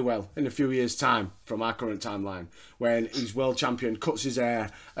outstandingly well in a few years' time from our current timeline, when he's world champion, cuts his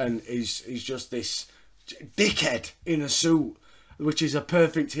hair, and he's just this dickhead in a suit, which is a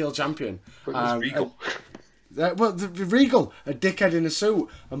perfect heel champion. But he's Regal. The Regal, a dickhead in a suit,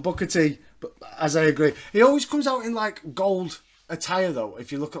 and Booker T, but as I agree, he always comes out in like gold attire though.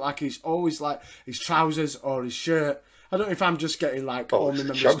 If you look at he's always like his trousers or his shirt. I don't know if I'm just getting all my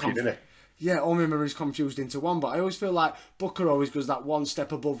memories all my memories confused into one, but I always feel like Booker always goes that one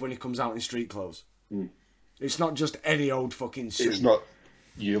step above when he comes out in street clothes. It's not just any old fucking suit. It's not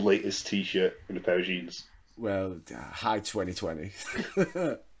your latest t-shirt and a pair of jeans. Well, high 2020.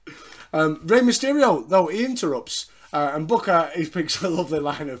 Rey Mysterio, though, he interrupts, and Booker, he picks a lovely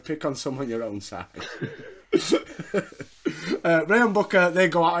line of pick on someone your own side. Rey and Booker, they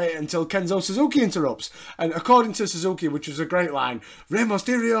go at it until Kenzo Suzuki interrupts. And according to Suzuki, which was a great line, Rey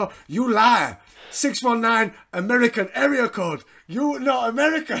Mysterio, you lie. 619 American area code. You not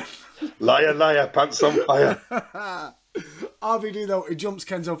American. Liar, liar, pants on fire. RVD, though, he jumps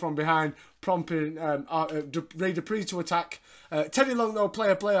Kenzo from behind, prompting Rey Dupree to attack. Teddy Long, though,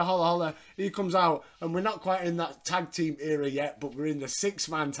 player, holla, holla. He comes out, and we're not quite in that tag team era yet, but we're in the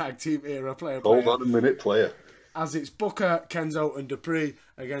 6-man tag team era, player. Hold on a minute, player. As it's Booker, Kenzo, and Dupree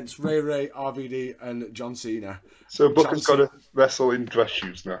against Ray, RVD, and John Cena. So Booker's got to wrestle in dress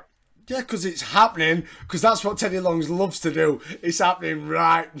shoes now. Yeah, because it's happening, because that's what Teddy Long loves to do. It's happening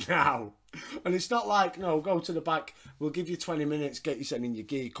right now. And it's not like, no, go to the back, we'll give you 20 minutes, get you sending your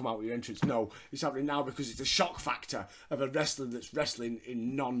gear, come out with your entrance. No, it's happening now because it's the shock factor of a wrestler that's wrestling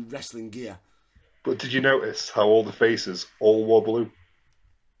in non-wrestling gear. But did you notice how all the faces all wore blue?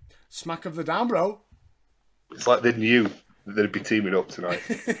 Smack of the Down, bro. It's like they knew that they'd be teaming up tonight.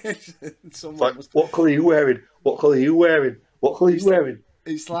 It's like, what colour are you wearing? What colour are you wearing? What colour are you wearing?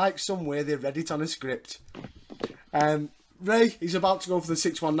 It's like somewhere they read it on a script. Ray, he's about to go for the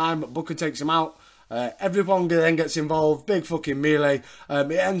 619, but Booker takes him out. Everyone then gets involved. Big fucking melee.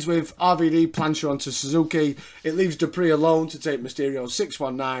 It ends with RVD plancher onto Suzuki. It leaves Dupree alone to take Mysterio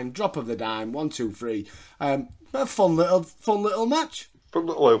 619. Drop of the dime. 1, 2, 3. A fun little match. Fun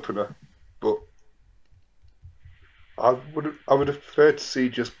little opener, but I would have preferred to see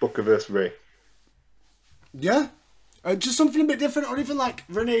just Booker versus Ray. Yeah, just something a bit different, or even like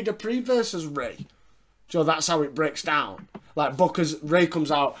Rene Dupree versus Ray. So that's how it breaks down. Like Ray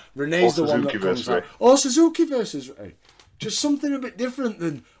comes out, Renee's the one that comes out. Or Suzuki versus Ray. Just something a bit different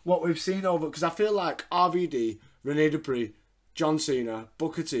than what we've seen over. Because I feel like RVD, Rene Dupree, John Cena,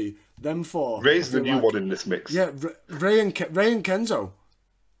 Booker T, them four. Ray's the new one in this mix. Yeah, Ray and Kenzo.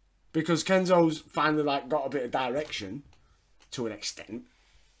 Because Kenzo's finally got a bit of direction to an extent.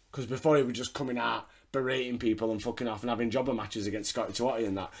 Because before he was just coming out, berating people and fucking off and having jobber matches against Scotty Tuati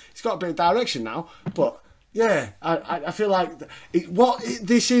and that. He's got a bit of direction now, but Yeah, I feel like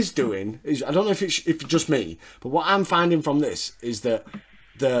this is doing is, I don't know if it's just me, but what I'm finding from this is that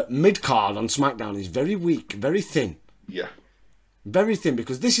the mid card on SmackDown is very weak, very thin. Yeah. Very thin,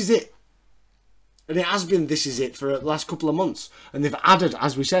 because this is it. And it has been this is it for the last couple of months. And they've added,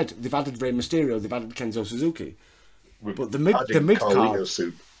 as we said, they've added Rey Mysterio, they've added Kenzo Suzuki. But the mid card,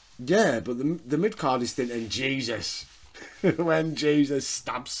 yeah, but the mid card is thin. And Jesus, when Jesus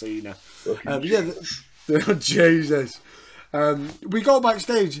stabs Cena, Jesus. We go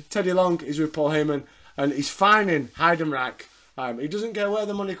backstage. Teddy Long is with Paul Heyman, and he's fining Heidenreich. He doesn't care where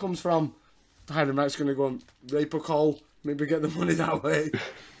the money comes from. Heidenreich's going to go and rape a Cole, maybe get the money that way.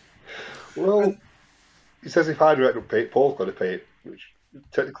 Well, he says if Heidenreich don't pay it, Paul's got to pay it, which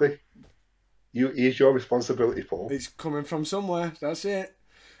technically is your responsibility, Paul. It's coming from somewhere. That's it.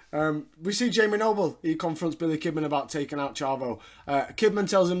 We see Jamie Noble. He confronts Billy Kidman about taking out Chavo. Kidman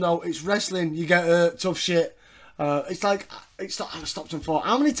tells him, no, it's wrestling. You get hurt. Tough shit. It's like, it's not stopped him for.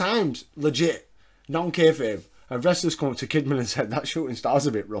 How many times, legit, non-kayfabe, have wrestlers come up to Kidman and said, that shooting star's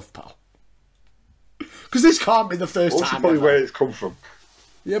a bit rough, pal? Because this can't be the first time probably ever. Where it's come from.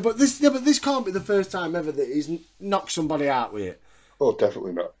 Yeah, but this can't be the first time ever that he's knocked somebody out with it. Oh,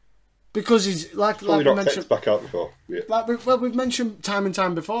 definitely not. Because he's like we mentioned Tex back out before. Yeah. We've mentioned time and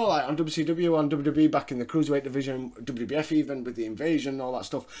time before, like on WCW, on WWE, back in the Cruiserweight division, WBF even, with the Invasion and all that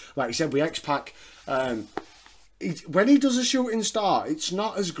stuff. Like you said, with X-Pac, when he does a shooting star, it's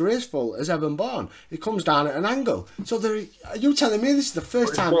not as graceful as Evan Bourne. It comes down at an angle. So are you telling me this is the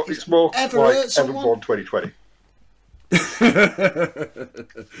first time it's more ever like hurt someone? Evan Bourne 2020.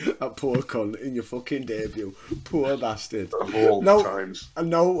 That poor cunt in your fucking debut. Poor bastard. Of all times. And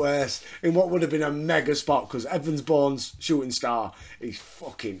no worse. In what would have been a mega spot, because Evans Bourne's shooting star is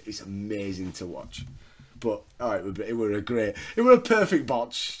amazing to watch. But it were a perfect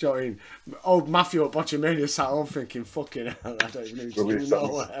botch. Showing old Matthew at Botchamania sat home thinking, fucking hell, I don't even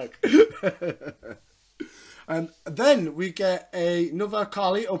know work. And then we get another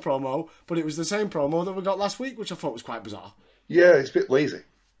Carlito promo, but it was the same promo that we got last week, which I thought was quite bizarre. Yeah, it's a bit lazy.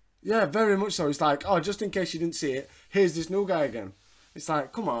 Yeah, very much so. It's like, oh, just in case you didn't see it, here's this new guy again. It's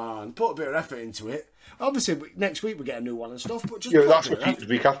like, come on, put a bit of effort into it. Obviously, next week we get a new one and stuff, but just that's the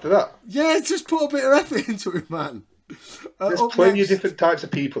week after that. Yeah, just put a bit of effort into it, man. There's plenty of different types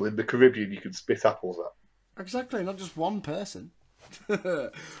of people in the Caribbean you can spit apples at. Exactly, not just one person.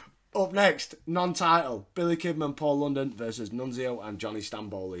 Up next, non-title, Billy Kidman, Paul London versus Nunzio and Johnny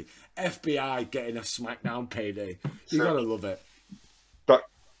Stamboli. FBI getting a SmackDown payday. You gotta love it.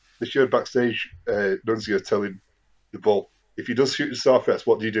 They showed backstage Nunzio telling the Bull, if he does shooting star fest,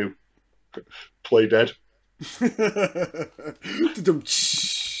 what do you do? Play dead.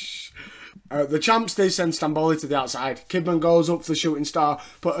 The champs, they send Stamboli to the outside. Kidman goes up for the shooting star,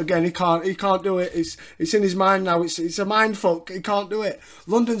 but again he can't do it. It's in his mind now. It's a mind fuck. He can't do it.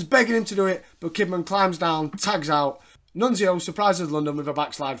 London's begging him to do it, but Kidman climbs down, tags out. Nunzio surprises London with a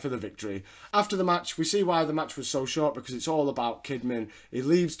backslide for the victory. After the match, we see why the match was so short, because it's all about Kidman. He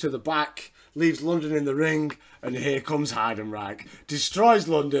leaves to the back, leaves London in the ring, and here comes Heidenreich. Destroys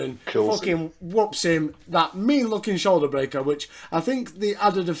London, whoops him, that mean-looking shoulder breaker, which I think the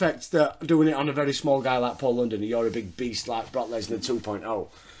added effect that doing it on a very small guy like Paul London, you're a big beast like Brock Lesnar 2.0.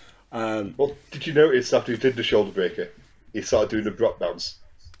 Well, did you notice after he did the shoulder breaker, he started doing the Brock bounce?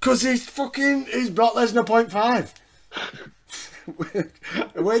 Because he's Brock Lesnar 0.5.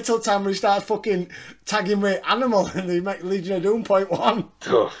 Wait till time when he starts fucking tagging with Animal and they make Legion of Doom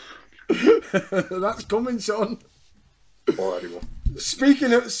 0.1. That's coming, son. Or Animal.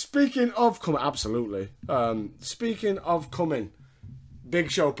 Speaking of coming, absolutely. Speaking of coming,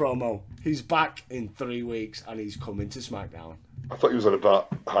 Big Show promo. He's back in 3 weeks and he's coming to SmackDown. I thought he was on about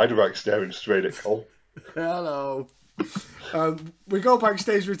Heidenreich staring straight at Cole. Hello. We go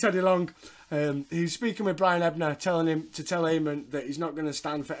backstage with Teddy Long. He's speaking with Brian Ebner, telling him to tell Heyman that he's not going to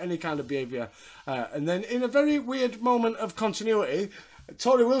stand for any kind of behaviour. And then, in a very weird moment of continuity,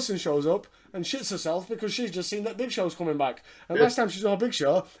 Tori Wilson shows up and shits herself because she's just seen that Big Show's coming back. And last time she saw Big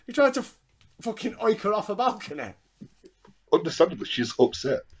Show, he tried to fucking oik her off a balcony. Understandably, she's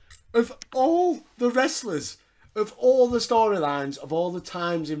upset. Of all the wrestlers, of all the storylines, of all the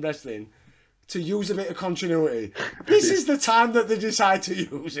times in wrestling, to use a bit of continuity, this is the time that they decide to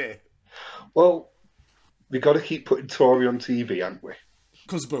use it. Well, we got to keep putting Tori on TV, haven't we?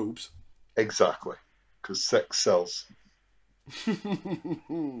 Because boobs. Exactly. Because sex sells.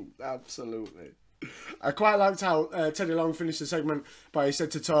 Absolutely. I quite liked how Teddy Long finished the segment by he said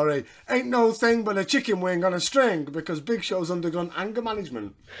to Tori, ain't no thing but a chicken wing on a string, because Big Show's undergone anger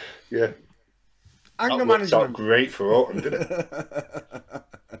management. Yeah. Anger that management. Worked out great for Orton, didn't it?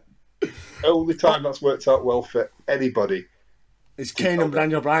 only time that's worked out well for anybody. It's Kane and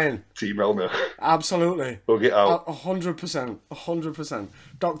Daniel Bryan. Team Elner. Absolutely. Hug it out. 100%. 100%.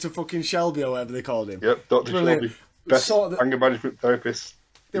 Dr. fucking Shelby or whatever they called him. Yep, Dr. Brilliant. Shelby. Best Sort of- anger management therapist.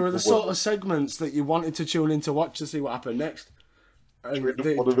 They were the sort of segments that you wanted to tune in to watch to see what happened next. And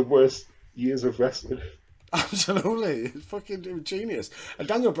One of the worst years of wrestling. Absolutely. It's fucking genius. And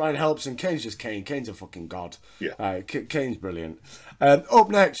Daniel Bryan helps, and Kane's just Kane. Kane's a fucking god. Yeah. Kane's brilliant. Up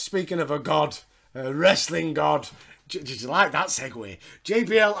next, speaking of a god, a wrestling god. Did you like that segue?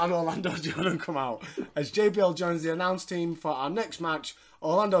 JBL and Orlando Jordan come out as JBL joins the announced team for our next match,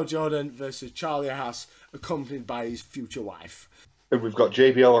 Orlando Jordan versus Charlie Haas, accompanied by his future wife. And we've got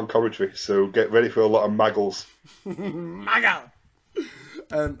JBL on commentary, so get ready for a lot of maggles. Maggle!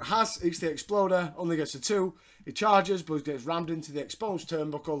 Haas eats the exploder, only gets a 2. He charges, but gets rammed into the exposed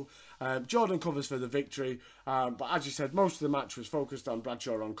turnbuckle. Jordan covers for the victory. But as you said, most of the match was focused on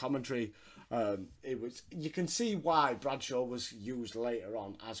Bradshaw on commentary. You can see why Bradshaw was used later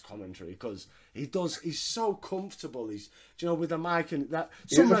on as commentary, because he's so comfortable. He's, with a mic and that.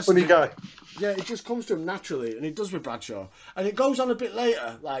 He's a funny guy. Yeah, it just comes to him naturally, and it does with Bradshaw. And it goes on a bit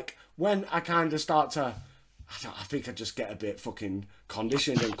later, like when I kind of start to. I think I just get a bit fucking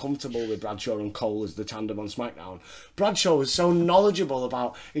conditioned and comfortable with Bradshaw and Cole as the tandem on SmackDown. Bradshaw was so knowledgeable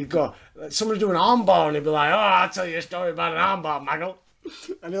about. He'd go, somebody do an armbar, and he'd be like, "Oh, I'll tell you a story about an armbar, Maggle."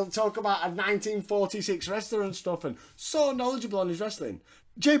 And he'll talk about a 1946 wrestler and stuff, and so knowledgeable on his wrestling.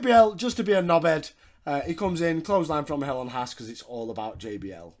 JBL, just to be a knobhead, he comes in, clothesline from Hell on Haas, because it's all about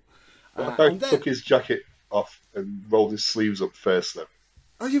JBL. I took his jacket off and rolled his sleeves up first, though.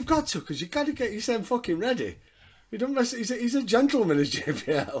 Oh, you've got to, because you've got to get yourself fucking ready. You don't mess. He's a gentleman, as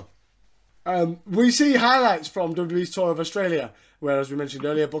JBL. We see highlights from WWE's tour of Australia, where, as we mentioned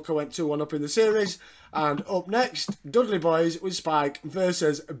earlier, Booker went 2-1 up in the series. And up next, Dudley Boys with Spike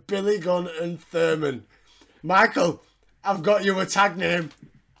versus Billy Gunn and Thurman. Michael, I've got you a tag name.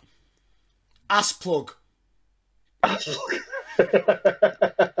 Ass Plug. I just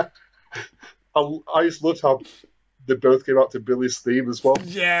loved how they both came out to Billy's theme as well.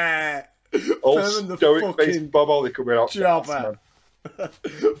 Yeah. Old Thurman the stoic-faced fucking Bob Holly coming out. jobber.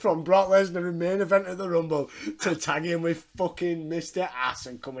 From Brock Lesnar in main event of the Rumble to tagging with fucking Mr. Ass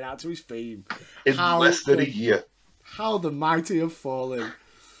and coming out to his theme. In less than a year. How the mighty have fallen.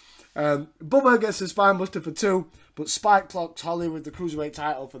 Bubba gets the spine buster for 2, but Spike clocks Holly with the Cruiserweight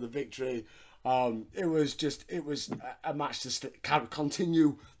title for the victory. It was a match to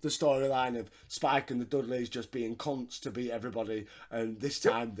continue the storyline of Spike and the Dudleys just being cunts to beat everybody, and this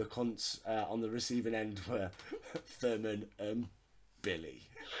time the cunts on the receiving end were Thurman and Billy.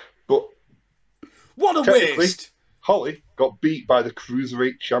 But what a waste! Holly got beat by the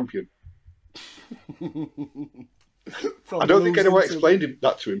Cruiserweight champion. I don't think anyone explained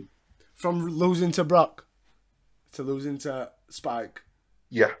that to him. From losing to Brock to losing to Spike.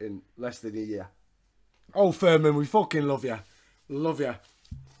 Yeah. In less than a year. Oh, Thurman, we fucking love you. Love you.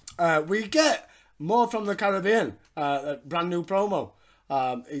 We get more from the Caribbean. A brand new promo.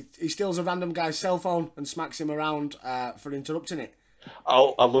 He steals a random guy's cell phone and smacks him around for interrupting it.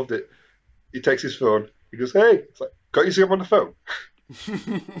 Oh, I loved it. He takes his phone. He goes, "Hey, it's like, can't you see him on the phone?"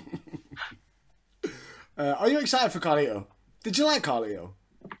 Are you excited for Carlito? Did you like Carlito?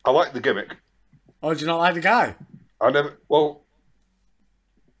 I like the gimmick. Oh, did you not like the guy? I never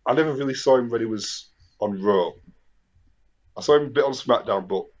really saw him when he was on Raw. I saw him a bit on SmackDown,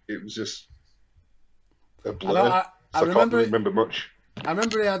 but it was just a blur. I can't really remember much. I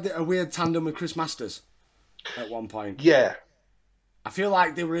remember he had a weird tandem with Chris Masters at one point. Yeah. I feel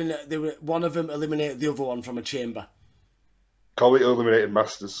like they were one of them eliminated the other one from a chamber. Carlito eliminated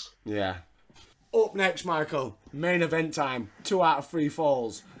Masters. Yeah. Up next, Michael, main event time. 2 out of 3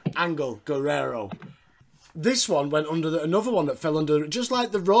 falls. Angle, Guerrero. This one went under another one that fell under, just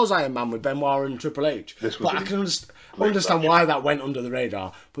like the Rose Iron Man with Benoit and Triple H. But I can understand why that went under the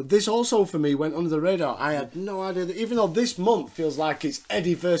radar. But this also, for me, went under the radar. I had no idea that, even though this month feels like it's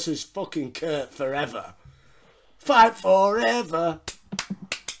Eddie versus fucking Kurt forever. Fight forever.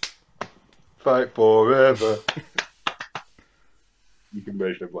 Fight forever. You can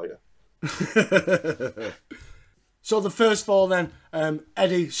mention it later. So the first fall then,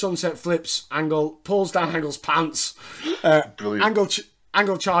 Eddie sunset flips Angle, pulls down Angle's pants. Brilliant.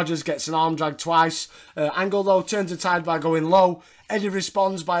 Angle charges, gets an arm drag twice. Angle though turns the tide by going low. Eddie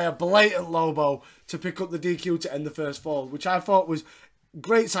responds by a blatant lobo to pick up the DQ to end the first fall, which I thought was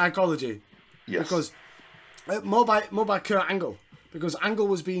great psychology. Yes. Because more by Kurt Angle. Because Angle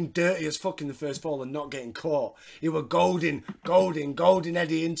was being dirty as fuck in the first fall and not getting caught. He were goading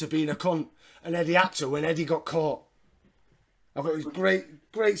Eddie into being a cunt. And Eddie had to when Eddie got caught. I thought it was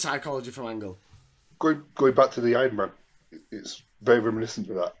great psychology from Angle. Going back to the Iron Man, it's very reminiscent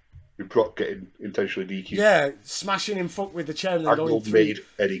of that. With Brock getting intentionally DQ'd. Yeah, smashing him fuck with the chair and then Angle going 3. made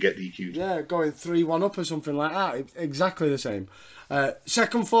Eddie get DQ'd. Yeah, going 3-1 up or something like that. Exactly the same.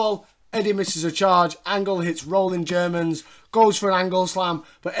 Second fall, Eddie misses a charge. Angle hits rolling Germans, goes for an Angle slam,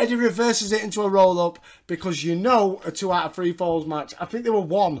 but Eddie reverses it into a roll-up because a 2 out of 3 falls match. I think they were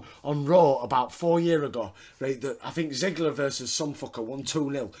won on Raw about 4 years ago. Right? I think Ziggler versus some fucker won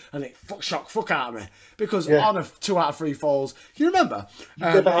 2-0, and it shocked fuck out of me because on a 2 out of 3 falls, you remember?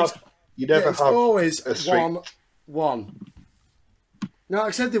 You never have always a straight... 1-1. No, like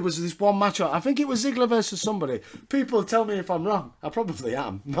I said there was this one match. I think it was Ziggler versus somebody. People tell me if I'm wrong. I probably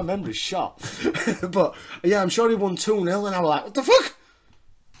am. My memory's shot. But yeah, I'm sure he won 2-0, and I was like, what the fuck?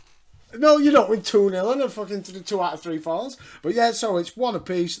 No, you don't win 2-0 and a fucking 2 out of 3 falls. But yeah, so it's 1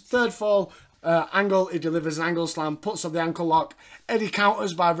 apiece. Third fall, Angle, he delivers an Angle slam, puts up the ankle lock. Eddie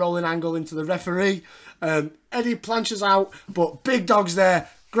counters by rolling Angle into the referee. Eddie planches out, but Big Dog's there,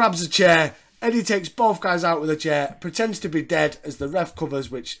 grabs a chair. Eddie takes both guys out with a chair, pretends to be dead as the ref covers,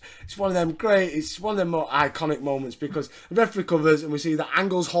 which is one of them more iconic moments because the ref recovers and we see that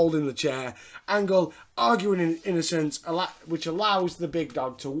Angle's holding the chair. Angle arguing in innocence, which allows the Big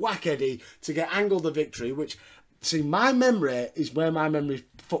Dog to whack Eddie to get Angle the victory, which, see, my memory is where my memory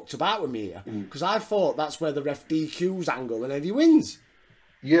fucked about with me here because I thought that's where the ref DQs Angle and Eddie wins.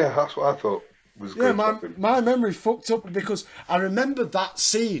 Yeah, that's what I thought was going to happen. My memory fucked up because I remember that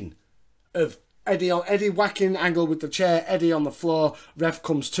scene of Eddie whacking Angle with the chair, Eddie on the floor, ref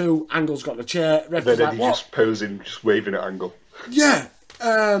comes to, Angle's got the chair, ref is then like, Eddie what? just posing, just waving at Angle. Yeah,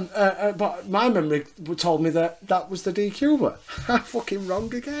 but my memory told me that was the DQ, but I'm fucking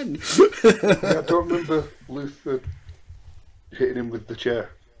wrong again. I don't remember Luther hitting him with the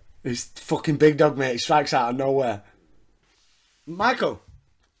chair. He's fucking Big Dog, mate. He strikes out of nowhere. Michael,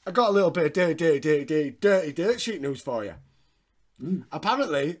 I got a little bit of dirty dirt sheet news for you.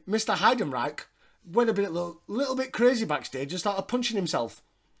 Apparently, Mr. Heidenreich went a little bit crazy backstage and started punching himself.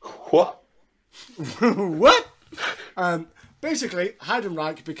 What? What? Basically,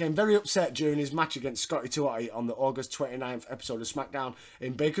 Heidenreich became very upset during his match against Scotty 2 on the August 29th episode of SmackDown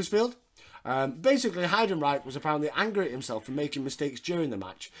in Bakersfield. Basically, Heidenreich was apparently angry at himself for making mistakes during the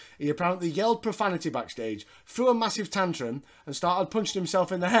match. He apparently yelled profanity backstage, threw a massive tantrum, and started punching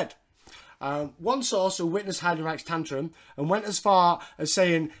himself in the head. One source who witnessed Heidenreich's tantrum and went as far as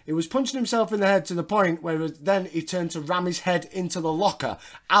saying he was punching himself in the head to the point where then he turned to ram his head into the locker,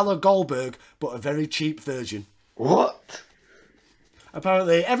 a la Goldberg, but a very cheap version. What?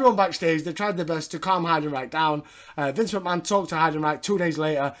 Apparently, everyone backstage, they tried their best to calm Heidenreich down. Vince McMahon talked to Heidenreich 2 days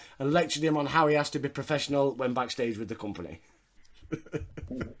later and lectured him on how he has to be professional when backstage with the company.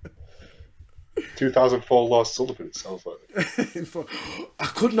 2004 Lars Sullivan, it sounds like. I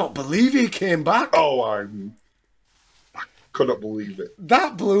could not believe he came back. Oh, I could not believe it.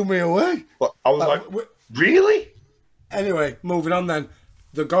 That blew me away. But I was like, really? Anyway, moving on then.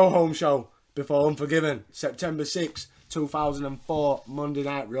 The Go Home Show before Unforgiven, September 6th, 2004, Monday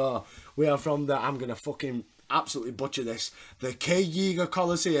Night Raw. We are from I'm going to fucking absolutely butcher this, the K. Yeager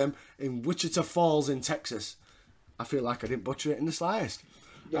Coliseum in Wichita Falls in Texas. I feel like I didn't butcher it in the slightest.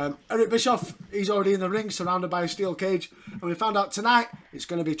 Eric Bischoff, he's already in the ring, surrounded by a steel cage. And we found out tonight it's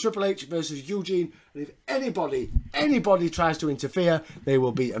going to be Triple H versus Eugene. And if anybody tries to interfere, they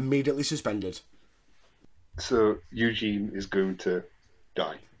will be immediately suspended. So Eugene is going to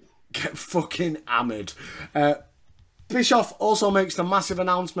die. Get fucking hammered. Bischoff also makes the massive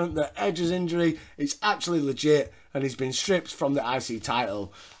announcement that Edge's injury is actually legit and he's been stripped from the IC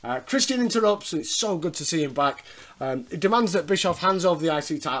title. Christian interrupts, and it's so good to see him back. He demands that Bischoff hands over the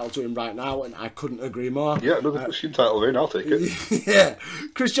IC title to him right now, and I couldn't agree more. Yeah, another Christian title in, I'll take it. Yeah.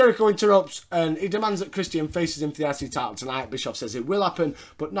 Chris Jericho interrupts, and he demands that Christian faces him for the IC title tonight. Bischoff says it will happen,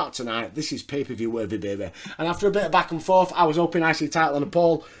 but not tonight. This is pay-per-view worthy, baby. And after a bit of back and forth, I was hoping IC title on a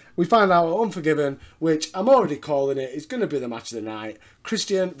poll. We find out Unforgiven, which I'm already calling it, is going to be the match of the night.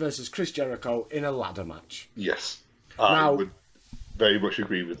 Christian versus Chris Jericho in a ladder match. Yes. I would very much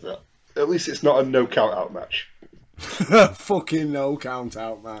agree with that. At least it's not a no count out match. Fucking no count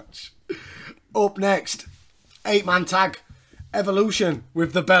out match. Up next, 8-man tag, Evolution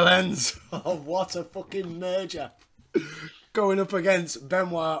with the Bell Ends. Oh, what a fucking merger. Going up against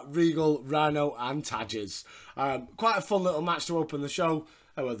Benoit, Regal, Rhino and Tadges. Quite a fun little match to open the show.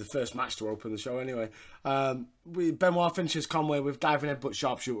 Well, the first match to open the show anyway. Benoit finishes Conway with diving headbutt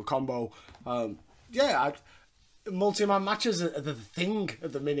sharpshooter combo. Multi-man matches are the thing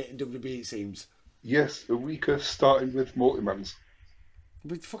at the minute in WWE, it seems. Yes, a weaker starting with multi-mans.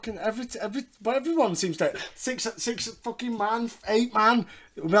 With fucking but everyone seems to six fucking man, 8 man.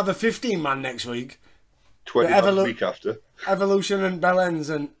 We'll have a 15 man next week. 20 man the week after. Evolution and Bellends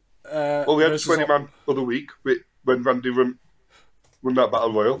and. Well, we had 20 man for the week when Randy won that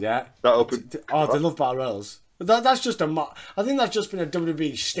Battle Royal. Yeah, that opened. Oh, they love Battle Royals. That's just I think that's just been a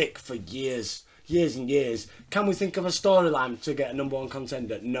WWE shtick for years and years. Can we think of a storyline to get a number 1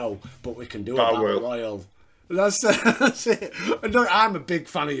 contender? No, but we can do a Battle Royal. That's it. No, I'm a big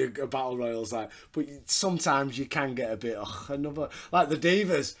fan of Battle Royals, but sometimes you can get a bit another, like the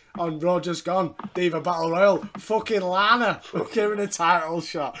Divas on Raw just gone. Diva Battle Royal, fucking Lana giving a title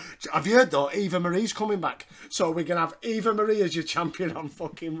shot. Have you heard though? Eva Marie's coming back, so we're gonna have Eva Marie as your champion on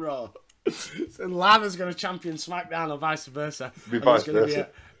fucking Raw, and Lana's gonna champion SmackDown or vice versa. Vice versa.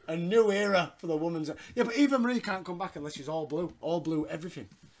 A new era for the women's. Yeah, but Eva Marie can't come back unless she's all blue everything.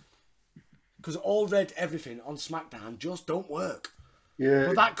 Because all red everything on SmackDown just don't work. Yeah.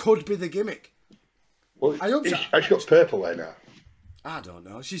 But that could be the gimmick. Well, I hope she got purple hair now. I don't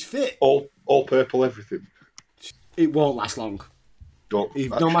know. She's fit. All purple everything. It won't last long.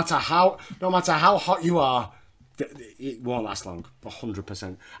 No matter how hot you are, it won't last long.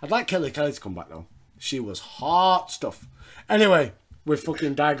 100%. I'd like Kelly to come back though. She was hot stuff. Anyway, we're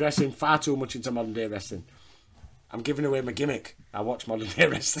fucking digressing far too much into modern day wrestling. I'm giving away my gimmick. I watch modern day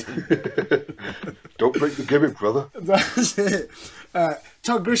wrestling. Don't break the gimmick, brother. That's it.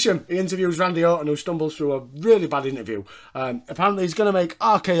 Todd Grisham, he interviews Randy Orton, who stumbles through a really bad interview. Apparently he's going to make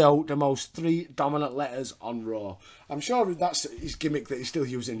RKO the most 3 dominant letters on Raw. I'm sure that's his gimmick that he's still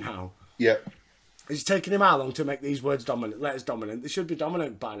using now. Yeah. It's taking him how long to make these letters dominant? They should be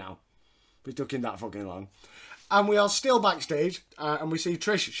dominant by now. It took him that fucking long. And we are still backstage, and we see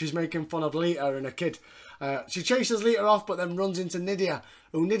Trish. She's making fun of Lita and her kid. She chases Lita off, but then runs into Nydia,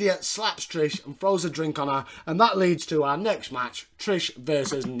 who Nydia slaps Trish and throws a drink on her, and that leads to our next match: Trish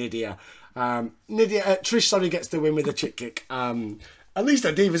versus Nydia. Trish gets the win with a chick kick. At least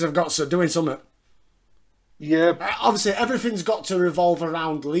the Divas have got doing something. Yeah. Obviously, everything's got to revolve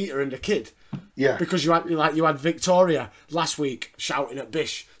around Lita and the kid. Yeah. Because you had Victoria last week shouting at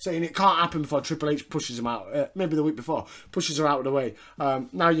Bish, saying it can't happen before Triple H pushes him out. Maybe the week before, pushes her out of the way.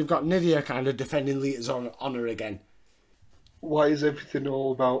 Now you've got Nydia kind of defending Lita's honour again. Why is everything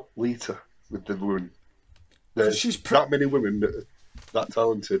all about Lita with the women? There's that many women that are that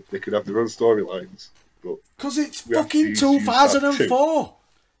talented. They could have their own storylines. Because it's fucking 2004.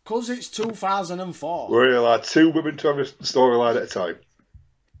 Because it's 2004. We're allowed 2 women to have a storyline at a time.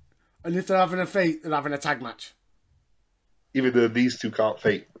 And if they're having a fight, they're having a tag match. Even though these 2 can't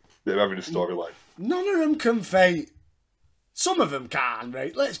fight, they're having a storyline. None of them can fight. Some of them can,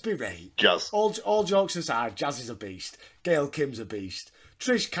 right? Let's be right. Jazz. All jokes aside, Jazz is a beast. Gail Kim's a beast.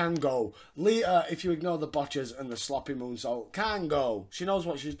 Trish can go. Lita, if you ignore the botches and the sloppy moonsault, can go. She knows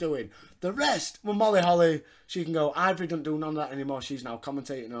what she's doing. The rest, well, Molly Holly, she can go. Ivory doesn't do none of that anymore. She's now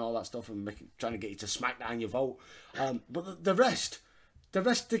commentating and all that stuff and trying to get you to smack down your vote. But the rest,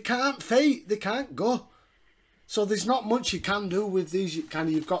 they can't fight. They can't go. So there's not much you can do with these.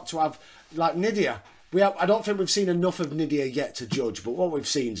 You've got to have, like Nydia. I don't think we've seen enough of Nydia yet to judge, but what we've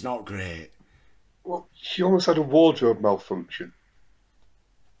seen is not great. Well, she almost had a wardrobe malfunction.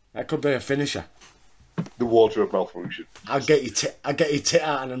 That could be a finisher. The wardrobe malfunction. I'll get your tit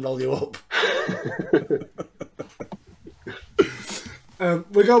out and then roll you up.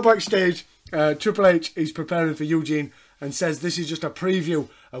 We go backstage. Triple H is preparing for Eugene and says this is just a preview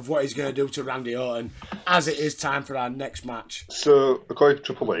of what he's going to do to Randy Orton as it is time for our next match. So, according to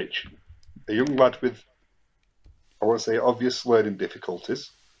Triple H, a young lad with, I want to say, obvious learning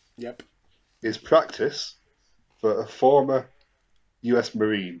difficulties. Yep. Is practice for a former US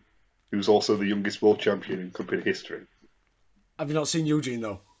Marine who's also the youngest world champion in company history. Have you not seen Eugene,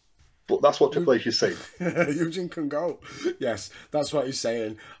 though? But that's what Triple H is saying. Eugene can go. Yes, that's what he's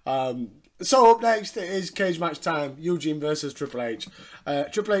saying. So up next is cage match time. Eugene versus Triple H.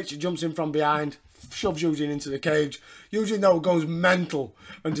 Triple H jumps in from behind, shoves Eugene into the cage. Eugene, though, goes mental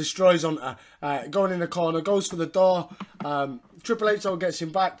and destroys Hunter. Going in the corner, goes for the door. Triple H, though, gets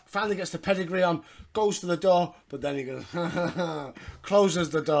him back, finally gets the pedigree on, goes for the door, but then he goes,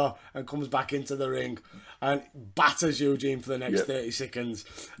 closes the door and comes back into the ring and batters Eugene for the next 30 seconds.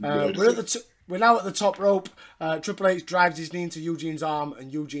 We're now at the top rope. Triple H drives his knee into Eugene's arm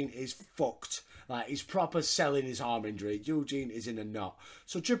and Eugene is fucked. Like, he's proper selling his arm injury. Eugene is in a knot.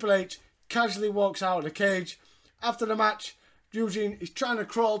 So Triple H casually walks out of the cage. After the match, Eugene is trying to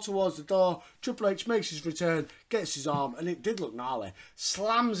crawl towards the door. Triple H makes his return, gets his arm, and it did look gnarly.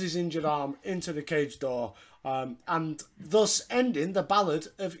 Slams his injured arm into the cage door, and thus ending the ballad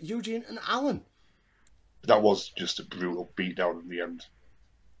of Eugene and Alan. That was just a brutal beatdown in the end.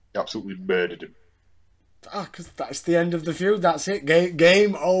 He absolutely murdered him. Because that's the end of the feud. That's it.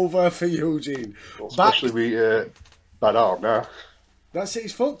 Game over for Eugene. Well, especially with that arm now. That's it.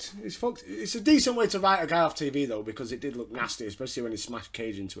 He's fucked. He's fucked. It's a decent way to write a guy off TV though, because it did look nasty, especially when he smashed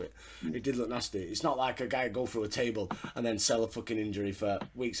Cage into it. It did look nasty. It's not like a guy go through a table and then sell a fucking injury for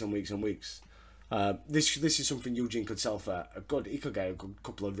weeks and weeks and weeks. This is something Eugene could sell for a good. He could get a good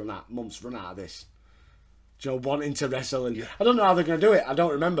couple of months run out of this. Do you know, wanting to wrestle, and I don't know how they're going to do it. I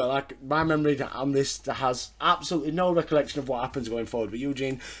don't remember. Like, my memory on this has absolutely no recollection of what happens going forward with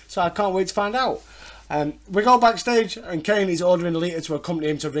Eugene, so I can't wait to find out. We go backstage, and Kane is ordering Alita to accompany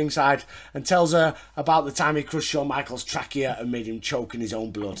him to ringside and tells her about the time he crushed Shawn Michaels' trachea and made him choke in his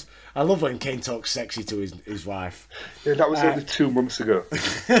own blood. I love when Kane talks sexy to his wife. Yeah, that was only 2 months ago.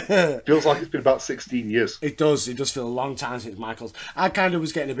 Feels like it's been about 16 years. It does feel a long time since Michaels. I kind of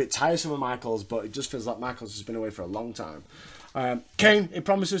was getting a bit tiresome of Michaels, but it just feels like Michaels has been away for a long time. Kane, he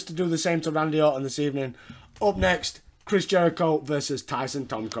promises to do the same to Randy Orton this evening. Up next, Chris Jericho versus Tyson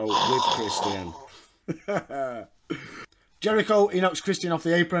Tomko with Christian. Jericho, he knocks Christian off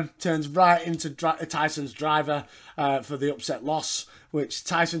the apron, turns right into Tyson's driver for the upset loss, which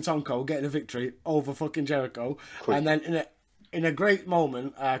Tyson Tomko getting a victory over fucking Jericho. Quick. And then in a great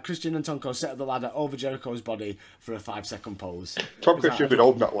moment, Christian and Tomko set up the ladder over Jericho's body for a 5-second pose. Tomko should have been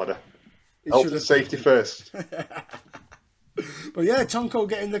holding that ladder. Health and safety first. But yeah, Tomko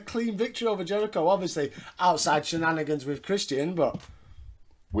getting the clean victory over Jericho, obviously outside shenanigans with Christian, but...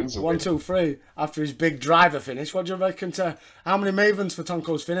 Wins a 1, 2, 3 after his big driver finish. What do you reckon to how many Mavens for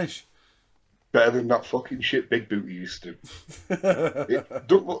Tomko's finish? Better than that fucking shit Big Boot he used to.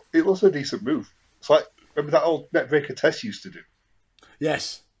 It looks a decent move. It's like, remember that old Neckbreaker Test used to do?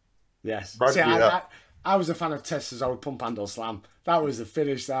 Yes. See, I was a fan of Test as I would pump handle slam. That was the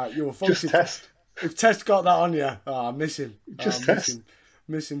finish that you were just Test. If Test got that on you, I miss him. Just Test.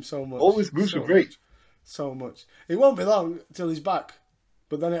 Miss him so much. All his moves are great. So much. It won't be long till he's back.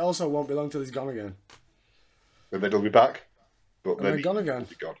 But then it also won't be long till he's gone again. And then he'll be back. But and then gone again. He'll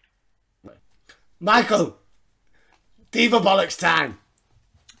be gone. Michael! Diva Bollocks time!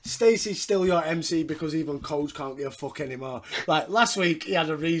 Stacey's still your MC because even Coach can't give a fuck anymore. Like, last week he had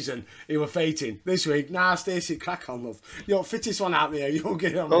a reason. He were fating. This week, Stacey, crack on, love. You're fittest one out there. You'll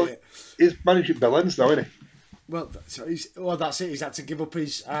get on with it. He's managing Bell Ends now, isn't he? Well, that's it. He's had to give up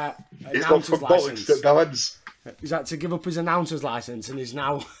his he's gone from Bollocks to Bell Ends. He's had to give up his announcer's license, and he's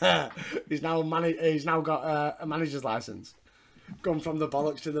now got a manager's license. Gone from the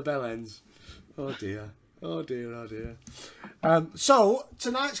Bollocks to the Bell Ends. Oh dear. So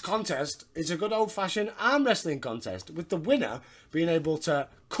tonight's contest is a good old-fashioned arm wrestling contest, with the winner being able to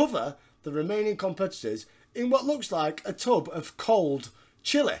cover the remaining competitors in what looks like a tub of cold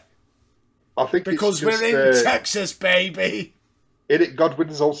chili. I think because we're in Texas, baby. In it,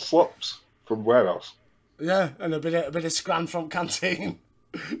 Godwin's old slops from Warehouse. Yeah, and a bit of scran from Canteen.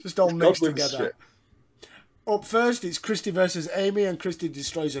 Just all mixed together. Shit. Up first, it's Christy versus Amy, and Christy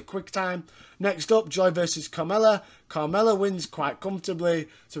destroys a quick time. Next up, Joy versus Carmella. Carmella wins quite comfortably,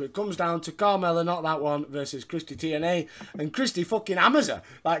 so it comes down to Carmella, not that one, versus Christy TNA, and Christy fucking hammers her.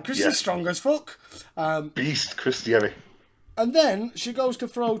 Like, Christy's strong as fuck. Beast, Christy Amy. And then she goes to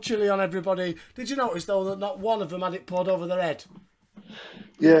throw chili on everybody. Did you notice, though, that not one of them had it poured over their head?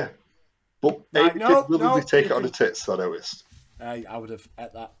 Yeah. But Amy didn't willingly take it on the tits, I noticed. I would have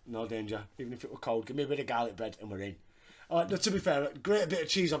ate that, no danger. Even if it were cold, give me a bit of garlic bread and we're in. To be fair, grate a bit of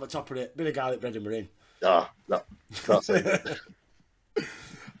cheese on the top of it, bit of garlic bread and we're in. That's it.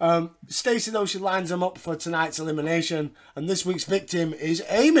 Stacey, though, she lines them up for tonight's elimination, and this week's victim is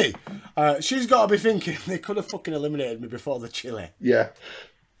Amy. She's got to be thinking, they could have fucking eliminated me before the chili. Yeah.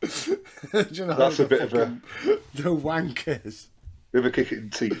 You know, that's a bit of a... The wankers. Bit of a kick in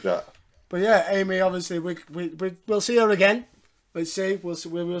the teeth, that. But yeah, Amy, obviously, we'll see her again. Let's see. We'll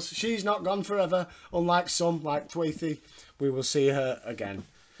see. She's not gone forever, unlike some, like Tweethy. We will see her again.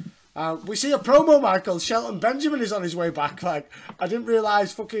 We see a promo, Michael. Shelton Benjamin is on his way back. Like, I didn't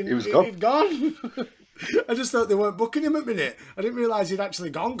realise fucking he'd gone. I just thought they weren't booking him at the minute. I didn't realise he'd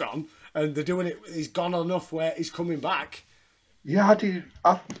actually gone. And they're doing it, he's gone enough where he's coming back. Yeah,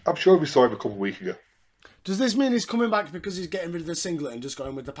 I'm sure we saw him a couple of weeks ago. Does this mean he's coming back because he's getting rid of the singlet and just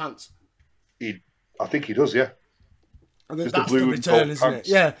going with the pants? I think he does, yeah. I think that's the return, isn't it?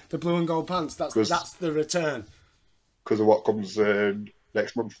 Yeah, the blue and gold pants. That's the return. Because of what comes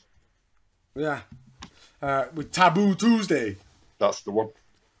next month. Yeah. With Taboo Tuesday. That's the one.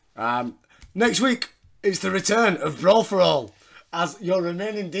 Next week, it's the return of Brawl for All. As your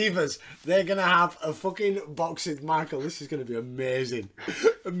remaining divas, they're going to have a fucking boxing... Michael, this is going to be amazing.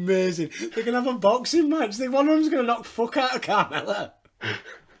 Amazing. They're going to have a boxing match. One of them's going to knock fuck out of Carmella.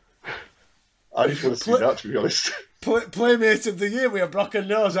 I just want to see that, to be honest. Playmate of the year with a broken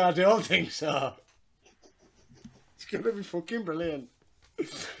nose? I don't think so. It's going to be fucking brilliant.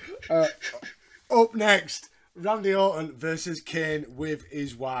 Up next, Randy Orton versus Kane with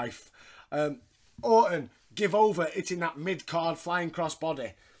his wife. Orton, give over hitting that mid-card flying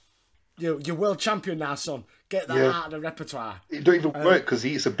crossbody. You're world champion now, son. Get that out of the repertoire. It don't even work because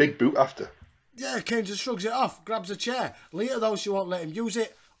he eats a big boot after. Yeah, Kane just shrugs it off, grabs a chair. Lita, though, she won't let him use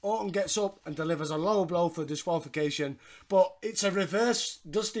it. Orton gets up and delivers a low blow for disqualification, but it's a reverse,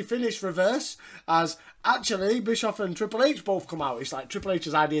 dusty finish reverse, as actually Bischoff and Triple H both come out. It's like Triple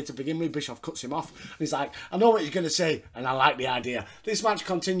H's idea to begin with. Bischoff cuts him off, and he's like, I know what you're going to say, and I like the idea. This match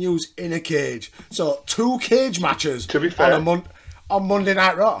continues in a cage. So 2 cage matches to be fair, on Monday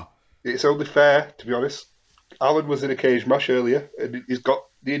Night Raw. It's only fair, to be honest. Alan was in a cage match earlier, and he's got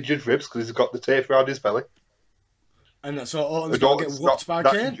the injured ribs because he's got the tape around his belly. And so Orton's going to get whooped by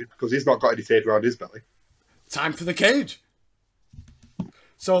Kane. Because he's not got any tape around his belly. Time for the cage.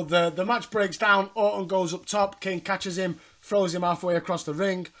 So the match breaks down. Orton goes up top. Kane catches him, throws him halfway across the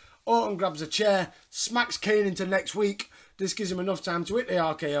ring. Orton grabs a chair, smacks Kane into next week. This gives him enough time to hit the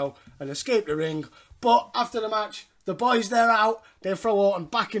RKO and escape the ring. But after the match, the boys, they're out. They throw Orton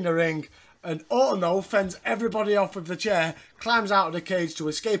back in the ring. And Orton, though, fends everybody off with the chair, climbs out of the cage to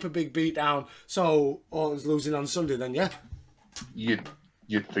escape a big beatdown. So Orton's losing on Sunday then, yeah? You'd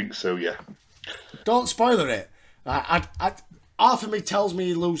think so, yeah. Don't spoiler it. Half of me tells me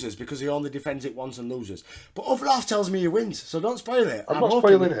he loses because he only defends it once and loses. But other half tells me he wins, so don't spoil it. I'm not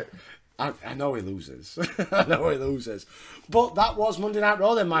spoiling it. I know he loses. I know he loses. But that was Monday Night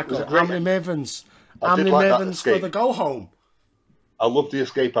Raw then, Michael. How many Mavens? How many Mavens for the go home? I love the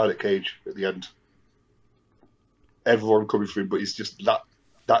escape out of Cage at the end. Everyone coming through, but he's just that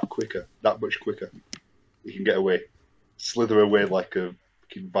quicker, that much quicker. He can get away, slither away like a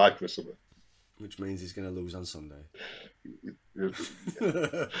fucking viper or something. Which means he's going to lose on Sunday.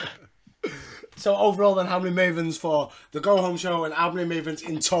 So overall, then, how many Mavens for the go home show, and how many Mavens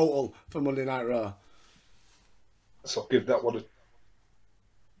in total for Monday Night Raw? So I'll give that one a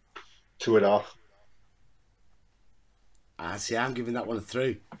 2.5. See, I'm giving that one a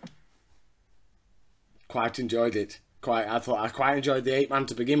 3. Quite enjoyed it. I quite enjoyed the 8-man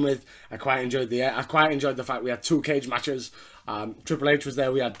to begin with. I quite enjoyed the fact we had 2 cage matches. Triple H was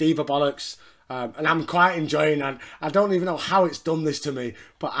there. We had Diva Bollocks, and I'm quite enjoying. And I don't even know how it's done this to me,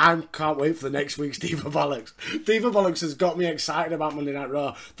 but I can't wait for the next week's Diva Bollocks. Diva Bollocks has got me excited about Monday Night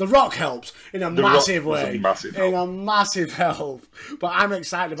Raw. The Rock helps in a massive way, in a massive help. But I'm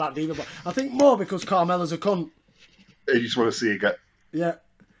excited about Diva Bollocks. I think more because Carmella's a cunt. You just want to see it get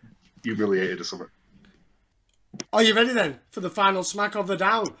humiliated or something. Are you ready then for the final smack of the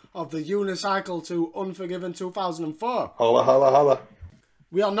down of the Unicycle to Unforgiven 2004? Holla, holla, holla.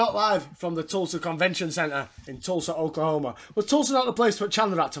 We are not live from the Tulsa Convention Center in Tulsa, Oklahoma. Was Tulsa not the place that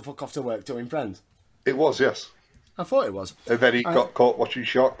Chandler had to fuck off to work doing Friends? It was, yes. I thought it was. And then he got caught watching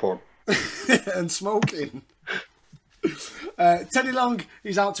shark porn. And smoking. Teddy Long,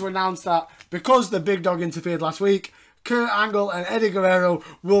 he's out to announce that because the big dog interfered last week, Kurt Angle and Eddie Guerrero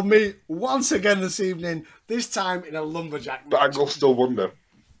will meet once again this evening, this time in a lumberjack match. But Angle still won though.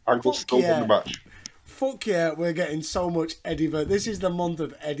 Angle still won the match. Fuck yeah, we're getting so much Eddie. This is the month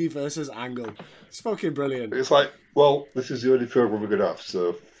of Eddie versus Angle. It's fucking brilliant. It's like, well, this is the only program we're going to have,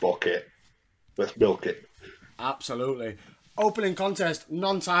 so fuck it. Let's milk it. Absolutely. Opening contest,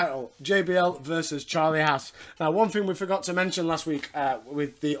 non-title, JBL versus Charlie Haas. Now, one thing we forgot to mention last week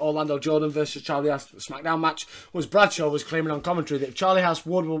with the Orlando Jordan versus Charlie Haas SmackDown match was Bradshaw was claiming on commentary that if Charlie Haas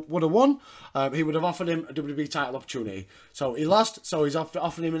would have won, he would have offered him a WWE title opportunity. So he lost, so he's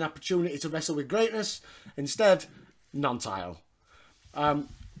offered him an opportunity to wrestle with greatness. Instead, non-title.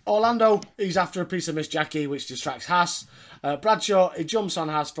 Orlando, he's after a piece of Miss Jackie, which distracts Haas. Bradshaw, he jumps on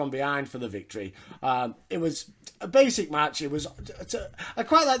Haas from behind for the victory. It was a basic match. I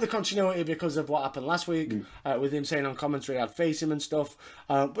quite like the continuity because of what happened last week with him saying on commentary I'd face him and stuff.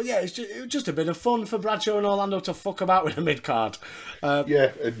 But yeah, it was just a bit of fun for Bradshaw and Orlando to fuck about with a mid-card.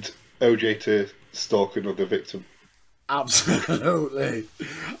 Yeah, and OJ to stalk another victim. Absolutely.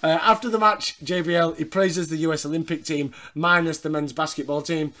 After the match, JBL, he praises the US Olympic team minus the men's basketball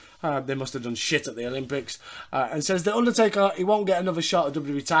team. They must have done shit at the Olympics. And says that Undertaker, he won't get another shot at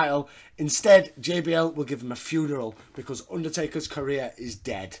WWE title. Instead, JBL will give him a funeral because Undertaker's career is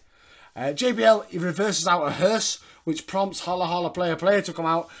dead. JBL, he reverses out a hearse, which prompts Holla Holla Player Player to come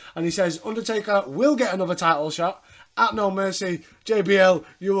out. And he says Undertaker will get another title shot At No Mercy, JBL,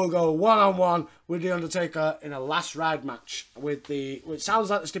 you will go one-on-one with The Undertaker in a last ride match. Which sounds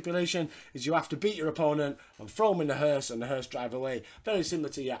like the stipulation is you have to beat your opponent and throw him in the hearse and the hearse drive away. Very similar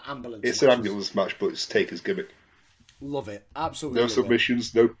to your ambulance. It's an ambulance match, but it's Taker's gimmick. Love it. Absolutely. No love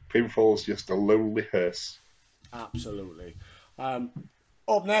submissions, no pinfalls, just a lonely hearse. Absolutely.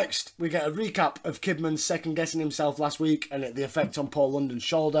 Up next, we get a recap of Kidman second-guessing himself last week and the effect on Paul London's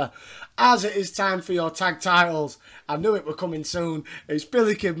shoulder. As it is time for your tag titles, I knew it were coming soon. It's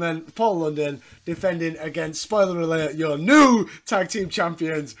Billy Kidman, Paul London, defending against, spoiler alert, your new tag team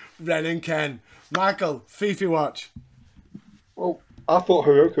champions, Ren and Ken. Michael, Fifi watch. Well, I thought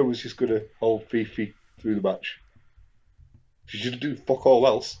Hiroko was just going to hold Fifi through the match. She should do fuck all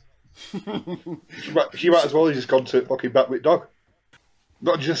else. she might as well have just gone to fucking Batwit Dog.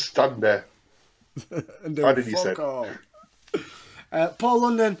 Not just stand there. And do How did he fuck say? all. Paul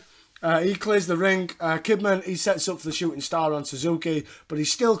London, he clears the ring. Kidman, he sets up for the shooting star on Suzuki, but he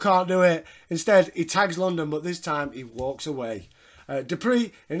still can't do it. Instead, he tags London, but this time he walks away.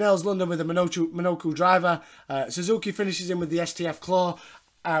 Dupree, he nails London with a Minoku driver. Suzuki finishes him with the STF claw.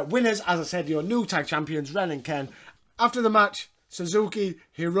 Winners, as I said, your new tag champions, Ren and Ken. After the match, Suzuki,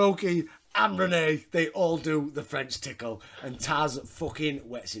 Hiroki, and Renee, they all do the French tickle, and Taz fucking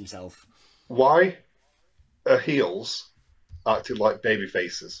wets himself. Why are heels acting like baby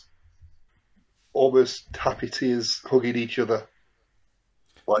faces? Almost happy tears, hugging each other.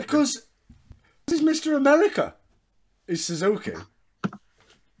 Like, Because this is Mr. America, is Suzuki.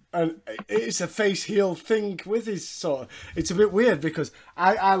 And it's a face-heel thing with his sort of... It's a bit weird because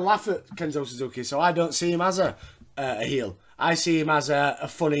I laugh at Kenzo Suzuki, so I don't see him as a heel. I see him as a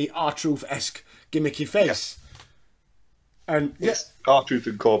funny R-Truth-esque gimmicky face. Yeah. And yes, R-Truth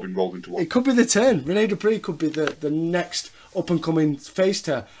and Corbin rolled into one. It could be the turn. Rene Dupree could be the next up-and-coming face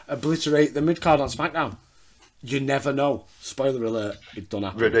to obliterate the mid-card on SmackDown. You never know. Spoiler alert, it done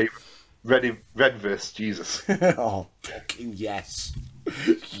happen. Red versus Jesus. Oh, fucking yes.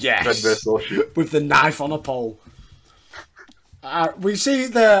 Yes. Red versus Horseshoe. With the knife on a pole. We see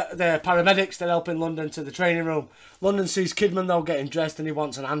the paramedics that help in London to the training room. London sees Kidman though getting dressed and he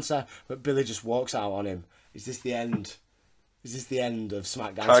wants an answer, but Billy just walks out on him. Is this the end? Is this the end of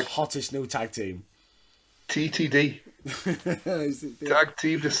SmackDown's hottest new tag team? TTD. Tag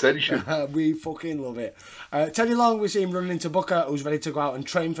Team Dissension. We fucking love it. Teddy Long, we see him running into Booker, who's ready to go out and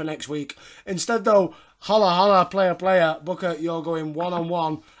train for next week. Instead though, holla, player. Booker, you're going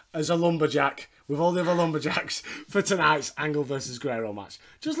one-on-one as a lumberjack with all the other lumberjacks for tonight's Angle versus Guerrero match.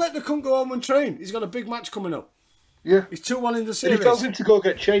 Just let the cunt go home and train. He's got a big match coming up. Yeah. He's 2-1 in the series. And he tells him to go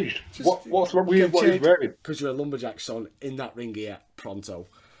get changed. What's wrong with what he's wearing? Because you're a lumberjack, son, in that ring here, pronto.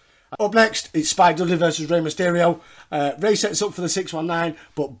 Up next, it's Spike Dudley versus Rey Mysterio. Rey sets up for the 619,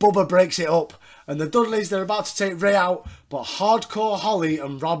 but Bubba breaks it up. And the Dudleys, they're about to take Rey out, but Hardcore Holly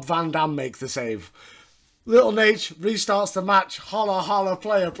and Rob Van Dam make the save. Little Nate restarts the match. Holla,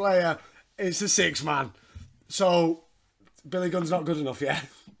 player. It's a 6-man. So, Billy Gunn's not good enough yet.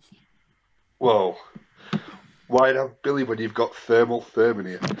 Whoa. Why have Billy when you've got Thermal Thurman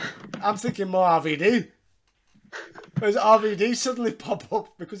here? I'm thinking more RVD. Whereas RVD suddenly pop up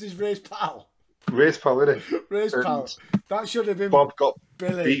because he's Ray's pal. Ray's pal, innit? Ray's pal. That should have been Bob got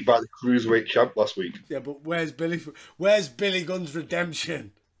Billy. beat by the Cruiserweight champ last week. Yeah, but where's Billy? Where's Billy Gunn's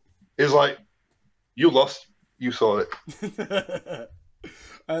redemption? It's like, you lost, you saw it.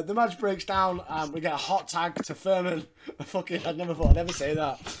 The match breaks down and we get a hot tag to Furman. I never thought I'd ever say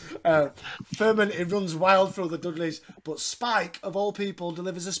that. Furman, he runs wild through the Dudleys, but Spike, of all people,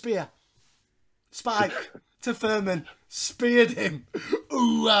 delivers a spear. Spike to Furman, speared him.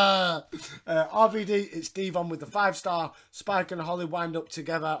 Ooh, RVD, it's Devon with the 5-star. Spike and Holly wind up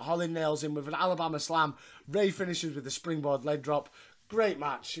together. Holly nails him with an Alabama slam. Ray finishes with a springboard leg drop. Great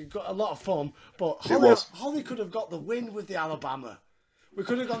match. It got a lot of fun, but Holly could have got the win with the Alabama. We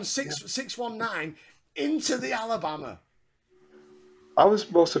could have gone 619 into the Alabama. I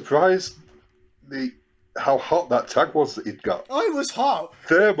was more surprised how hot that tag was that he'd got. Oh, it was hot.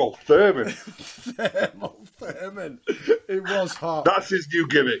 Thermal Thurman. Thermal Thurman. It was hot. That's his new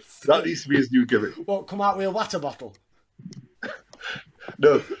gimmick. That needs to be his new gimmick. What, come out with a water bottle?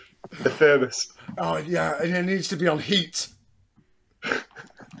 No, the thermos. Oh, yeah, and it needs to be on heat.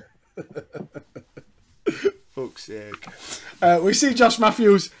 Fuck's sake. We see Josh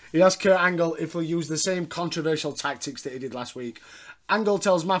Matthews. He asks Kurt Angle if he'll use the same controversial tactics that he did last week. Angle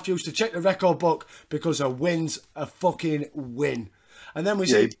tells Matthews to check the record book because a win's a fucking win. And then we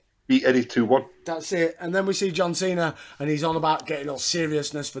see... beat Eddie 2-1. That's it. And then we see John Cena and he's on about getting all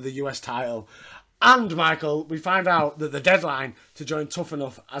seriousness for the US title. And, Michael, we find out that the deadline to join Tough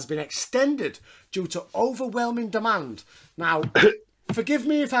Enough has been extended due to overwhelming demand. Now, forgive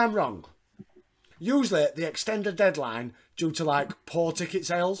me if I'm wrong. Usually, the extended deadline due to, like, poor ticket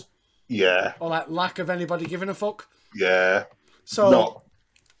sales. Yeah. Or, like, lack of anybody giving a fuck. Yeah. So, Not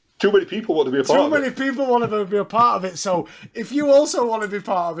too many people want to be a part of it. Too many people want to be a part of it. So, if you also want to be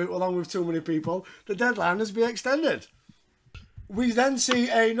part of it, along with too many people, the deadline has been extended. We then see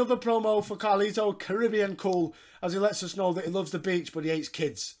another promo for Carlito, Caribbean Cool, as he lets us know that he loves the beach, but he hates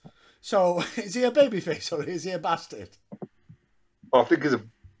kids. So, is he a babyface or is he a bastard? I think he's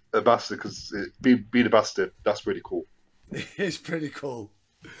a bastard, because being a bastard, that's really cool. It's pretty cool.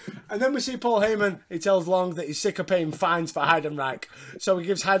 And then we see Paul Heyman. He tells Long that he's sick of paying fines for Heidenreich, so he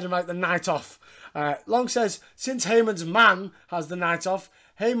gives Heidenreich the night off. Long says since Heyman's man has the night off,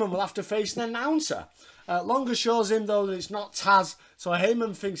 Heyman will have to face an announcer. Long assures him, though, that it's not Taz, so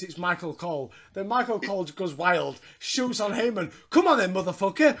Heyman thinks it's Michael Cole. Then Michael Cole goes wild, shoots on Heyman. Come on then,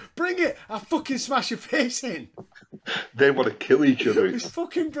 motherfucker, bring it! I'll fucking smash your face in. They want to kill each other. It's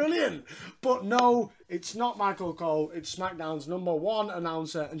fucking brilliant. But no, it's not Michael Cole. It's SmackDown's number one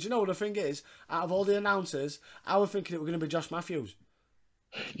announcer. And do you know what the thing is? Out of all the announcers, I was thinking it was going to be Josh Matthews.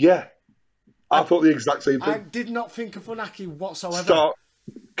 Yeah. I thought the exact same thing. I did not think of Funaki whatsoever.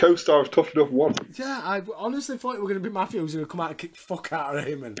 Co-star of Tough Enough 1. Yeah, I honestly thought it was going to be Matthews who would come out and kick the fuck out of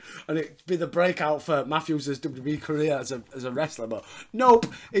Heyman. And it'd be the breakout for Matthews' WWE career as a wrestler. But nope,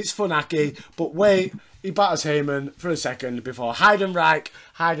 it's Funaki. But wait, he batters Heyman for a second before Heidenreich,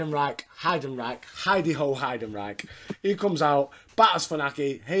 Heidi-ho Heidenreich. He comes out, batters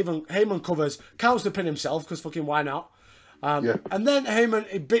Funaki, Heyman covers, counts the pin himself, because fucking why not? And then Heyman,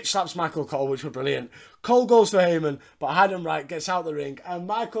 he bitch slaps Michael Cole, which was brilliant. Cole goes for Heyman, but Heidenreich gets out the ring, and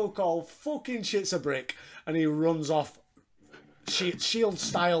Michael Cole fucking shits a brick, and he runs off Shield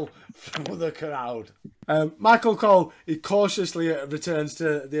style for the crowd. Michael Cole, he cautiously returns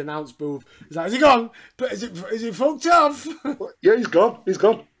to the announce booth. He's like, is he gone? But is it fucked off? Yeah, he's gone. Is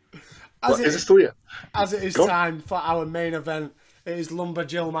it still here? As it is time for our main event, it is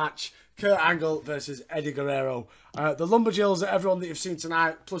Lumberjill match. Kurt Angle versus Eddie Guerrero. The Lumberjills are everyone that you've seen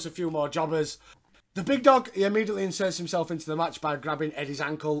tonight, plus a few more jobbers. The big dog, he immediately inserts himself into the match by grabbing Eddie's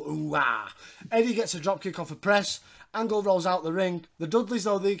ankle. Ooh-ah. Eddie gets a dropkick off a press. Angle rolls out the ring. The Dudleys,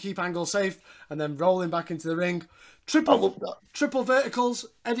 though, they keep Angle safe and then roll him back into the ring. Triple verticals.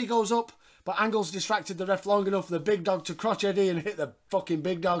 Eddie goes up, but Angle's distracted the ref long enough for the big dog to crotch Eddie and hit the fucking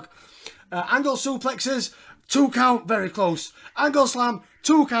big dog. Angle suplexes. 2 count, very close. Angle slam,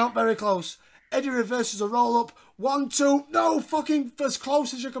 2 count, very close. Eddie reverses a roll-up. 1, 2, no, fucking as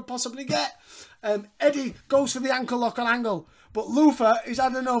close as you could possibly get. Eddie goes for the ankle lock on Angle. But Luther, he's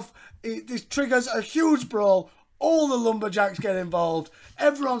had enough. This triggers a huge brawl. All the Lumberjacks get involved.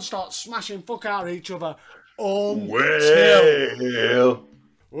 Everyone starts smashing fuck out of each other. Well,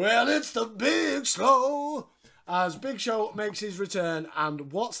 it's the Big Show. As Big Show makes his return,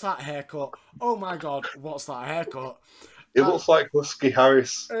 and what's that haircut? Oh my God, what's that haircut? It looks like Husky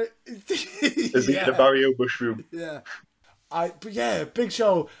Harris. Is he the Barrio Mushroom? Yeah. But yeah, Big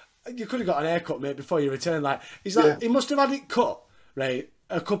Show, you could have got an haircut, mate, before you return. Like, he's like, he must have had it cut, right,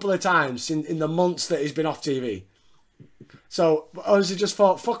 a couple of times in the months that he's been off TV. So, honestly, just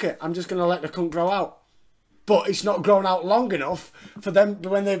thought, fuck it, I'm just going to let the cunt grow out. But it's not grown out long enough for them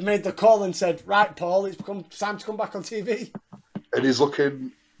when they've made the call and said, right, Paul, it's time to come back on TV. And he's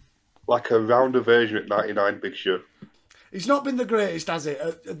looking like a rounder version at 99 Big Show. He's not been the greatest, has it,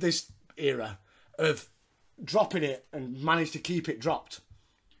 at this era of dropping it and managed to keep it dropped.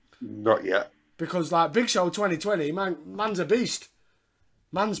 Not yet. Because, like, Big Show 2020, man's a beast.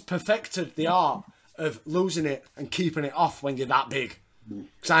 Man's perfected the art of losing it and keeping it off when you're that big.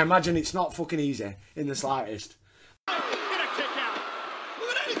 Because I imagine it's not fucking easy in the slightest. Get a kick out. Look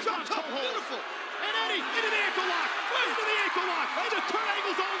at Eddie drop top, beautiful. And Eddie into the ankle lock. Into the ankle lock. Into Kurt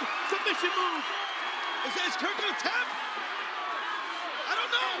Angle's own submission move. Is Kurt gonna tap? I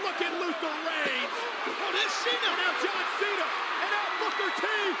don't know. Look at Luther Reigns. Oh, there's Cena. Now John Cena. And now Booker T.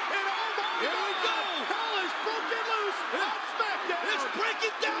 And oh my God. Here we go. Hell is broken loose on SmackDown. It's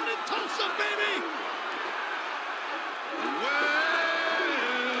breaking down in Tulsa, baby.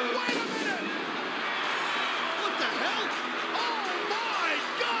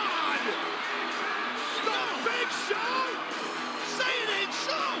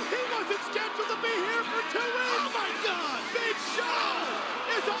 Scheduled to be here for 2 weeks. Oh my God! Big Show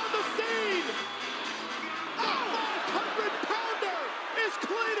is on the scene. The 500-pounder is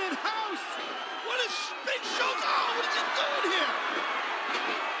cleaning house. What is Big Show? Oh, what is he doing here?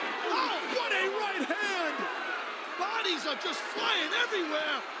 Oh, what a right hand! Bodies are just flying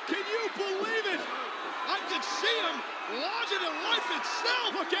everywhere. Can you believe it? I can see him larger than life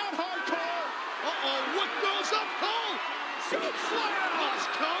itself. Look out, Hardcore. What goes up, Cole? Choke slam. Let's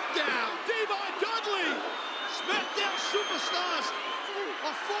come down. Devon Dudley. SmackDown superstars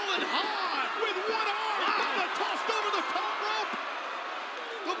are falling hard. With one arm. Tossed over the top rope.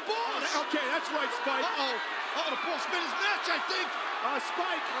 The boss. Okay, that's right, Spike. The boss made his match, I think.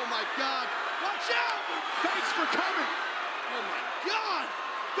 Spike. Oh, my God. Watch out. Thanks for coming. Oh, my God.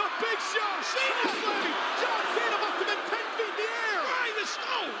 The Big Show. Cena slamming. John Cena must have been 10 feet in the air. Right.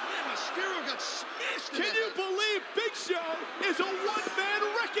 Man, Mysterio got smashed. Can you believe Big Show is a one-man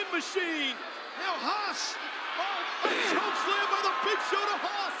wrecking machine? Now Haas. A choke slam by the Big Show to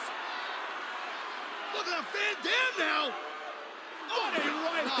Haas. Look at Van Dam now. What a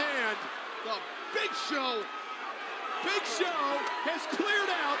right hand. The Big Show. Big Show has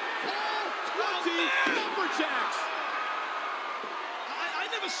cleared out all 20 lumberjacks. I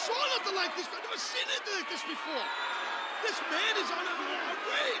never saw nothing like this. I've never seen anything like this before. This man is on a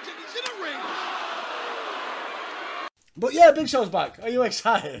rage and he's in a ring. But yeah, Big Show's back. Are you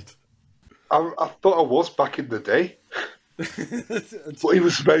excited? I thought I was back in the day. But he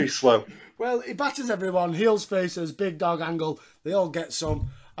was very slow. Well, he batters everyone. Heels, faces, Big Dog Angle. They all get some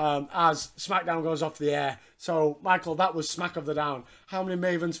as SmackDown goes off the air. So, Michael, that was Smack of the Down. How many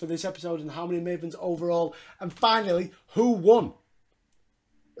Mavens for this episode and how many Mavens overall? And finally, who won?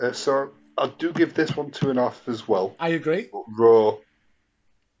 So, I do give this one 2.5 as well. I agree. But Raw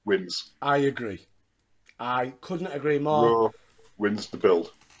wins. I agree. I couldn't agree more. Raw wins the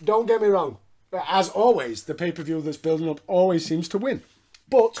build. Don't get me wrong. As always, the pay-per-view that's building up always seems to win.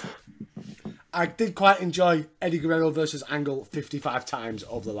 But I did quite enjoy Eddie Guerrero versus Angle 55 times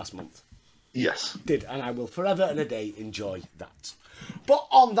over the last month. Yes. Did, and I will forever and a day enjoy that. But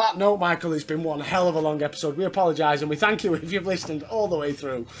on that note, Michael, it's been one hell of a long episode. We apologise and we thank you if you've listened all the way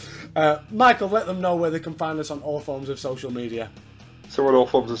through. Michael, let them know where they can find us on all forms of social media. So on all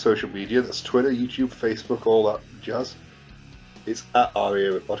forms of social media, that's Twitter, YouTube, Facebook, all that jazz. It's at Our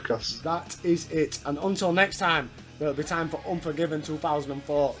Era Podcast. That is it. And until next time, there'll be time for Unforgiven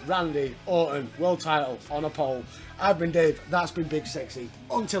 2004. Randy Orton, world title on a pole. I've been Dave. That's been Big Sexy.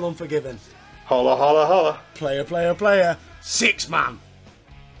 Until Unforgiven. Holla, holla, holla. Player, player, player. 6-man.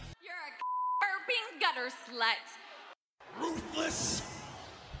 You're a burping gutter slut. Ruthless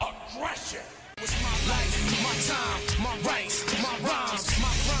aggression. It's my life, my time, my rights, my rhymes,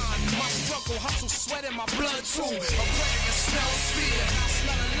 my grind, my struggle, hustle, sweat in my blood too. A predator smell spear, I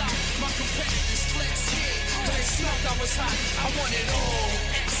smell a lot. My competitors flex here. When they smelled I was hot, I want it all.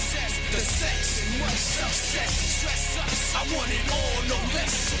 Excess, the sex, and much success. Stress us, I want it all, no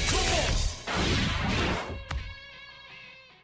less. So come on.